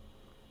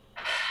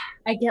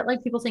 I get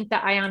like people think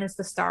that Ion is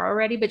the star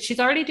already, but she's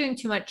already doing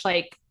too much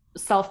like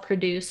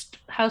self-produced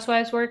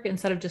housewives work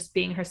instead of just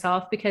being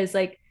herself because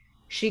like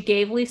she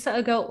gave Lisa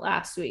a goat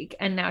last week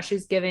and now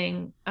she's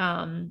giving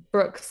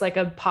Brooks like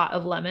a pot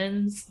of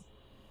lemons,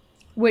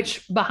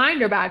 which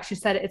behind her back she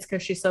said it's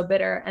because she's so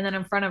bitter, and then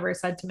in front of her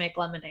said to make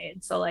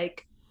lemonade. So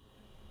like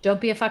don't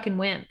be a fucking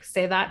wimp.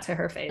 Say that to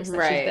her face that she's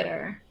Right.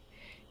 bitter.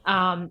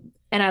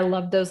 And I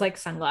love those like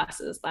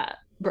sunglasses that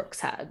Brooks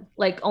had.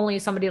 Like only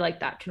somebody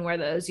like that can wear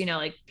those, you know,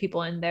 like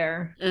people in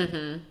their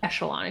Mm-hmm.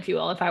 echelon, if you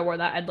will. If I wore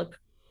that, I'd look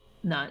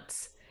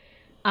nuts.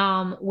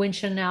 When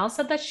Chanel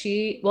said that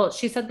she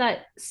said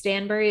that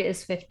Stanbury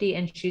is 50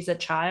 and she's a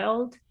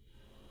child.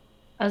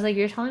 I was like,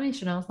 you're telling me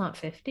Chanel's not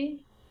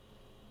 50?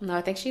 No,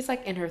 I think she's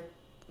like in her,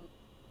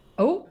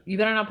 Oh, you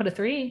better not put a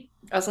three.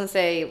 I was gonna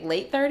say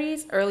late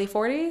 30s, early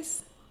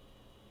 40s.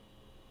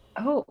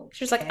 Oh,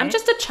 She was like, I'm okay.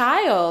 just a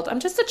child. I'm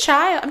just a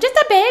child. I'm just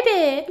a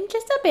baby. I'm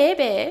just a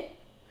baby.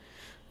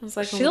 I was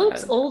like, oh She my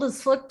looks God. old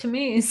as fuck to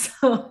me.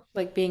 So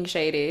Like being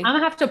shady. I'm gonna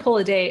have to pull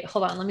a date.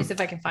 Hold on, let me see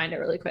if I can find it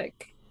really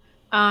quick.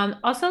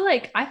 Also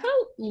like I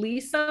thought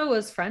Lisa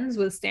was friends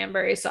with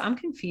Stanbury, so I'm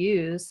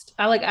confused.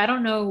 I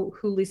don't know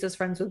who Lisa's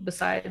friends with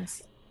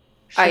besides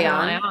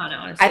Chanel and Ayan. Ion, I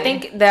honestly.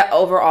 think that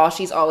overall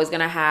she's always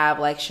gonna have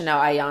like Chanel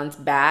Ayan's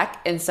back.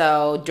 And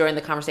so during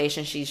the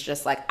conversation she's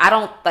just like, I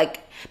don't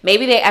like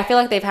maybe they I feel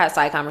like they've had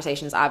side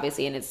conversations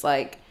obviously and it's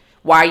like,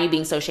 why are you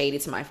being so shady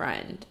to my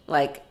friend?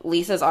 Like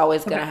Lisa's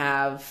always gonna Okay.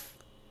 have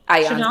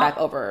Ayan's Chanel back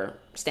over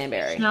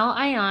Stanberry. Chanel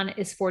Ion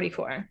is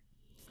 44.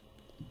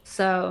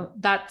 So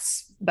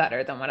that's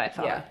better than what I Yeah.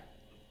 thought.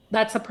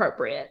 That's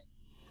appropriate.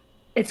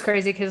 It's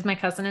crazy because my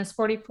cousin is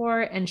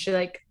 44 and she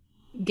like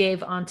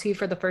gave Auntie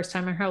for the first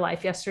time in her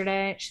life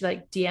yesterday. She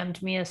like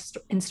DM'd me a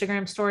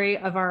Instagram story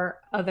of our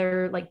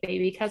other like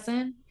baby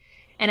cousin.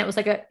 And it was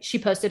like she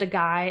posted a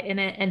guy in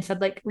it and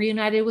said like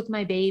reunited with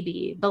my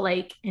baby. But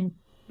like in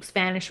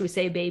Spanish, we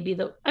say baby.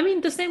 I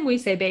mean, the same we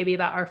say baby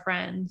about our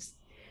friends.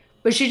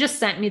 But she just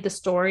sent me the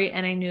story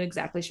and I knew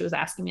exactly she was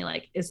asking me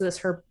like, is this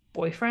her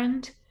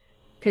boyfriend?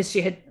 Because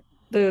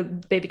the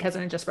baby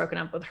cousin had just broken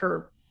up with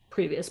her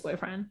previous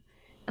boyfriend.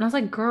 And I was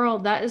like, girl,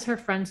 that is her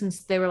friend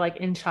since they were like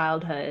in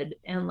childhood.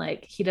 And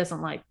like, he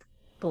doesn't like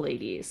the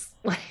ladies.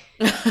 Like,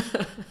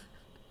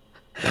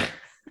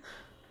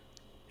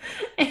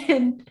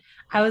 and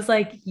I was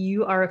like,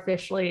 you are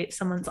officially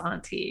someone's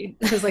auntie.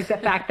 Because like the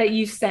fact that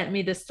you sent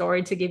me the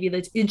story to give you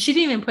the, and she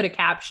didn't even put a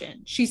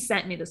caption. She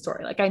sent me the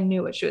story. Like I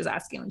knew what she was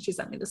asking when she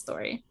sent me the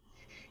story.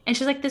 And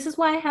she's like, this is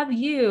why I have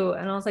you.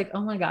 And I was like,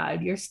 oh my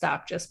God, your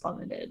stock just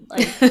plummeted.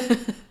 Like,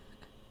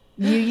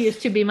 You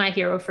used to be my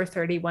hero for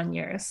 31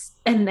 years,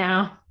 and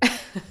now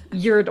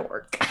you're a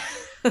dork.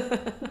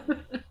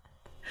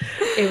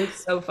 It was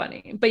so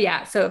funny. But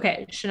yeah, so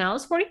okay, Chanel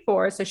is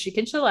 44, so she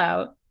can chill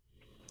out.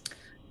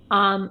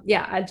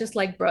 Yeah, I just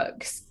like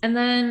Brooks. And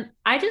then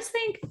I just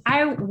think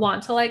I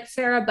want to like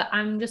Sarah, but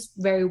I'm just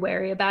very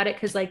wary about it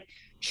because like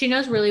she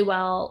knows really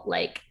well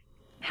like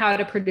how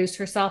to produce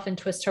herself and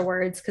twist her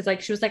words. Cause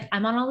like she was like,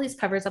 I'm on all these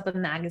covers of a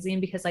magazine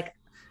because like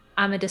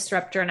I'm a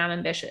disruptor and I'm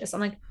ambitious. I'm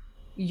like,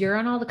 you're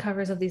on all the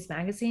covers of these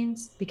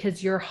magazines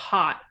because you're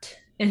hot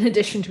in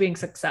addition to being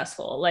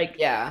successful. Like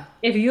Yeah.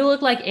 if you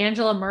look like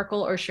Angela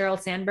Merkel or Sheryl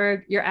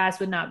Sandberg, your ass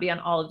would not be on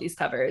all of these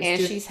covers. And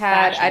Doing she's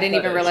had, I fashion didn't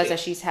even photo realize that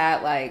shoots. she's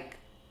had like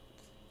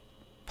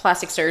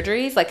plastic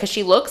surgeries. Like, cause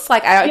she looks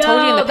like, I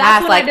told you in the Yo, that's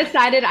past, when I like,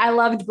 decided I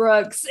loved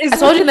Brooks. I Is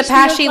told you in when the she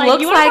past, was like,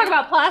 you want to talk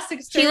about plastic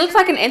she looks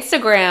surgery? like an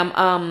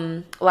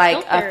Instagram,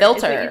 like a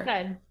Filter is what you filter.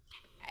 said.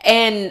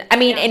 And I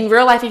mean, Yeah. in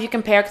real life, if you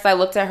compare, because I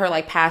looked at her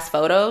like past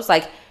photos,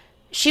 like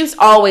she was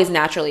always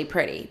naturally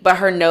pretty, but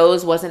her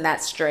nose wasn't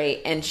that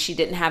straight and she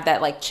didn't have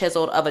that like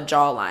chiseled of a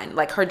jawline.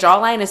 Like her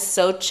jawline is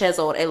so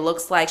chiseled, it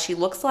looks like she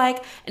looks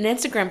like an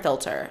Instagram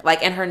filter.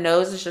 Like, and her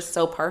nose is just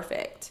so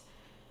perfect.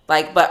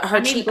 Like, but her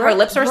I mean, cheek, her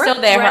lips were still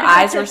Brooks there, her read her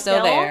eyes to were still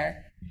filth.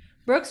 there.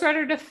 Brooks read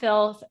her to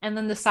filth, and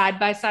then the side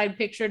by side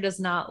picture does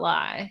not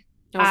lie.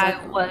 I was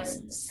like, I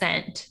was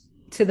sent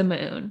to the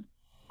moon,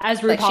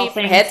 as like she RuPaul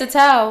from head sings, to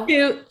toe.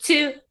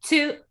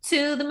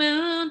 to the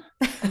moon.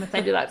 I'm gonna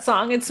send you that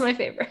song. It's my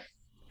favorite.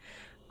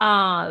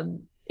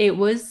 It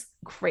was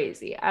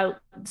crazy.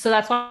 So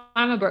that's why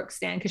I'm a Brooke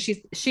stan because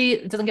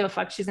she doesn't give a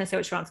fuck. She's gonna say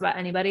what she wants about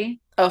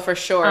anybody. Oh, for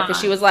sure. Because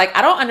she Um, was like,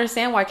 I don't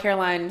understand why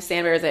Caroline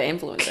Sandberg is an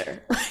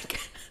influencer. Like,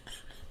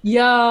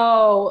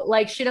 Yo,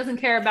 like she doesn't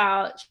care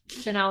about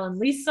Chanel and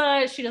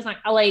Lisa. She doesn't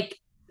like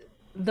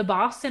the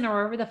Boston or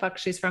wherever the fuck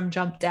she's from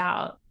jumped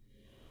out.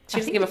 she I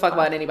doesn't think give a it's fuck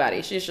about Boston.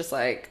 anybody. She's just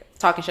like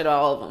talking shit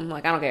about all of them.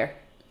 Like, I don't care.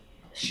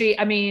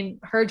 I mean,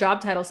 her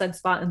job title said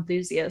spot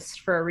enthusiast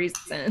for a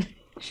reason.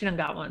 She done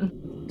got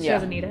one. She Yeah.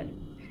 doesn't need it.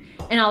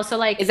 And also,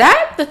 like, Is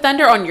that the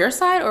thunder on your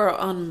side or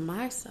on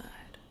my side?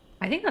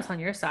 I think that's on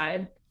your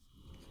side.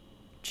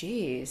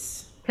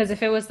 Jeez. Because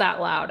if it was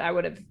that loud, I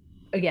would have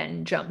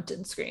again jumped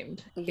and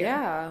screamed here.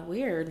 Yeah,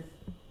 weird.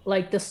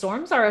 Like the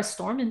storms are a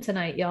storming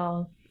tonight,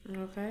 y'all.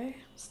 Okay.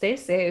 Stay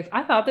safe.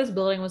 I thought this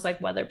building was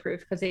like weatherproof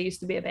because it used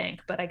to be a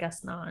bank, but I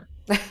guess not.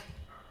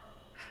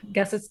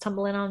 Guess it's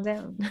tumbling on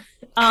down.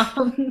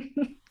 Um,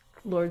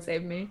 Lord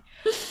save me.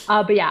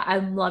 But yeah,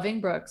 I'm loving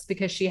Brooks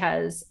because she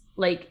has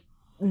like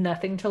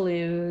nothing to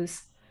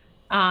lose.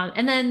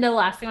 And then the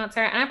last thing on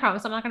Sarah, and I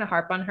promise I'm not going to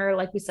harp on her.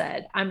 Like we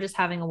said, I'm just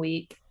having a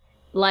week.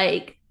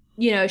 Like,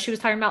 you know, she was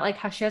talking about like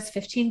how she has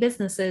 15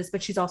 businesses,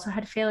 but she's also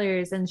had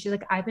failures. And she's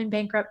like, I've been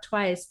bankrupt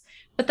twice.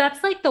 But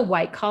that's like the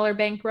white collar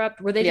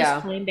bankrupt where they just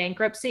Yeah. claim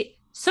bankruptcy.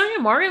 Sonia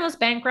Morgan was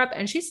bankrupt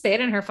and she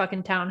stayed in her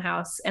fucking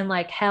townhouse and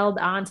like held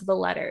on to the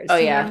letters. Oh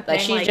You know yeah. what I'm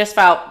Like saying? she just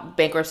filed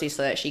bankruptcy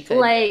so that she could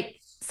Like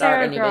start a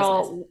Sarah new business.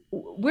 girl,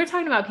 we're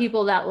talking about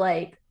people that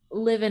like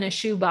live in a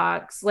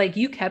shoebox. Like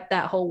you kept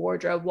that whole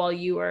wardrobe while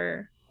you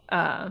were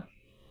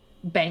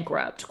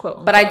bankrupt, quote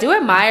unquote. But I do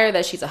admire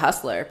that she's a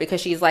hustler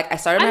because she's like, I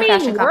started my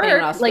fashion company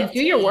when I was 15. Like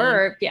do your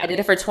work. Yeah. I did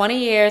it for 20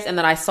 years and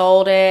then I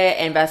sold it,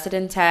 invested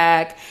in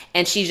tech,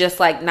 and she's just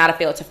like not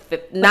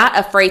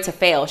afraid to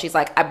fail. She's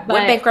like, I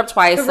went bankrupt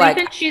twice. The Like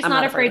reason she's I'm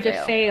not afraid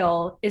to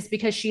fail is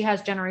because she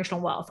has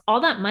generational wealth.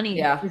 All that money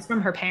is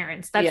from her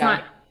parents. That's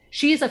not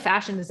she's a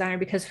fashion designer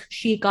because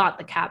she got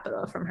the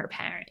capital from her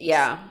parents.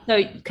 Yeah.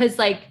 So because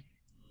like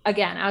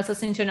again, I was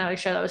listening to another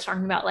show that was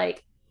talking about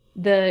like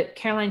the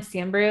Caroline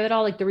Stanbury of it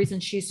all, like the reason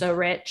she's so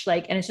rich,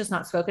 like, and it's just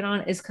not spoken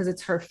on is because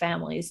it's her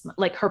family's,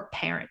 like her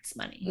parents'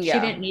 money. Yeah. She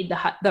didn't need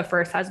the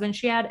first husband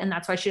she had, and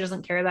that's why she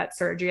doesn't care that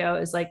Sergio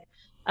is like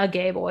a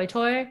gay boy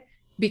toy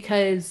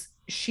because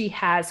she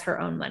has her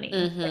own money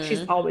that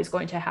she's always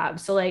going to have.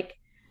 So like,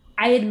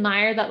 I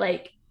admire that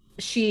like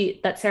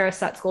that Sarah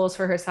sets goals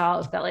for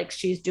herself, that like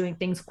she's doing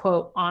things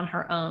quote on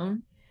her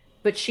own,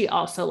 but she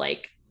also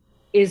like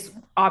is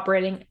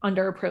operating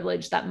under a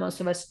privilege that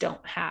most of us don't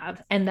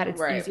have, and that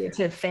it's easier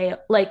to fail.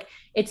 Like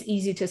it's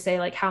easy to say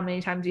like how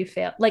many times you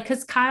fail, like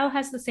because Kyle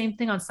has the same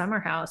thing on Summer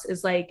House,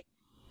 is like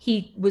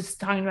he was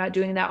talking about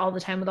doing that all the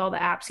time with all the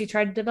apps he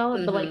tried to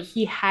develop, but like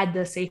he had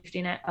the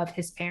safety net of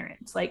his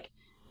parents. Like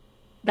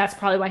that's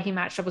probably why he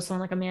matched up with someone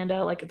like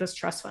Amanda, like this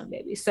trust fund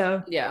baby.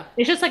 So yeah,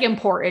 it's just like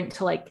important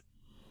to like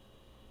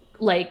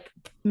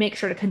make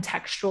sure to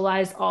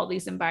contextualize all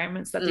these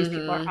environments that these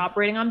people are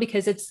operating on,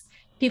 because it's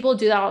people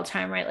do that all the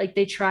time, right? Like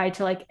they try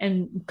to like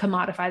and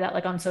commodify that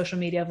like on social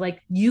media of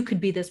like you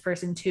could be this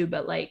person too,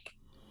 but like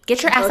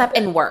get your ass up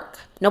and work.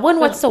 No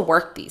one wants to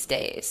work these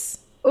days.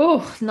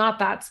 Oh, not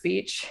that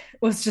speech.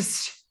 It was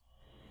just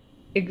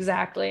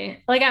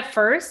exactly like at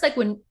first, like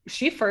when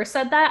she first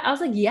said that, I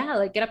was like, yeah,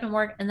 like get up and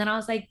work. And then I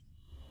was like,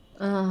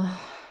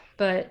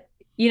 but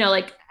you know,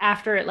 like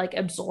after it like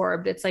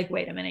absorbed, it's like,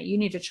 wait a minute, you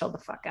need to chill the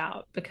fuck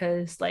out,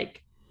 because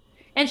like,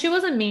 and she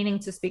wasn't meaning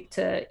to speak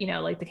to, you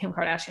know, like the Kim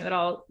Kardashian at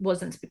all,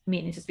 wasn't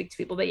meaning to speak to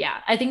people. But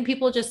yeah, I think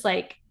people just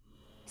like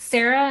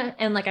Sarah,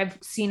 and like I've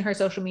seen her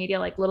social media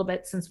like a little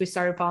bit since we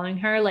started following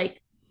her, like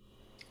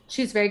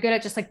she's very good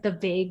at just like the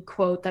vague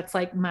quote that's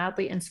like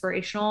mildly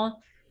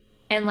inspirational.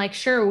 And like,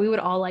 sure, we would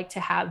all like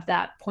to have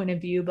that point of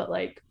view, but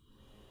like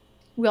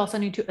we also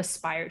need to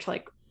aspire to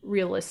like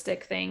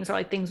realistic things or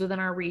like things within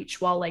our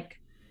reach while like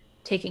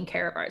taking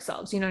care of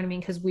ourselves. You know what I mean?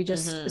 Because we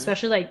just,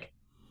 especially like,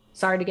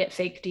 sorry to get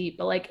fake deep,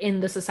 but like in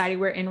the society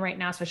we're in right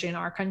now, especially in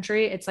our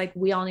country, it's like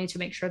we all need to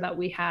make sure that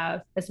we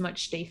have as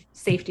much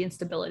safety and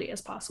stability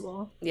as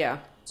possible. Yeah.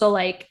 So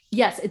like,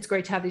 yes, it's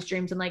great to have these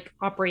dreams and like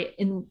operate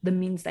in the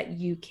means that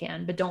you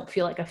can, but don't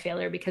feel like a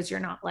failure because you're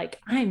not like,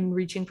 I'm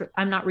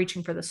not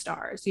reaching for the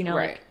stars, you know,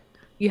 Right. like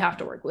you have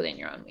to work within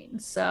your own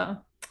means. So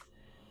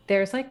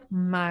there's like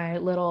my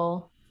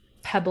little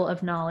pebble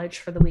of knowledge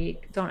for the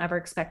week. Don't ever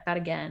expect that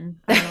again.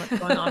 I don't know what's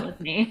going on with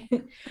me.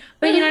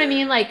 But you know what I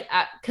mean? Like,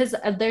 because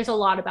there's a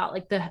lot about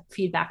like the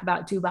feedback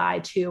about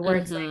Dubai too, where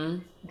it's like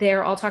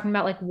they're all talking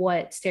about like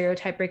what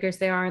stereotype breakers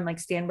they are. And like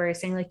Stanbury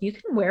saying, like, you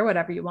can wear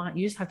whatever you want.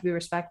 You just have to be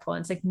respectful.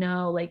 And it's like,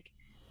 no, like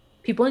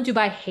people in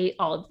Dubai hate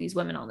all of these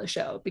women on the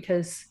show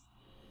because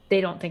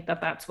they don't think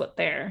that that's what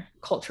their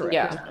culture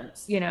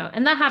represents, you know?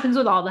 And that happens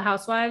with all the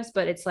housewives,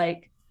 but it's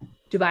like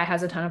Dubai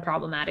has a ton of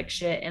problematic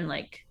shit and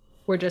like,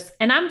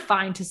 and I'm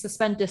fine to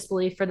suspend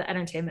disbelief for the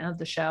entertainment of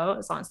the show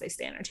as long as they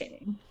stay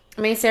entertaining.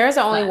 I mean, Sarah's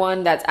the only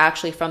one that's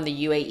actually from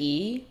the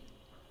UAE.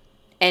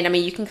 And I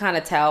mean, you can kind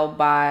of tell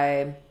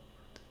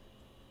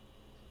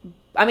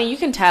you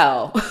can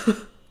tell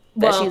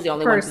that she's the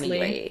only one from the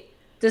UAE.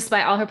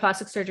 Despite all her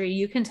plastic surgery,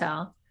 you can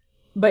tell.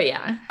 But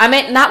yeah. I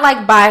mean, not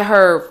like by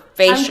her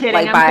face, I'm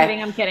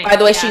kidding. By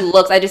the way she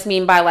looks. I just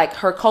mean by like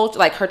her culture,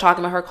 like her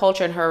talking about her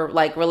culture and her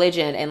like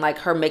religion and like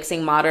her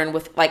mixing modern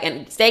with like,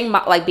 and staying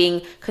like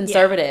being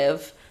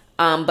conservative,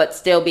 but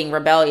still being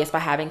rebellious by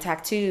having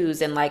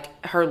tattoos and like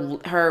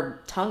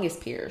her tongue is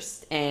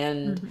pierced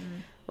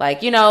and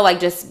like, you know, like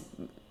just,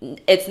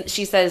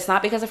 she says it's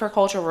not because of her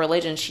culture or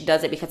religion. She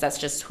does it because that's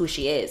just who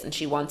she is. And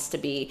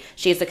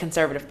she's a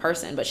conservative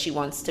person, but she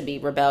wants to be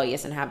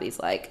rebellious and have these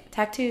like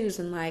tattoos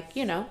and like,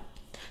 you know,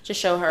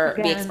 just show her,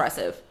 be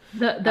expressive.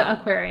 The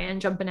Aquarian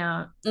jumping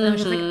out. And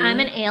she's like,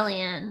 I'm an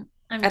alien.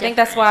 I think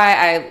that's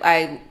why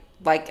I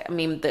like, I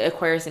mean, the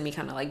Aquarius in me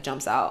kind of like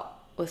jumps out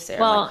with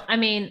Sarah. Well, like, I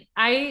mean,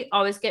 I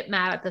always get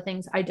mad at the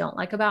things I don't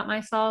like about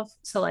myself.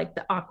 So like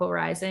the Aqua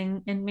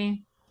rising in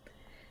me,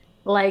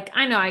 like,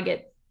 I know I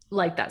get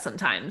like that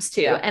sometimes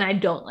too, and I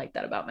don't like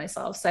that about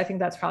myself, so I think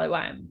that's probably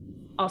why I'm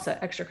also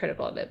extra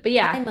critical of it. But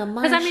yeah,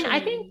 because I mean, I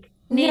think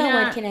Nina,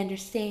 no one can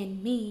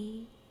understand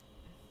me.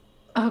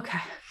 Okay.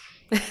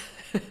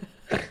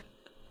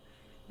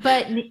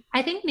 But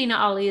I think Nina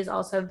Ali is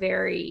also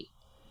very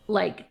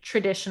like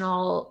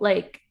traditional,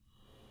 like,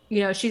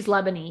 you know, she's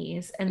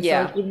Lebanese, and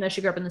so like, even though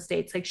she grew up in the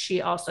States, like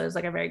she also is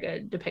like a very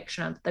good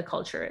depiction of the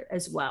culture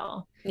as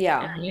well. And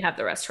then you have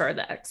the rest who are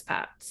the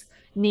expats.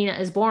 Nina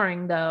is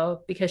boring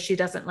though because she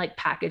doesn't like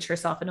package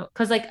herself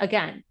because like,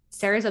 again,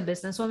 Sarah's a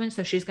businesswoman,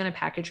 so she's going to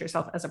package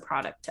herself as a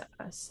product to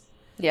us.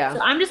 So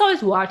I'm just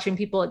always watching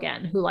people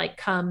again who like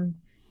come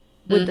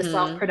with the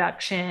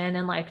self-production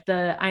and like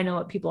the I know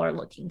what people are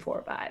looking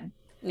for vibe.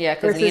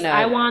 Because Nina,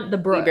 I want the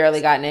Brooks. We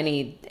barely gotten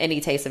any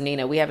taste of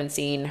Nina. We haven't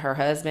seen her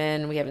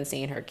husband. We haven't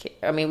seen her kid.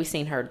 I mean, we've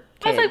seen her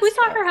kids. I was like, we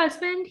saw her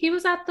husband. He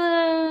was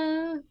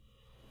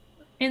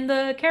in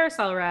the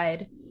carousel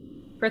ride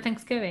for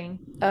Thanksgiving.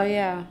 Oh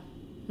yeah.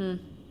 I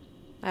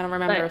don't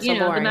remember. But, you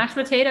know, the mashed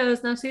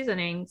potatoes, no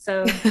seasoning.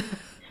 So,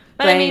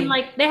 but I mean,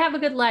 like, they have a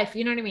good life.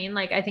 You know what I mean?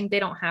 Like, I think they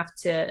don't have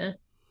to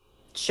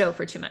show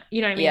for too much.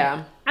 You know what I mean?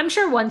 Yeah. I'm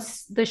sure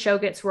once the show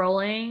gets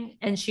rolling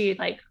and she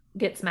like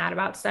gets mad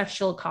about stuff,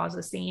 she'll cause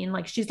a scene.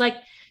 Like, she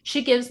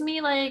gives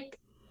me like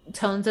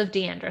tones of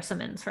Deandra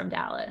Simmons from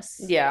Dallas.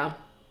 Yeah.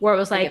 Where it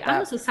was like,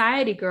 I'm a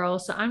society girl,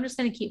 so I'm just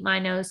going to keep my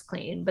nose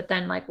clean. But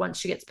then like once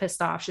she gets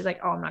pissed off, she's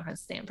like, oh, I'm not going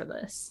to stand for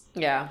this.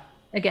 Yeah.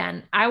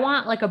 Again, I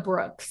want like a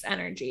Brooks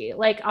energy.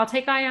 Like, I'll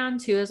take Ion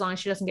too, as long as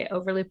she doesn't get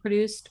overly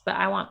produced, but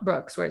I want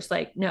Brooks where it's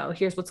like, no,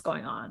 here's what's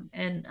going on.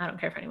 And I don't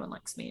care if anyone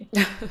likes me.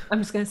 I'm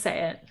just going to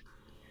say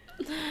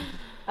it.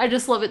 I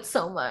just love it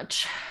so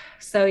much.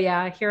 So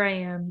yeah, here I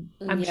am.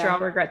 I'm sure I'll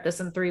regret this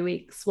in 3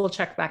 weeks. We'll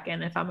check back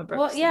in if I'm a Brooks.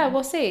 Well, yeah,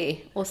 we'll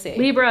see.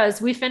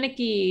 Libras, we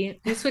finicky.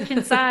 We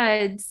switching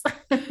sides.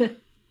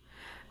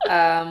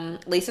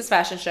 Lisa's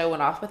fashion show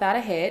went off without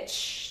a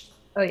hitch.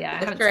 Oh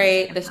yeah. It looked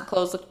great. The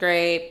clothes looked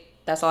great.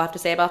 That's all I have to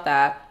say about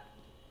that.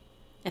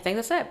 I think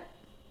that's it.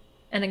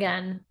 And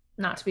again,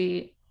 not to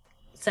be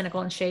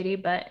cynical and shady,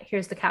 but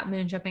here's the Cat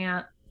Moon jumping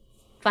out,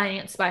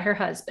 financed by her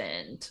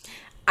husband.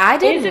 I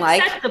didn't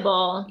like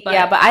acceptable, but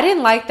I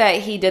didn't like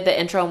that he did the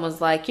intro and was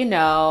like, you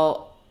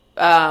know,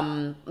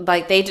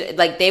 like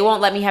they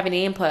won't let me have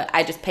any input.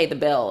 I just pay the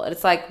bill. And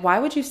it's like, why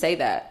would you say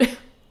that?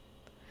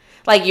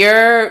 Like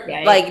you're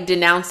like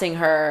denouncing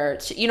her,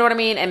 you know what I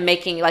mean? And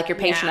making like you're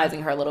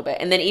patronizing her a little bit.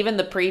 And then even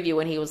the preview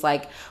when he was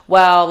like,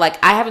 well,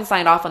 like I haven't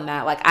signed off on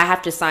that. Like I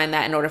have to sign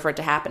that in order for it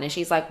to happen. And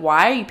she's like,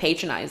 why are you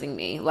patronizing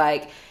me?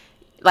 Like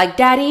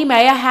Daddy,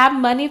 may I have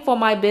money for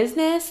my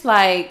business?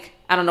 Like,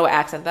 I don't know what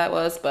accent that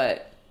was,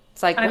 but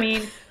it's like, I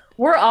mean,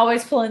 We're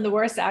always pulling the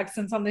worst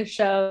accents on this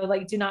show.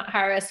 Like, do not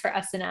hire us for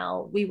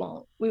SNL. We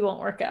won't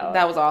work out.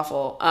 That was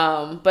awful.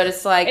 But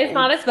it's like it's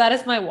not as bad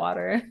as my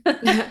water.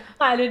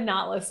 I did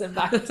not listen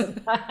back to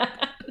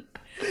that.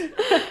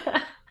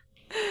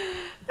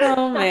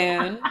 Oh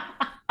man.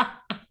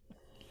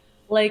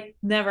 Like,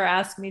 never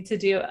ask me to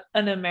do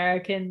an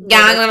American.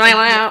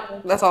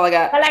 That's all I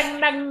got.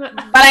 And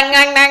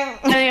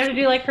you have to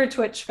do like her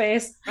Twitch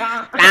face.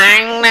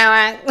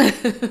 Like,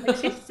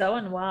 she's so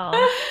unwell.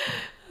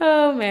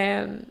 Oh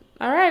man.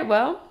 All right,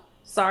 well.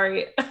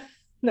 Sorry.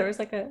 There was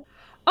like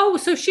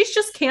so she's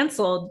just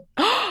canceled.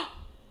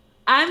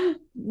 I'm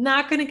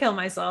not gonna kill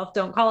myself.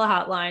 Don't call a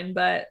hotline,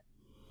 but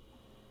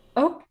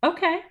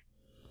okay.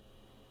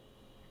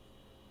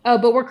 Oh,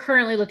 but we're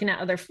currently looking at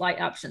other flight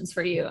options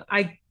for you,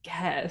 I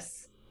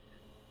guess.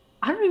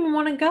 I don't even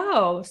want to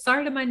go.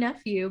 Sorry to my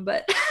nephew,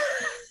 but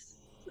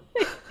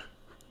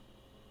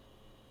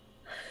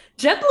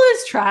JetBlue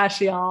is trash,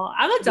 y'all.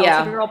 I'm a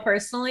Delta girl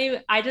personally.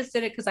 I just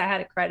did it because I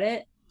had a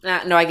credit.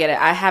 No, I get it.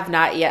 I have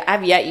not yet.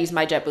 I've yet used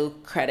my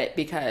JetBlue credit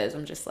because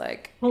I'm just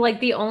like... Well,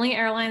 like the only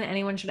airline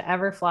anyone should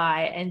ever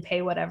fly and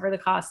pay whatever the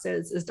cost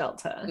is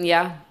Delta.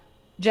 Yeah.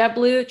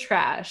 JetBlue,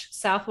 trash.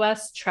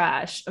 Southwest,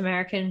 trash.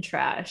 American,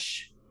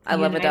 trash. I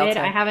love a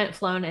Delta. I haven't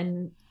flown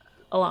in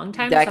a long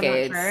time.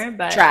 Decades. So I'm not sure,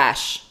 but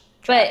trash.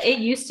 But it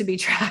used to be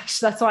trash.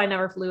 That's why I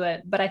never flew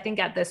it. But I think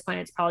at this point,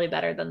 it's probably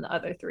better than the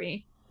other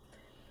three.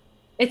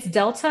 It's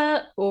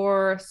Delta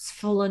or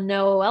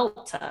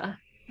Svoloelta.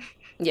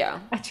 Yeah.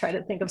 I tried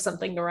to think of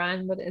something to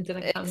rhyme, but it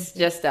didn't come. It's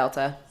just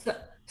Delta.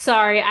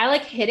 Sorry. I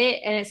like hit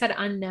it and it said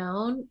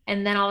unknown.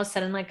 And then all of a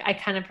sudden, like I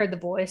kind of heard the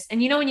voice.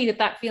 And you know when you get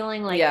that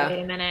feeling like,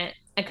 wait a minute.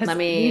 Because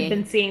we've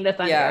been seeing the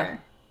thunder. Yeah.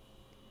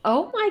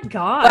 Oh my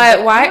God.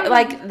 But why?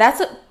 Like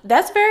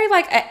that's very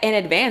like in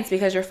advance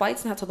because your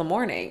flight's not till the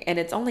morning and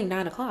it's only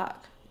 9:00,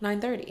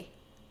 9:30.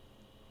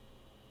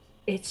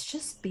 It's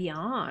just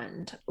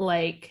beyond.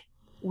 Like,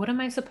 what am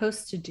I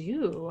supposed to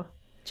do?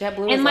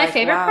 JetBlue. And my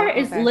favorite part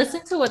is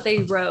listen to what they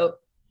wrote.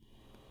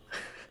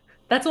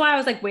 That's why I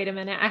was like, wait a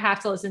minute, I have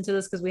to listen to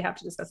this because we have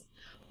to discuss it.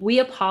 We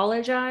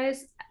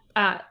apologize.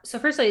 So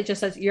firstly, it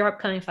just says your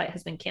upcoming flight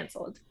has been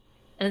canceled.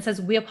 And it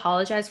says, we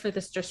apologize for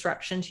this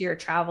disruption to your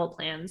travel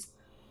plans.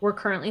 We're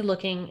currently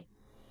looking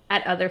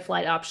at other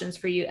flight options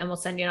for you and we'll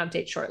send you an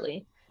update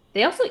shortly.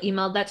 They also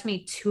emailed that to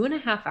me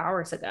 2.5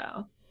 hours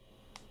ago.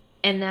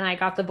 And then I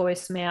got the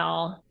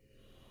voicemail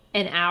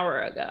an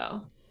hour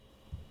ago.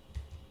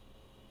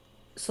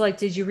 So like,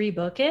 did you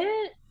rebook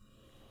it?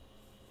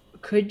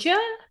 Could you?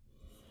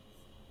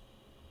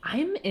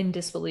 I'm in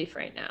disbelief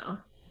right now.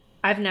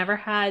 I've never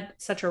had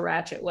such a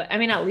ratchet I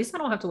mean, at least I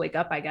don't have to wake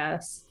up, I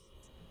guess,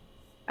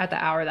 at the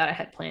hour that I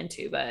had planned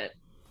to, but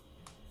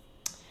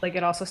like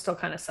it also still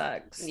kind of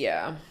sucks.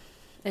 Yeah,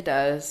 it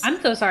does.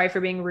 I'm so sorry for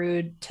being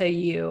rude to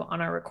you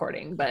on our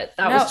recording, but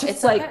that was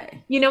just like,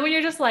 okay. You know, when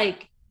you're just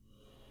like,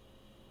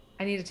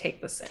 I need to take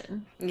this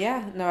in.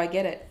 Yeah, no, I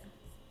get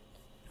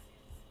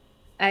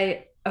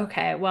it.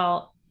 Okay,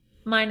 well,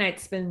 my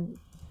night's been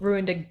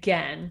ruined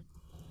again.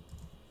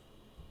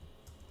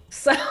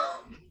 So,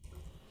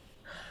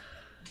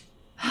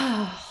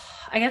 I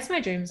guess my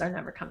dreams are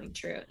never coming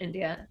true,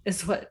 India,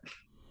 is what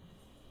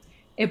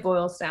it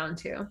boils down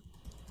to.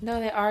 No,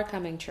 they are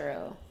coming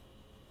true.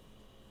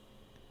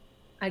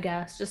 I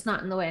guess, just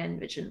not in the way I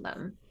envisioned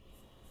them.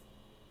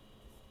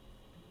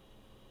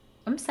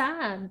 I'm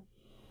sad.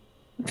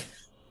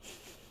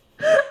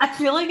 I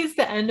feel like it's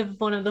the end of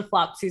one of the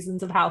flop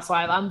seasons of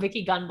Housewives. I'm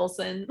Vicky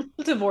Gunvalson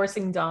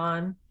divorcing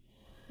Dawn.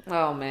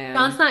 Oh, man.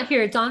 Dawn's not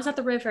here. Dawn's at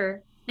the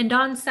river. And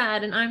Dawn's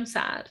sad and I'm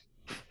sad.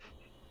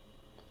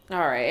 All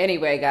right.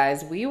 Anyway,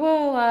 guys, we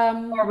will...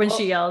 Or when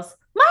she yells,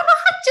 my mom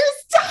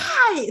just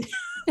died!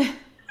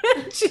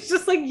 She's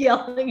just like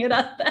yelling it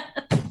at them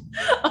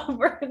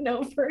over and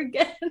over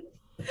again.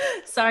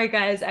 Sorry,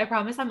 guys. I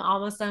promise I'm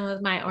almost done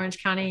with my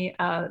Orange County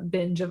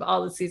binge of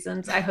all the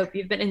seasons. I hope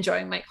you've been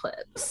enjoying my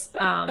clips.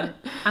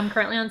 I'm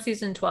currently on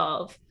season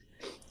 12.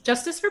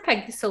 Justice for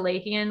Peggy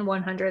Salahian,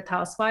 100th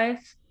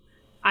Housewife.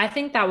 I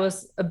think that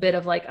was a bit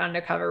of like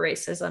undercover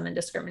racism and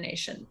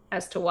discrimination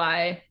as to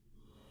why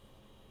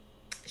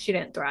she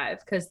didn't thrive,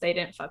 because they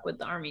didn't fuck with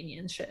the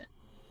Armenian shit.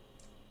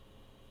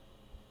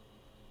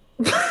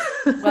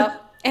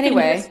 Well,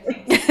 anyway.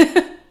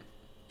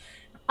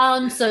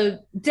 So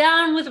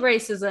down with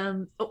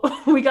racism.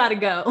 We gotta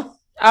go.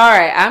 All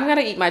right, I'm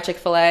gonna eat my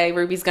Chick-fil-A.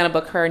 Ruby's gonna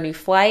book her new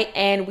flight,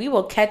 and we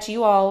will catch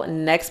you all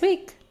next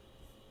week.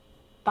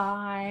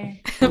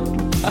 Bye.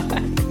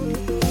 Bye.